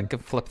disappointing. It's so I can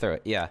flip through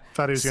it. Yeah.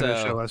 Thought he was going to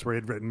show us where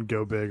he'd written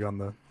 "Go Big" on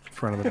the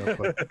front of the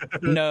notebook.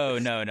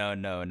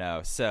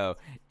 No. So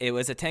it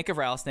was a tank of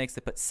rattlesnakes.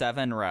 They put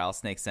 7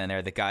 rattlesnakes in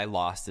there. The guy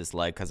lost his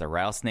leg because of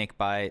rattlesnake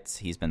bites.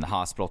 He's been in the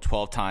hospital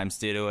 12 times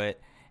due to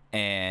it.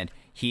 And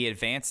he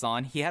advanced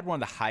on. He had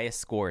one of the highest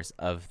scores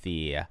of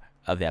the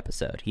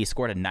episode. He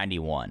scored a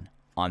 91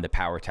 on the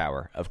Power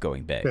Tower of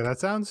Going Big. Yeah, that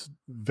sounds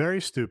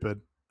very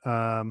stupid.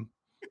 So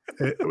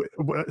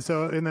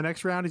in the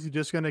next round, is he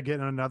just going to get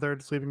another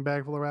sleeping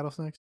bag full of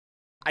rattlesnakes?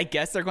 I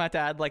guess they're going to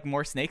have to add like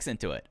more snakes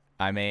into it.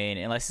 I mean,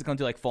 unless he's going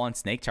to do like full on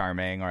snake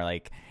charming, or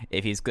like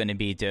if he's going to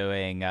be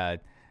doing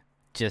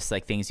just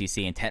like things you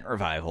see in tent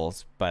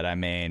revivals. But I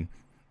mean,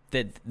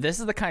 this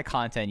is the kind of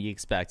content you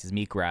expect, is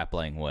me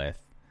grappling with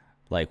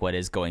like what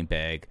is going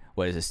big,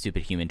 what is a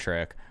stupid human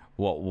trick,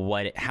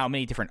 how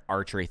many different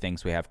archery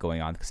things we have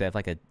going on, because I have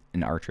like an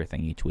archery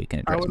thing each week,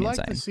 and it drives me insane. I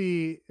would like to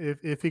see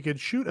if he could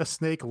shoot a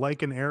snake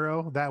like an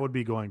arrow. That would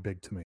be going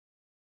big to me.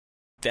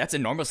 That's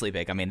enormously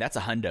big. I mean, that's a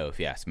hundo if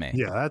you ask me.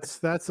 Yeah,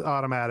 that's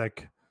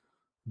automatic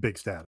big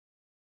stat.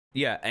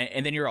 Yeah,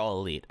 and then you're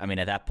all elite. I mean,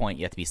 at that point,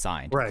 you have to be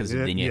signed. Right.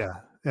 Yeah,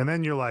 and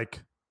then you're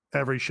like,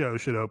 every show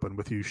should open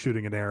with you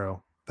shooting an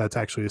arrow that's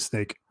actually a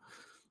snake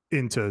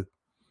into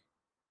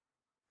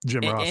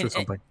Jim Ross or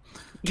something.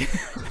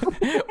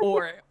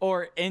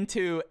 or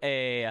into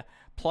a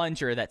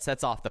plunger that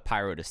sets off the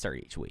pyro to start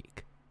each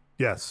week.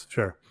 Yes,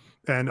 sure.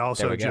 And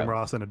also Jim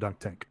Ross in a dunk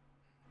tank.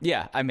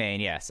 Yeah, I mean,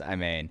 yes. I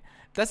mean,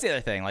 that's the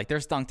other thing. Like,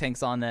 there's dunk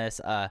tanks on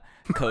this.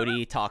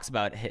 Cody talks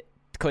about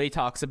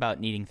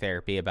needing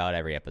therapy about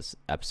every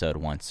episode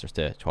once or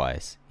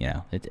twice. You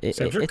know,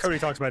 Cody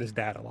talks about his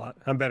dad a lot.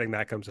 I'm betting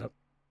that comes up.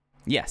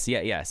 Yes.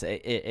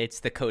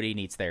 It's the Cody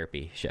needs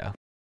therapy show.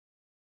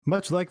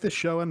 Much like the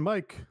show and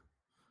Mike.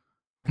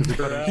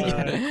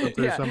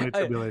 There's so many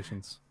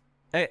tribulations.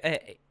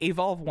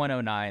 Evolve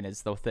 109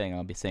 is the thing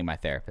I'll be seeing my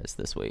therapist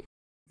this week.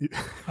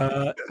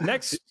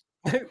 Next,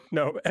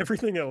 no,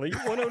 Everything Elite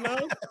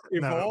 109?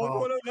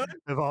 Evolve 109?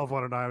 Evolve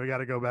 109. We got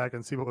to go back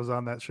and see what was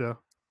on that show.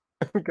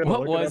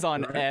 What was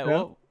on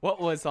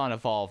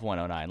Evolve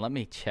 109? Let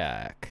me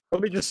check.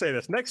 Let me just say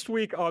this. Next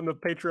week on the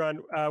Patreon,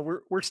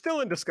 we're still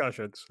in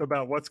discussions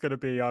about what's going to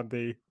be on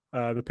the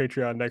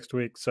Patreon next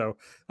week. So,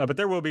 but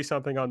there will be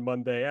something on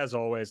Monday, as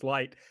always,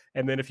 light.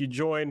 And then if you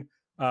join,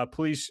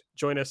 please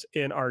join us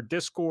in our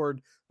Discord.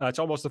 It's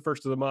almost the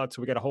first of the month,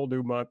 so we got a whole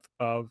new month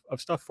of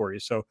stuff for you.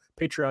 So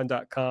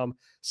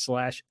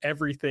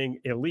patreon.com/everything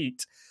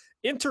elite.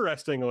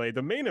 Interestingly,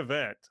 the main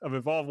event of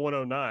Evolve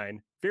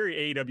 109,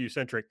 very AEW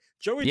centric,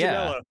 Joey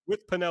Janela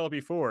with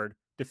Penelope Ford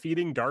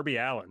defeating Darby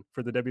Allin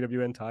for the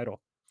WWN title.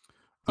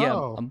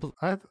 Yeah,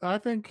 I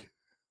think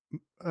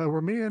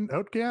were me and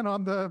Oatgan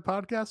on the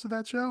podcast of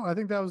that show? I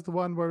think that was the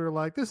one where we were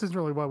like, this isn't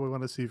really what we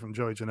want to see from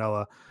Joey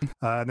Janela.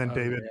 And then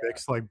David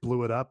Bix like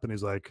blew it up and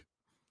he's like,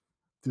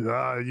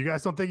 you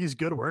guys don't think he's a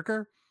good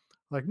worker?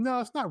 Like, no,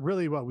 it's not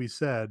really what we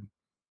said.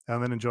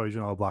 And then Joey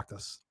Janela blocked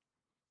us.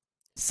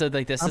 So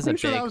like this I'm is pretty a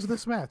sure big... that was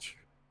this match.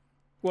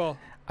 Well,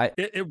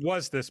 it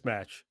was this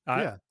match.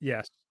 Yeah.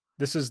 Yes.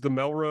 This is the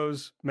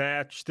Melrose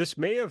match. This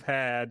may have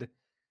had...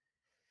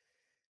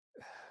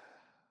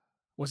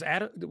 Was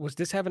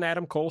this having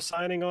Adam Cole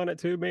signing on it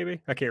too,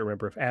 maybe? I can't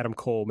remember if Adam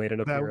Cole made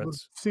an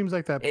appearance. Seems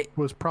like that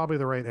was probably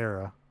the right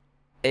era.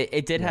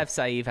 It did have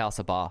Saeed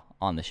Al-Sabah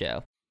on the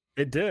show.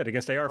 It did,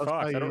 against AR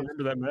Fox. I don't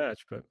remember that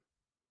match, but...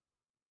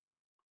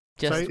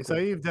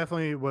 Saeed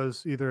definitely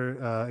was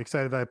either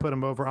excited that I put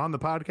him over on the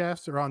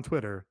podcast or on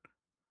Twitter,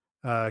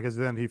 because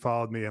then he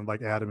followed me and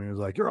like added me and was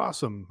like, "You're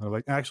awesome." I'm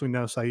like, "Actually,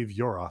 no, Saeed,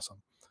 you're awesome."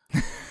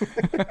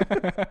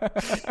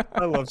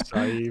 I love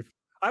Saeed.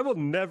 I will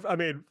never. I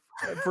mean,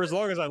 for as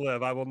long as I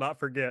live, I will not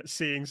forget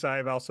seeing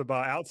Saeed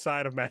Al-Sabah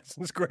outside of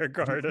Madison Square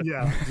Garden.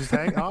 Yeah, just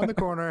hang on the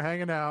corner,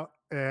 hanging out.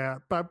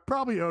 But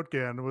probably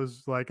Oatgan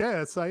was like,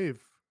 "Hey, it's Saeed."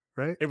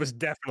 right? It was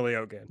definitely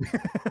Hogan.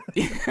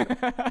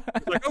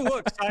 Like, oh,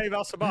 look, Saeed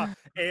Al-Sabah.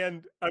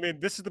 And I mean,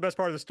 this is the best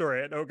part of the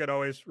story. And Hogan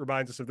always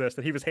reminds us of this,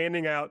 that he was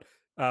handing out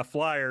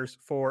flyers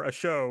for a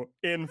show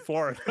in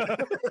Florida.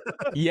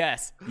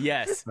 Yes.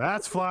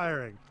 That's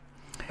flyering.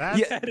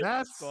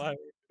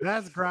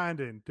 That's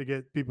grinding to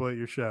get people at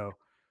your show.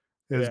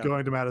 Is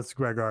going to Madison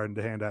Square Garden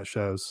to hand out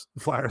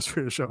flyers for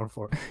your show in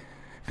Florida.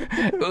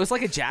 It was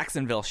like a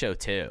Jacksonville show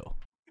too.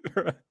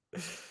 It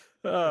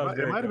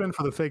might have been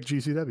for the fake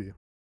GCW.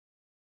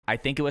 I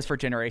think it was for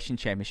Generation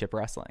Championship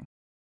Wrestling.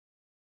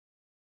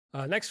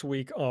 Next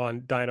week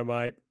on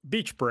Dynamite,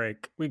 Beach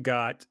Break, we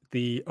got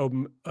the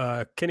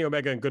Kenny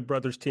Omega and Good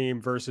Brothers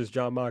team versus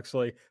Jon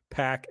Moxley,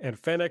 Pac, and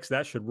Fenix.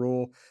 That should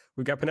rule.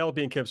 We've got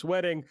Penelope and Kip's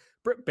wedding,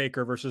 Britt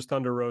Baker versus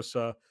Thunder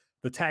Rosa,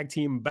 the tag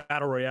team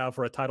battle royale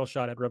for a title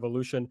shot at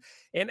Revolution,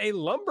 and a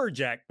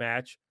lumberjack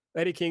match,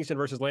 Eddie Kingston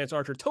versus Lance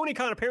Archer. Tony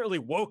Khan apparently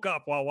woke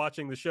up while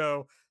watching the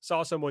show,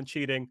 saw someone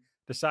cheating,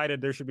 decided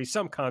there should be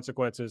some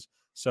consequences.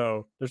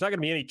 So there's not going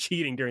to be any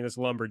cheating during this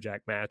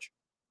lumberjack match.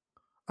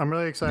 I'm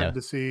really excited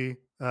to see,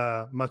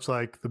 much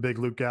like the big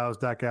Luke Gallows,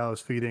 Doc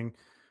Gallows feeding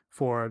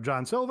for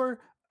John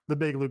Silver, the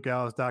big Luke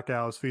Gallows, Doc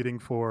Gallows feeding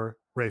for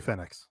Ray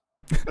Fenix.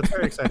 That's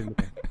very exciting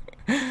to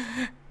me.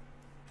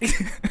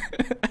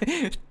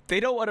 They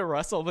don't want to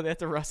wrestle, but they have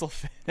to wrestle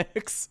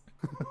Fenix.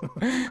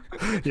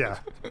 Yeah.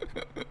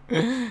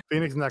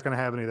 Phoenix is not going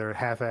to have any of their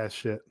half-ass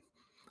shit.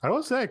 I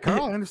will say,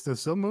 Carl Anderson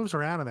still moves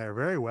around in there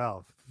very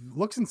well.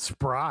 Looks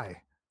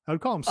spry. I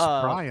would call him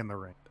spry in the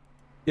ring.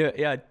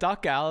 Yeah.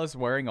 Doc Gallows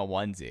wearing a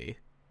onesie.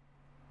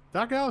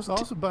 Doc Gallows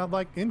also, but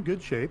like in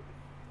good shape.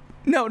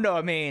 No.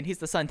 I mean, he's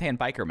the suntan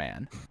biker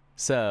man.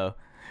 So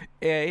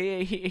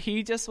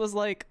he just was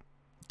like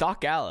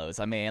Doc Gallows.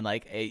 I mean,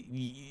 like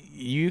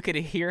you could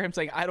hear him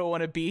saying, "I don't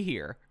want to be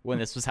here" when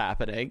this was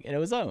happening, and it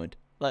was owned.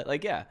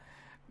 Like, yeah,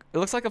 it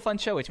looks like a fun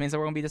show, which means that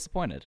we're gonna be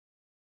disappointed.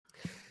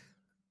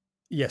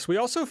 Yes, we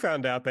also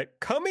found out that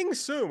coming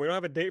soon, we don't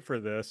have a date for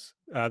this,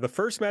 the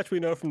first match we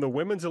know from the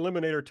Women's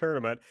Eliminator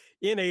Tournament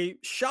in a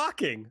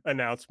shocking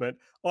announcement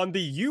on the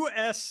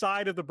U.S.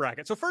 side of the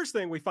bracket. So first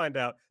thing we find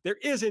out, there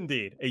is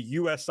indeed a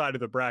U.S. side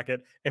of the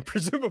bracket and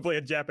presumably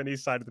a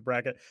Japanese side of the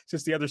bracket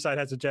since the other side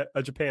has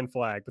a Japan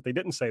flag, but they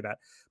didn't say that.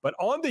 But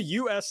on the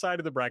U.S. side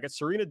of the bracket,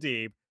 Serena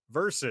Deeb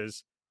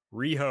versus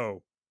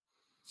Riho.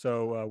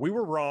 So we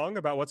were wrong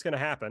about what's going to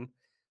happen,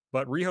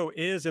 but Riho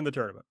is in the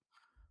tournament.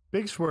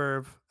 Big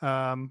swerve.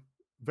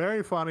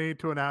 Very funny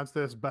to announce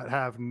this, but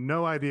have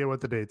no idea what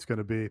the date's going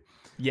to be.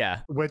 Yeah.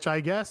 Which I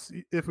guess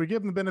if we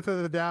give them the benefit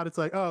of the doubt, it's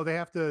like, oh, they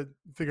have to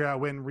figure out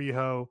when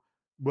Riho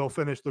will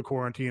finish the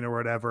quarantine or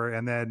whatever.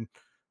 And then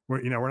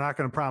we're not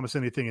going to promise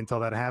anything until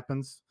that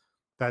happens.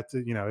 That's,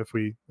 if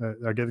we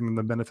are giving them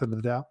the benefit of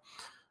the doubt.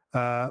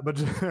 But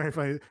just very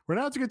funny. We're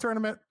announcing a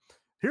tournament.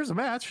 Here's a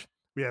match.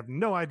 We have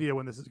no idea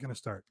when this is going to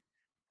start.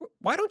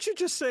 Why don't you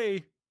just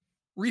say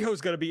Riho's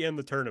going to be in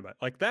the tournament?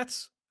 Like,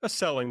 that's a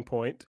selling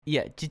point.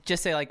 Yeah,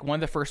 just say like one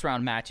of the first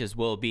round matches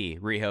will be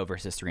Riho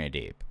versus Serena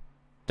Deeb.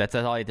 That's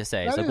all you have to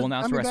say. So we'll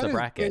announce the rest of the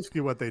bracket. Basically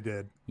what they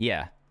did.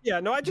 Yeah. Yeah,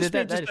 no, I just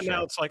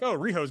announced like, oh,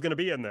 Riho's going to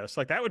be in this.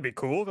 Like, that would be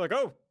cool. Like,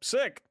 oh,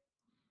 sick.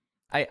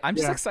 I'm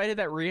just excited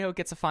that Riho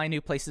gets to find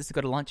new places to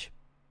go to lunch.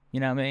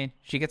 You know what I mean?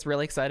 She gets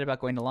really excited about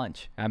going to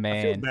lunch. I mean,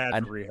 I feel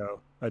bad for Riho.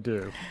 I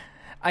do.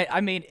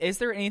 I mean, is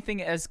there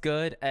anything as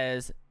good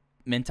as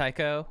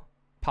Mentaiko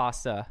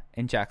pasta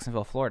in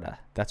Jacksonville, Florida?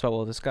 That's what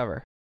we'll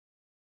discover.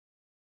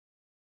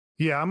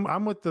 Yeah,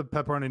 I'm with the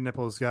pepperoni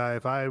nipples guy.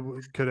 If I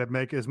could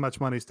make as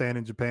much money staying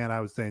in Japan, I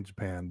would stay in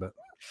Japan. But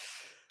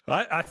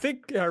I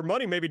think her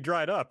money maybe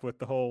dried up with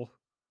the whole.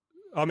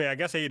 I mean, I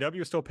guess AEW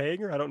is still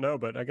paying her. I don't know,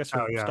 but I guess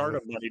her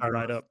startup money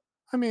dried up.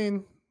 I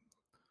mean,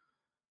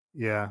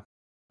 yeah.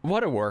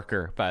 What a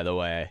worker, by the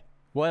way.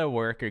 What a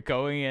worker,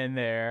 going in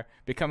there,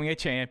 becoming a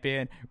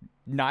champion,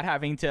 not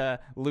having to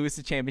lose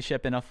the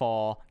championship in a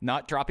fall,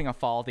 not dropping a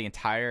fall the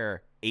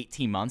entire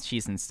 18 months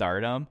she's in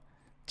Stardom.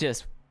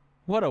 Just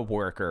what a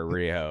worker,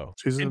 Riho.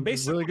 She's a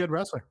really good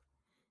wrestler.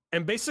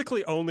 And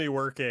basically only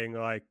working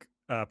like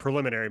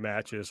preliminary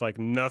matches, like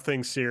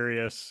nothing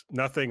serious,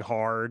 nothing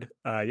hard.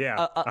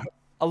 A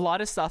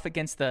lot of stuff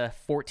against the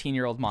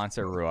 14-year-old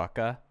monster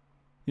Ruaka.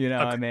 You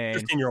know what I mean?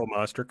 15-year-old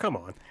monster, come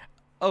on.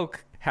 Oh,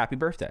 happy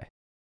birthday.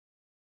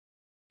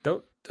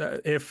 Don't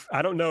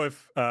I don't know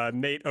if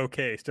Nate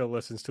OK still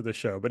listens to the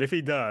show, but if he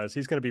does,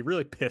 he's going to be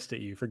really pissed at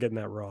you for getting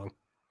that wrong.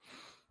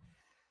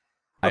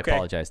 I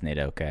apologize, Nate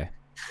OK.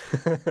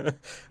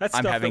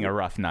 I'm having a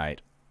rough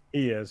night.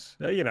 He is.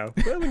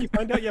 When you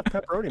find out you have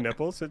pepperoni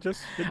nipples, it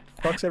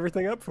fucks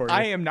everything up for you.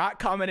 I am not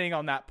commenting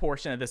on that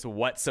portion of this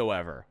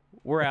whatsoever.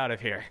 We're out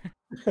of here.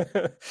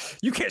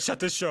 You can't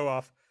shut this show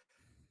off.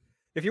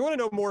 If you want to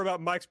know more about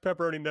Mike's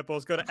pepperoni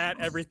nipples, go to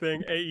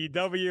 @everything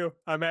AEW.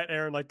 I'm at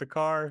Aaron Like the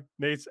Car.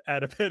 Nate's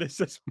at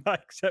Epitasis.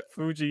 Mike's at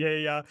Fuji.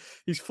 Hey,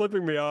 he's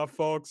flipping me off,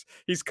 folks.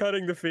 He's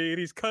cutting the feed.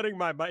 He's cutting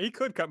my mic. He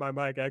could cut my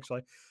mic,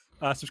 actually.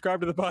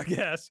 Subscribe to the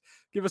podcast.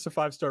 Give us a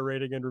 5-star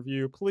rating and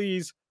review,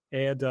 please.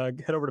 And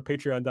head over to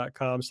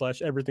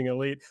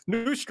patreon.com/everythingelite.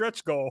 New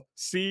stretch goal.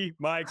 See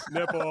Mike's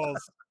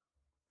nipples.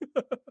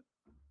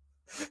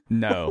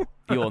 No,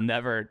 you will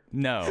never.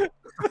 No,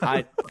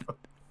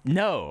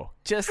 no,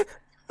 just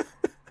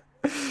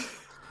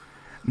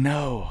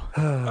no.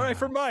 All right,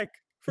 for Mike,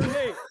 for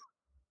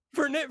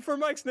Nate, for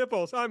Mike's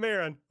nipples, I'm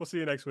Aaron. We'll see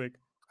you next week.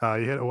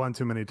 You hit it one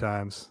too many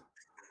times.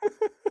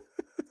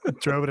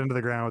 Drove it into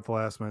the ground with the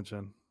last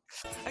mention.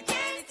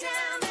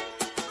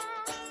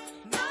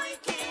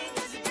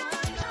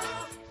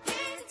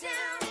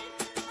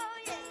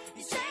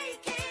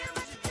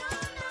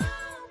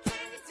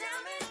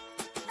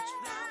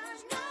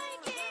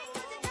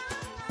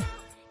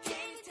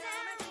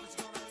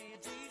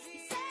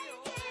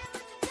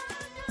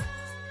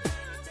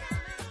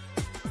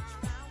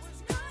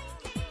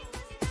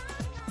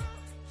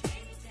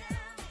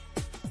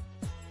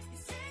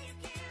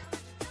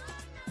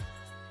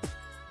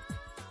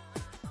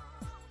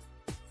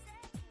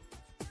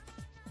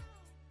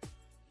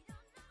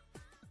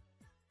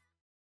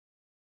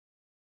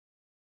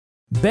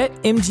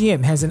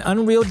 BetMGM has an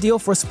unreal deal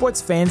for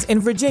sports fans in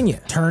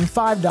Virginia. Turn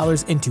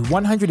 $5 into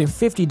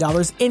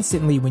 $150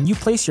 instantly when you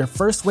place your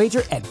first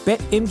wager at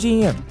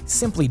BetMGM.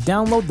 Simply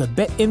download the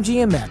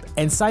BetMGM app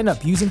and sign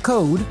up using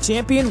code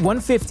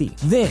Champion150.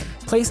 Then,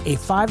 place a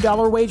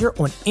 $5 wager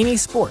on any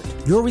sport.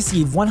 You'll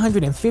receive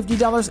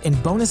 $150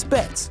 in bonus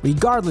bets,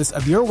 regardless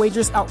of your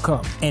wager's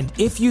outcome. And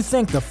if you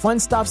think the fun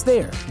stops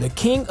there, the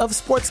king of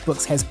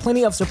sportsbooks has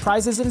plenty of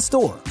surprises in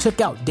store.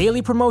 Check out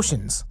daily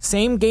promotions,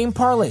 same-game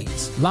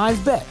parlays, live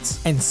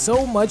bets, and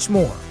so much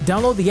more.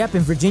 Download the app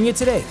in Virginia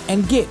today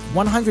and get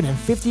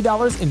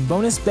 $150 in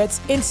bonus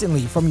bets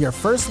instantly from your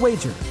first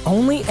wager.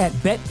 Only at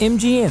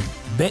BetMGM.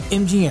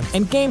 BetMGM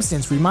and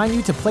GameSense remind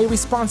you to play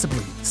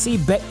responsibly. See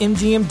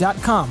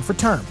BetMGM.com for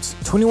terms.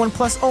 21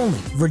 plus only.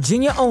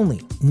 Virginia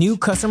only. New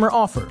customer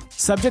offer.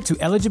 Subject to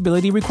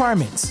eligibility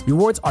requirements.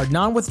 Rewards are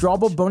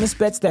non-withdrawable bonus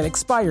bets that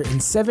expire in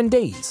 7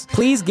 days.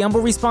 Please gamble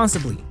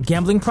responsibly.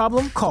 Gambling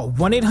problem? Call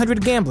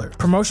 1-800-GAMBLER.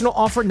 Promotional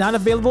offer not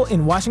available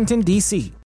in Washington, D.C.